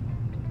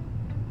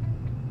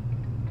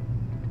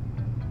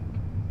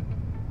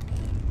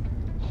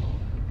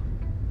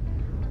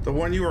 The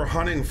one you were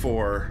hunting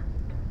for.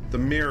 The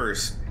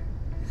mirrors.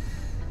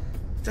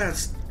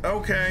 That's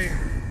okay.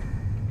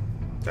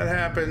 That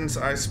happens,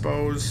 I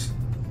suppose.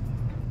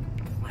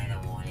 Weather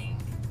warning.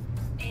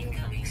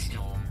 Incoming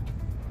storm.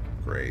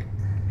 Great.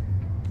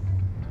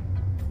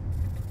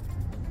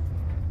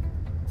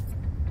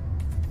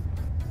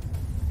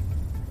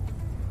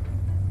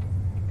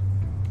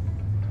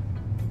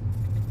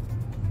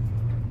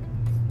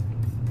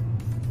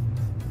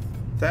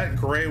 That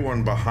gray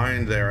one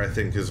behind there, I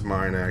think, is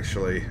mine,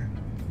 actually.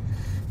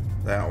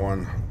 That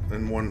one.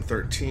 And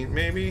 113,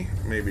 maybe?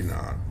 Maybe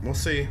not. We'll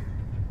see.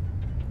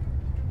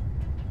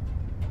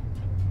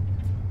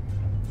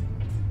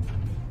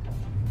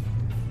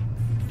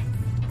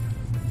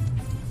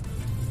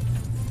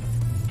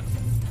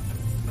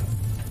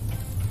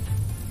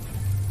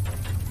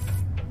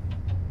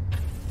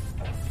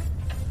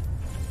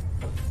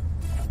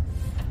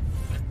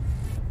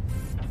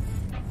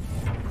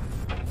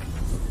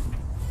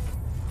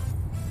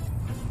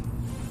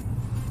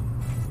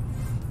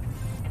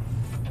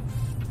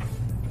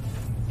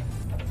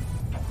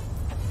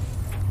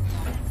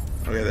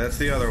 Okay, that's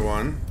the other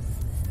one.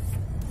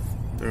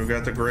 Then we've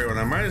got the gray one.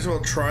 I might as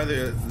well try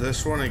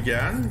this one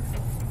again.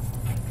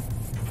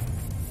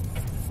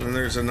 And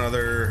there's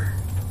another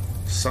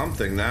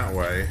something that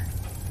way.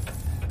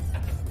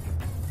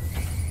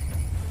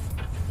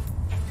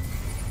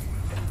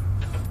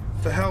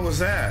 The hell was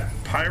that?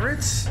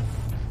 Pirates?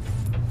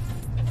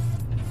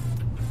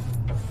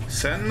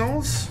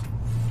 Sentinels?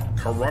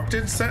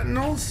 Corrupted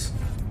Sentinels?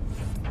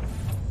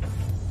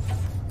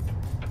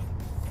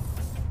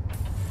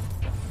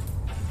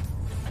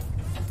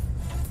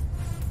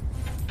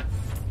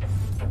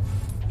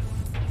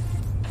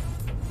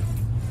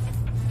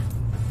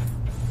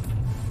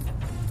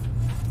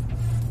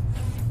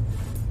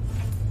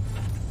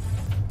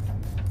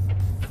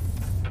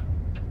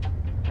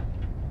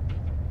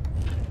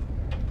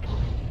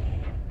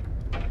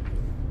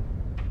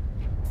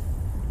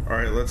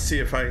 Alright, let's see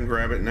if I can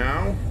grab it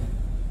now.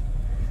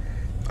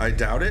 I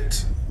doubt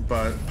it,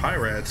 but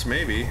pirates,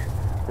 maybe.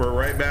 We're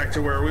right back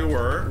to where we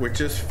were, which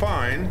is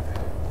fine.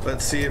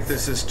 Let's see if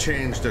this has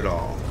changed at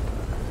all.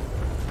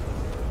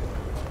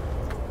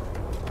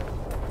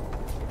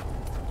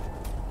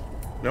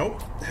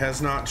 Nope,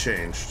 has not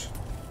changed.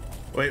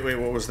 Wait,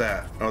 what was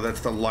that? Oh,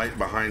 that's the light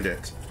behind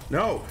it.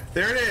 No,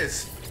 there it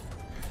is!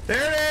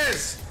 There it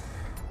is!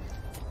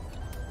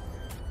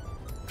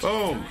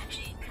 Boom.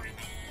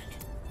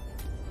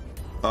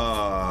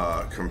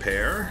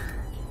 Compare.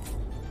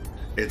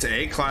 It's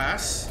A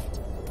class.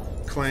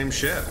 Claim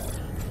ship.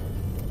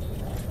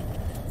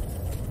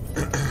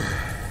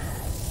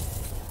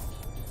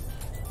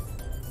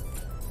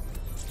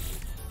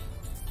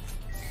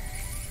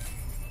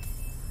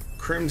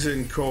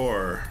 Crimson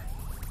Core.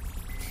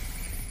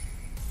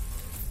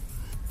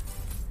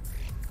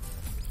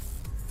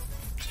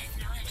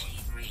 Technology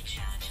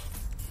recharge.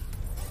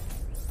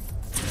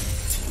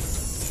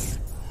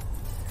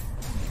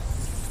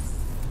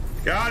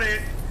 Got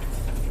it.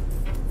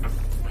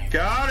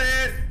 Got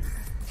it.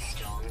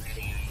 Storm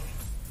clearing.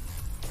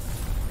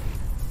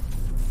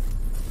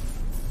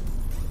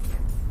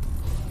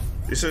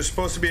 These are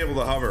supposed to be able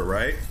to hover,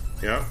 right?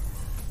 Yep.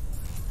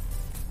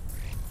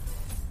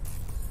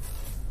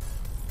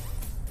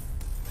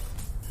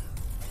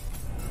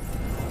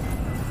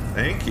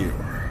 Thank you.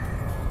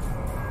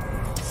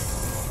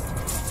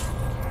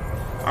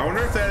 I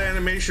wonder if that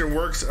animation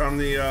works on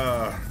the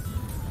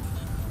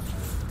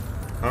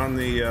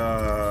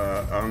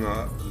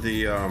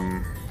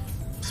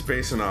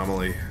space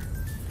anomaly.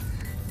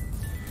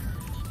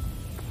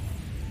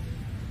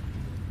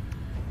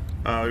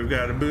 We've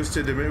got a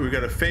boosted, we've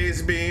got a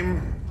phase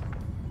beam,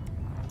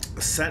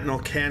 a sentinel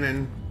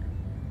cannon,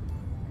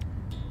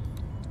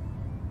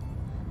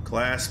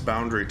 glass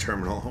boundary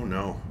terminal. Oh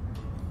no.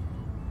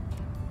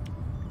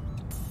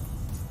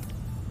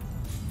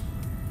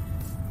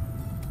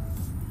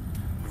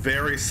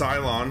 Very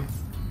Cylon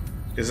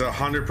is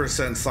 100%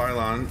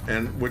 Cylon,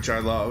 and which I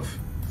love.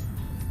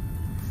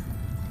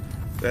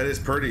 That is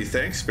pretty.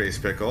 Thanks, Space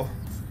Pickle.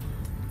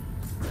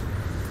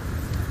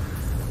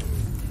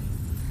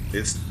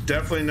 It's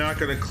definitely not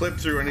going to clip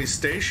through any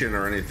station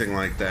or anything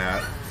like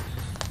that.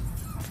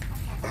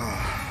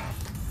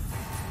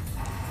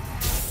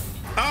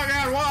 Oh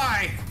God,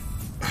 why?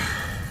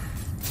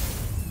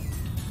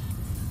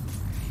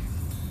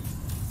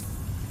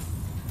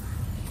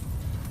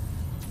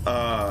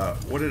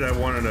 What did I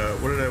want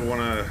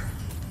to?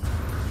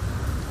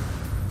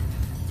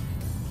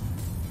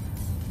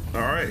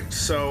 All right,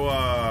 so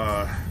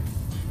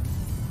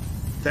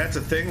that's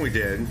a thing we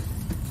did.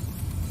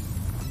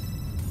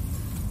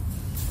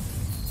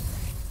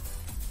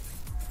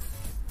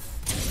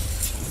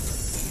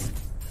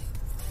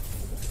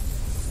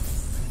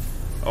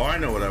 Oh, I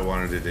know what I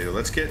wanted to do.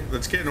 Let's get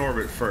in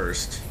orbit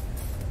first.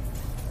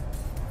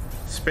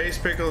 Space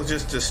Pickle is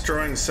just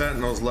destroying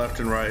Sentinels left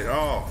and right.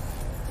 Oh,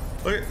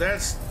 look,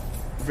 that's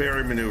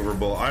very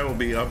maneuverable. I will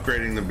be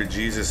upgrading the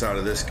bejesus out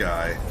of this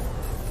guy.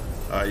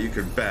 You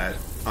could bet.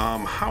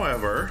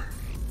 However,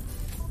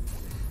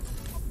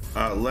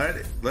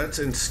 let's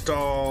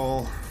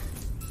install.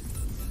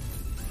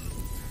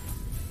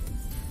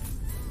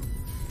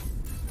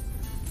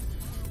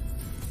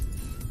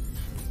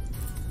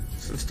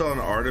 Let's install an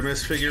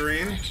Artemis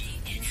figurine.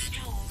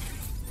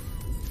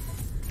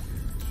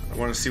 I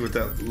want to see what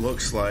that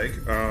looks like.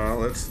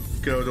 Let's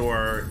go to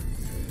our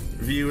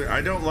view.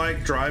 I don't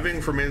like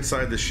driving from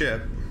inside the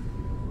ship.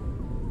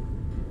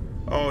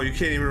 Oh, you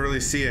can't even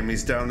really see him.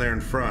 He's down there in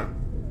front.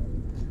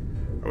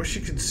 I wish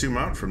you could zoom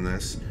out from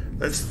this.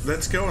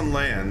 Let's go and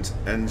land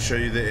and show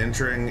you the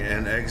entering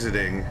and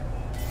exiting.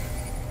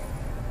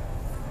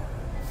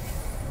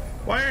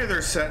 Why are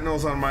there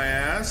sentinels on my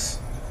ass?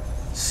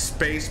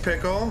 Space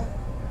Pickle.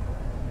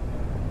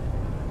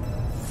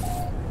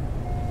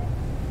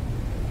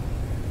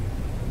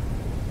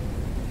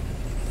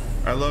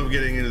 I love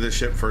getting into the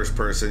ship first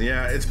person.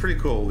 Yeah, it's pretty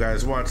cool,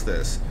 guys. Watch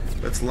this.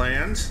 Let's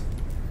land.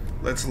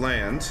 Let's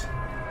land.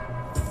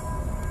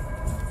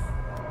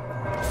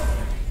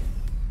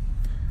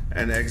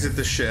 And exit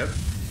the ship.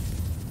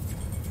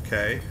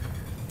 Okay.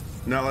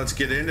 Now let's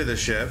get into the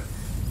ship.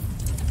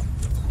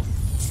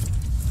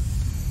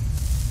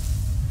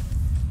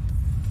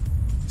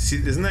 See,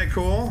 isn't that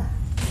cool?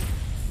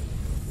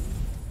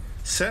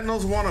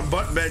 Sentinels want a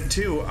butt bed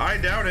too. I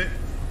doubt it.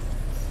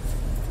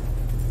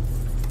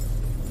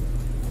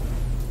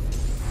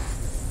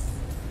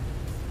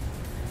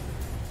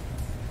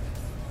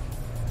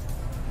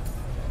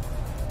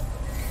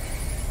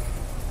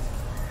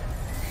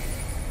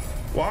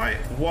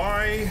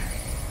 Why?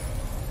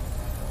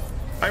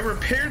 I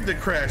repaired the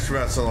crashed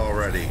vessel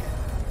already.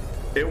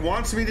 It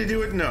wants me to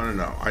do it?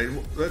 No.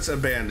 Let's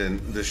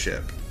abandon the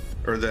ship.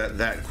 Or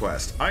that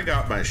quest. I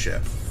got my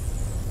ship.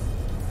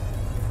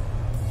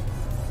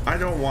 I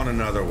don't want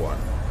another one.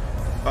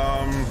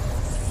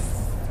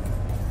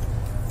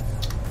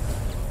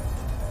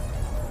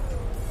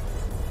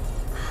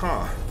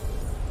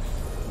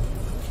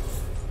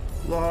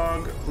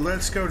 Log.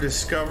 Let's go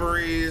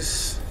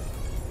discoveries.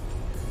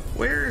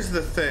 Where's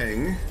the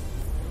thing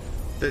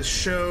that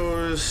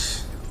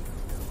shows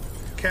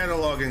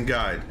catalog and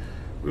guide?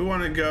 We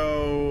want to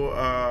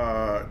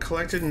go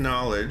collected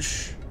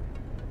knowledge,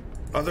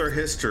 other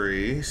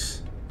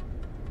histories,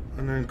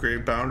 unknown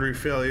grade boundary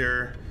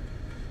failure.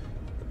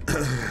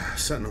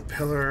 Sentinel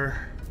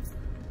Pillar.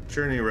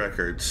 Journey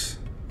records.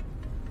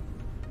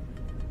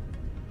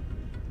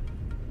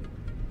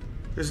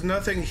 There's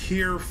nothing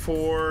here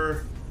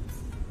for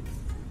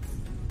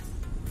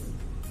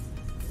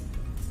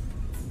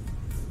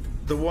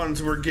the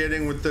ones we're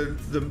getting with the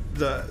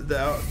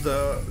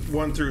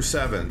 1 through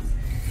 7.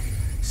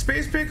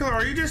 Space Pickle,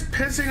 are you just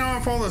pissing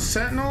off all the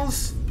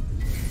Sentinels?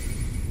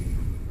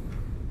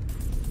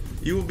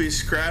 You will be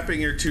scrapping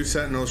your 2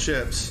 Sentinel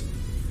ships.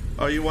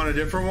 Oh, you want a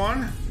different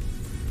one?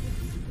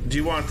 Do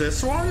you want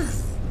this one?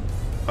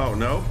 Oh,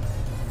 no.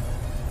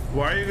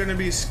 Why are you going to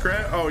be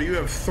scrap? Oh, you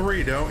have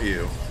 3, don't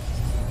you?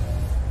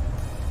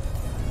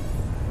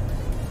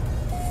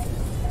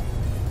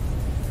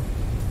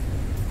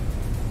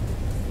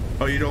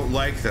 Oh, you don't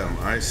like them.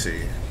 I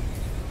see.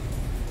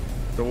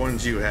 The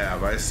ones you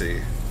have, I see.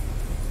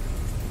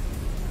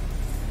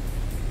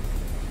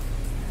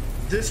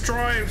 This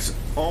drives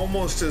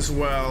almost as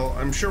well.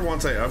 I'm sure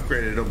once I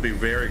upgrade it, it'll be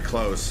very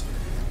close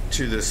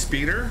to the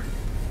speeder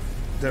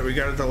that we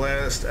got at the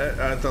last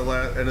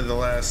end of the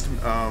last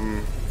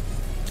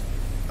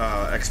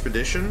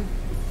expedition.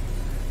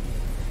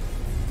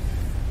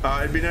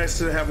 It'd be nice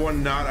to have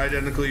one not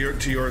identical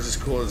to yours as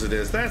cool as it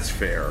is. That's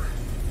fair.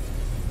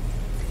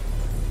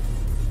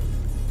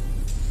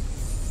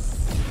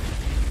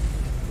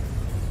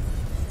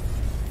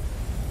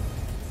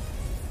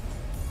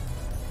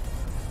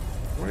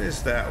 What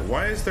is that?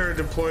 Why is there a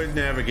deployed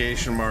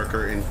navigation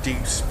marker in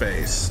deep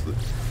space?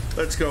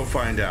 Let's go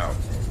find out.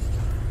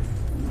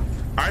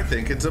 I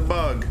think it's a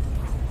bug.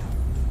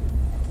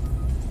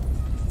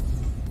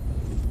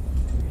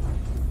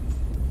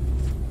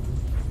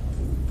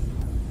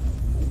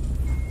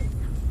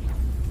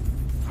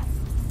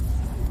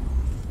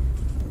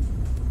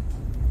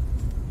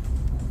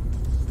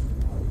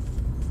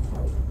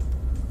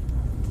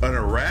 An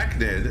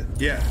arachnid?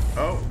 Yeah.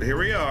 Oh, here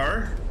we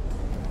are.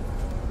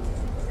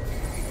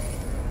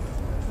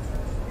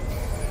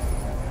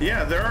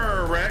 Yeah, there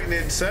are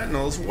arachnid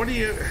sentinels. What do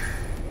you...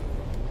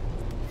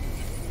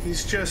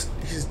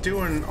 He's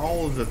doing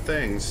all of the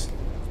things.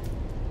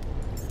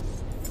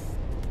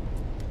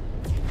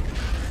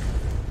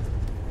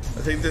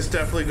 I think this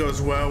definitely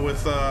goes well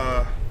with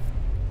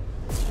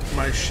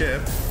my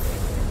ship.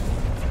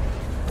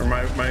 Or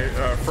my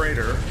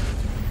freighter.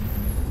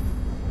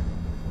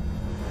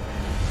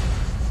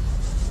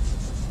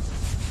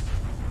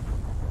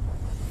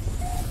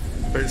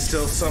 But it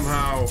still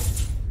somehow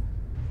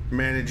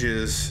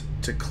manages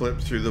to clip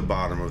through the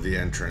bottom of the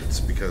entrance,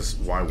 because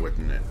why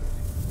wouldn't it?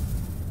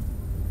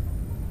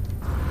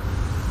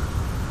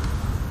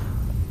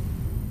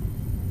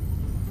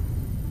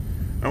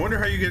 I wonder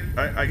how you get...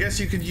 I guess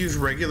you could use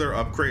regular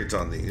upgrades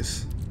on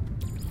these.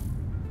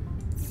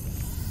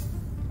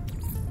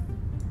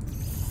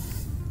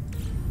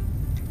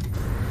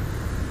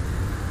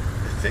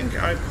 I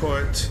think I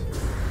put...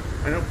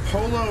 I know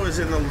Polo is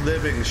in the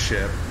living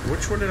ship.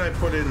 Which one did I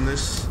put in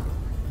this?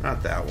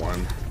 Not that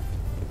one.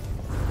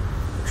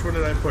 Which one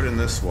did I put in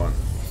this one?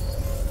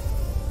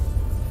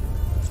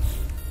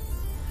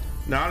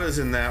 Nada's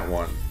in that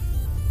one.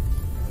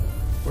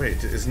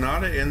 Wait, is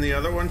Nada in the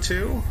other one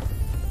too?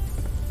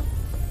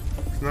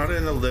 Is Nada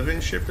in the living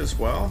ship as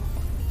well?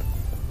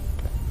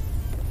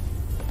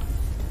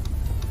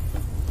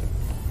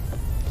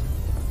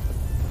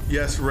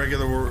 Yes,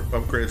 regular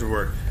upgrades will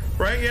work.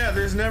 Right, yeah,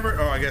 there's never...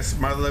 Oh, I guess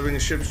my living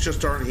ships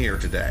just aren't here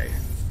today.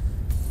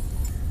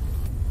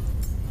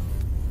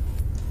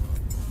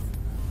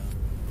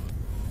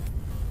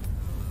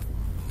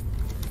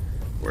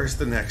 Where's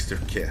the next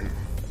of kin?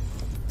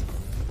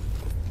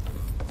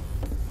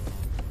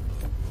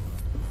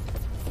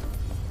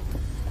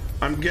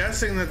 I'm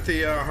guessing that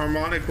the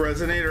harmonic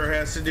resonator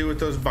has to do with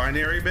those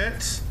binary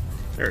bits.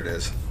 There it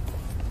is.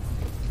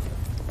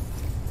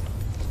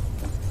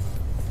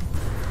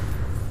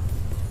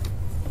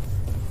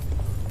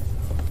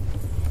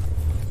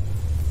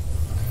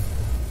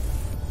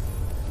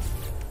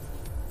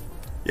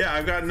 Yeah,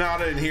 I've got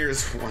Nada in here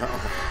as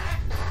well.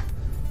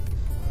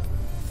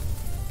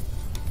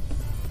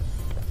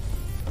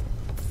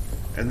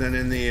 And then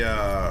in the,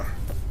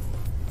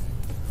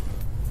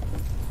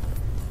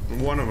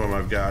 one of them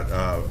I've got,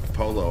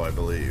 Polo, I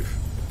believe.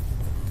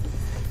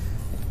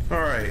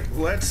 Alright,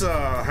 let's,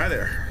 hi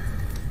there.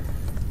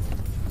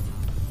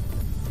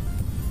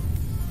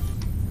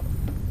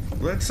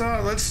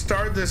 Let's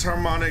start this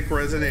harmonic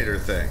resonator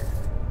thing.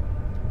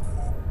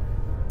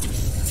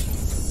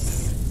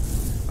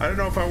 I don't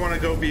know if I want to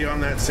go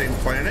beyond that same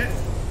planet.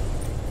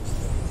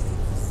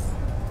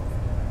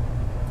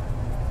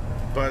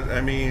 But,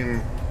 I mean,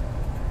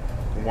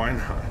 why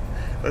not?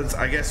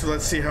 I guess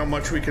let's see how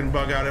much we can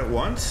bug out at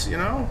once, you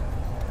know?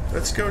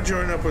 Let's go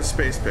join up with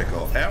Space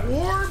Pickle at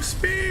warp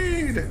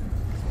speed!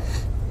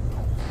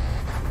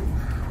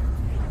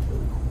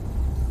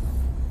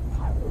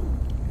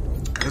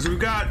 Because we've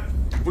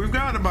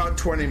got about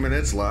 20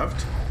 minutes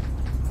left.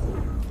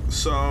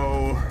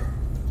 So...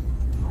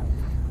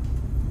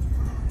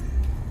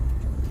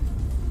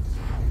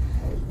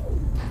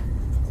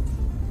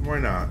 why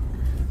not?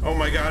 Oh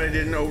my god, I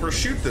didn't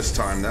overshoot this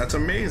time. That's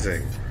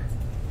amazing.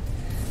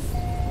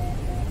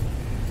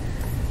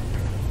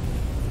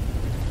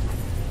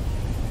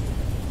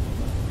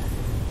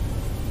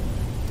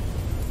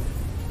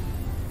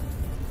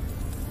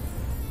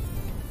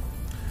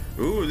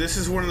 Ooh, this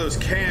is one of those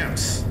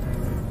camps.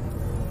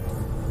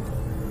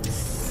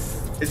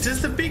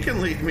 Does the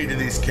beacon lead me to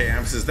these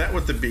camps? Is that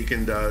what the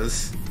beacon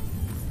does?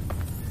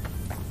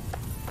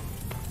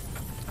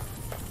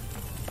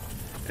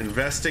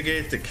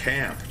 Investigate the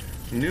camp.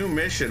 New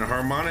mission,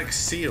 harmonic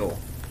seal.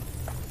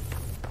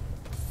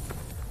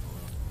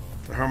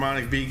 The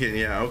harmonic beacon,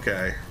 yeah,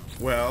 okay.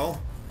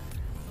 Well,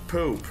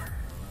 poop.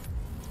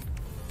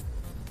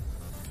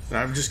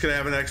 I'm just gonna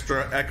have an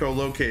extra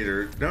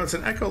echolocator. No, it's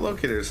an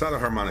echolocator, it's not a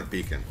harmonic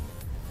beacon.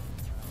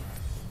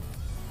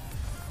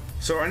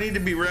 So I need to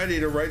be ready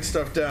to write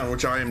stuff down,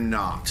 which I am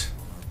not.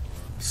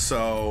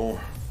 So...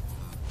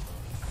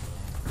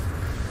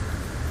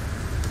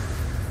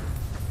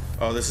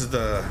 Oh, this is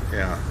the...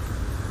 yeah.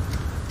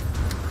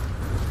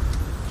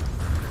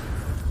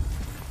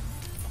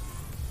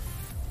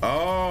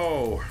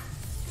 Oh!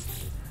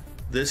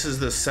 This is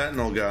the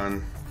Sentinel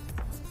gun.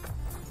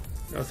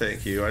 No,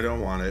 thank you. I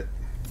don't want it.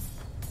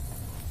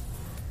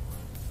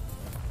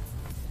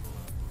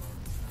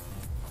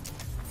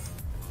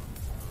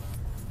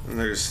 And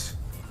there's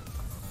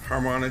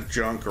harmonic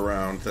junk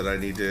around that I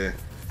need to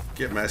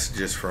get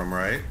messages from,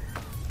 right?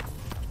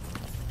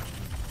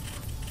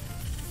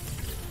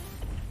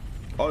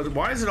 Oh,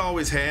 why is it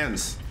always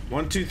hands?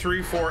 1, 2,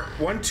 3, 4,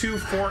 1, 2,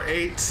 4,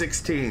 8,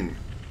 16.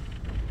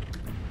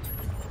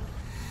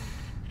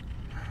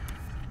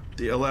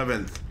 The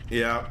 11th,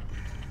 yeah.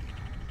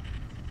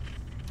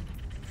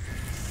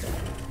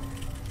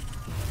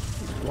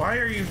 Why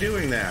are you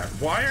doing that?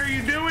 Why are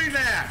you doing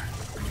that?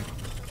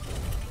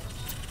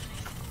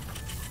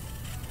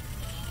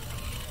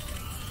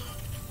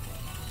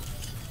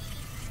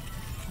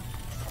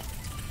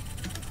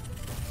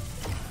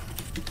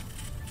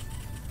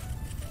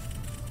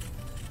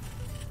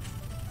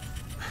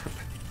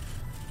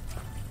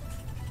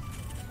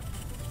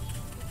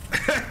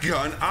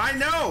 Gun. I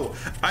know.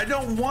 I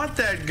don't want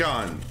that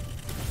gun.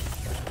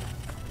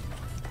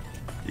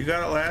 You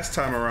got it last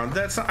time around.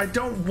 That's not, I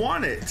don't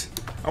want it.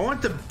 I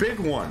want the big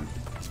one.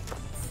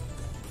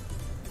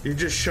 You're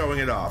just showing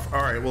it off.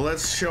 All right, well,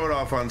 let's show it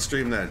off on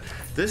stream then.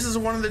 This is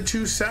one of the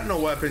 2 Sentinel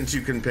weapons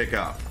you can pick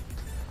up.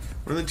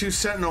 One of the 2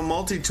 Sentinel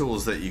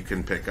multi-tools that you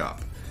can pick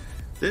up.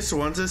 This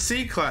one's a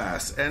C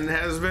class and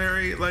has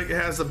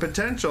has the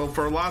potential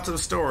for lots of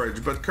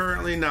storage, but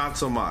currently not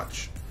so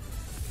much.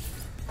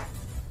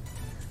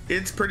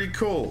 It's pretty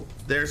cool.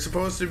 They're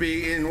supposed to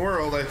be in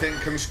world, I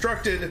think,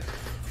 constructed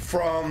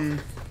from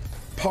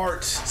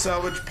parts,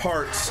 salvage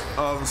parts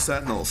of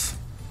Sentinels.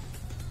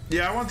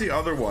 Yeah, I want the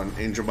other one,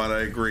 Angelbot,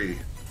 I agree.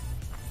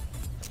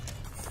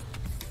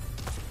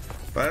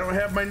 But I don't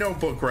have my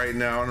notebook right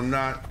now, and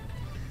I'll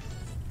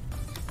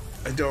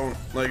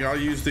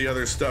use the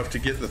other stuff to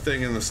get the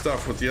thing and the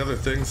stuff with the other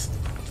things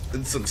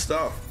and some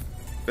stuff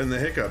and the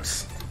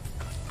hiccups.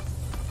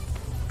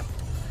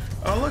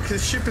 Oh look,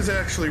 this ship is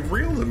actually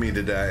real to me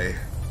today.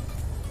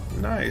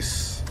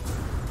 Nice.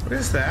 What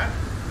is that?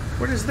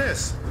 What is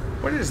this?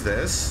 What is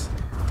this?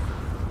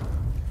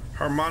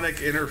 Harmonic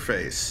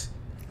interface.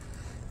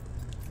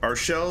 Our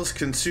shells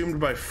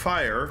consumed by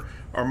fire,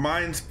 our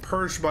minds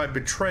purged by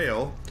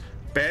betrayal,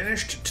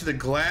 banished to the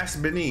glass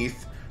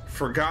beneath,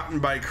 forgotten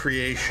by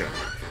creation.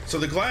 So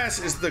the glass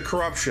is the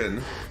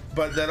corruption,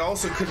 but that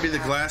also could be the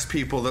glass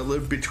people that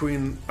live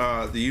between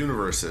the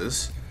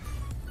universes.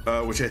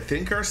 Which I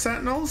think are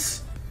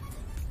Sentinels?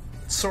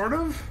 Sort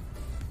of?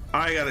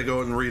 I gotta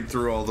go and read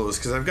through all those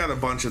because I've got a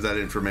bunch of that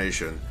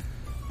information.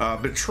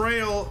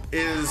 Betrayal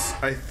is,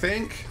 I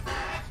think,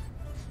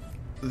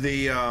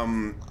 that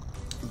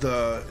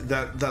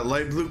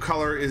light blue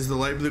color is the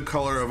light blue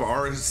color of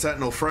our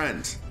Sentinel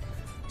friend.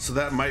 So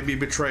that might be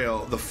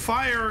betrayal. The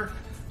fire,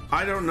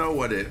 I don't know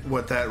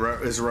what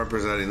that is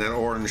representing, that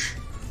orange.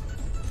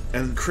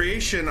 And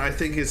creation, I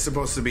think, is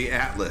supposed to be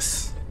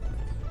Atlas.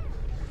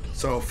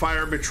 So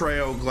fire,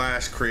 betrayal,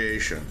 glass,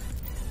 creation.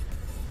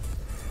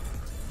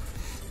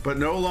 But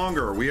no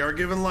longer. We are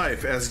given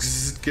life.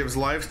 As gives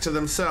life to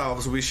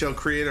themselves, we shall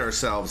create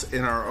ourselves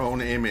in our own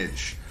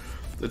image.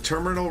 The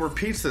terminal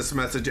repeats this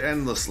message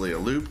endlessly, a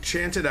loop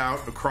chanted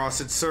out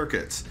across its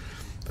circuits.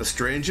 A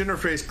strange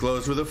interface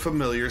glows with a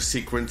familiar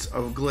sequence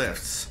of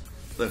glyphs.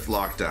 Glyph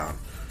lockdown.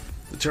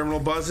 The terminal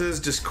buzzes,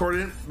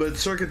 discordant, but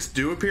circuits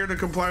do appear to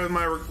comply with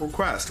my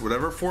request.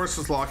 Whatever force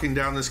was locking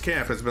down this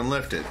camp has been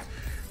lifted.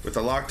 With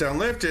the lockdown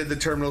lifted, the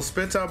terminal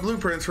spits out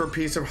blueprints for a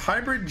piece of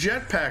hybrid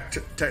jetpack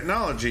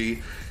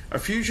technology, a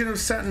fusion of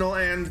Sentinel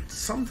and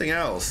something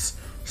else.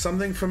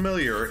 Something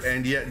familiar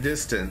and yet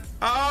distant.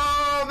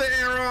 Oh, the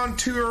Aeron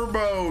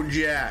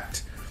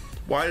turbojet.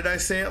 Why did I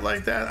say it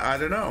like that? I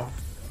don't know.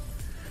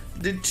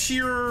 The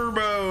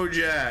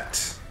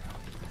turbojet.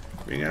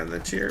 We got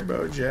the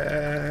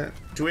turbojet.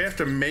 Do we have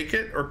to make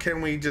it, or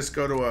can we just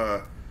go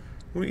to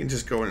we can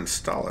just go and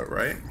install it,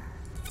 right?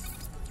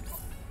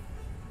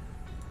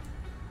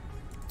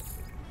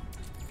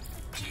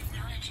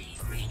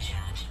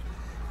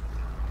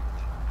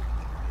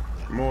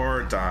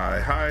 More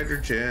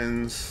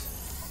dihydrogens.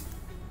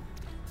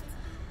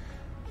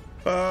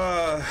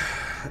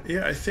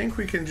 Yeah, I think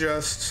we can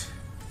just...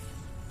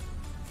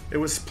 It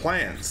was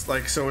plans.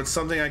 Like, so it's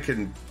something I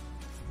can...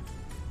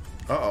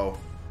 Uh-oh.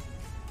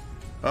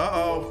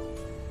 Uh-oh.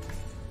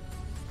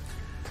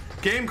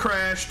 Game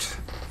crashed.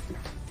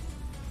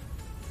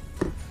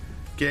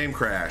 Game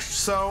crashed.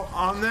 So,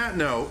 on that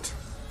note,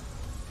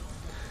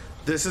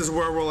 this is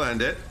where we'll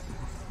end it.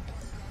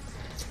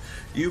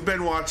 You've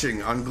been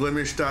watching on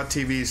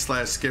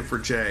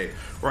glimish.tv/Skip4J,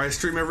 where I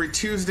stream every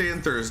Tuesday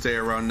and Thursday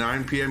around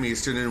 9 p.m.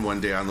 Eastern and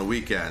one day on the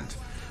weekend.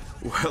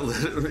 Well,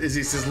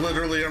 Izzy says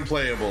literally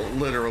unplayable.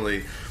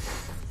 Literally.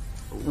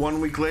 1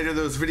 week later,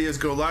 those videos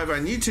go live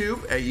on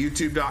YouTube at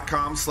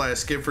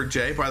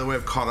youtube.com/Skip4J. By the way,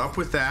 I've caught up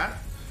with that.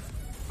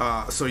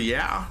 So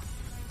yeah.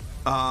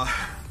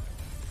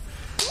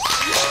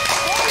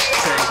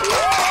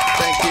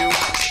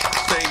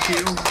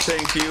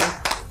 Thank you.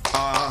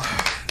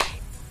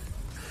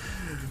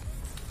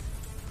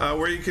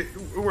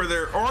 Where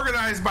they're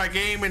organized by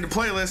game into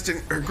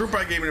playlist or grouped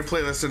by game into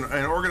playlist and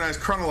organized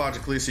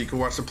chronologically, so you can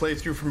watch the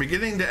playthrough from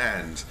beginning to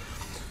end.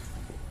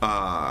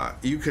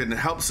 You can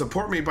help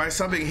support me by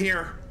subbing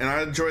here, and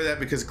I enjoy that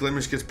because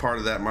Glimish gets part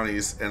of that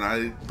monies, and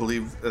I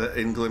believe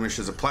in Glimish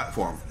as a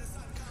platform.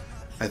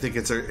 I think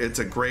it's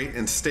a great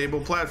and stable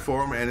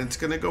platform, and it's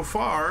going to go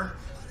far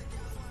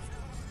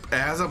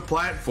as a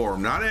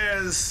platform, not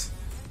as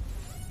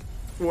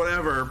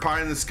whatever,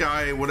 pie in the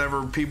sky,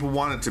 whatever people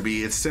want it to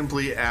be. It's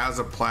simply as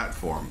a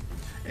platform.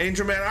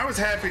 Angelman, I was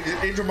happy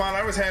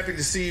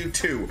to see you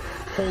too.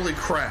 Holy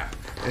crap.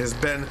 It has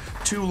been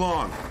too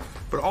long.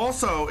 But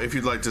also, if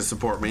you'd like to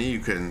support me, you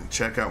can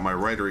check out my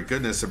Writery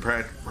goodness and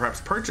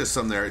perhaps purchase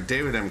some there at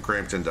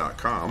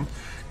davidmcrampton.com. You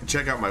can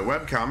check out my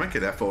webcomic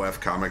at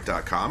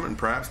fofcomic.com and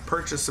perhaps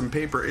purchase some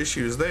paper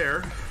issues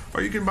there.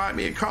 Or you can buy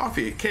me a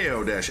coffee at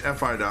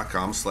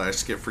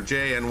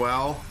ko-fi.com/Skip4J. And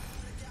well,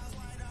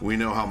 we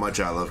know how much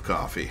I love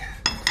coffee.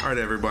 All right,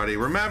 everybody.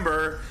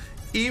 Remember,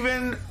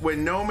 even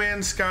when No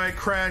Man's Sky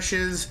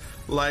crashes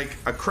like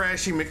a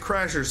crashy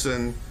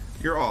McCrasherson,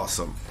 you're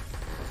awesome.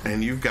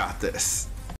 And you've got this.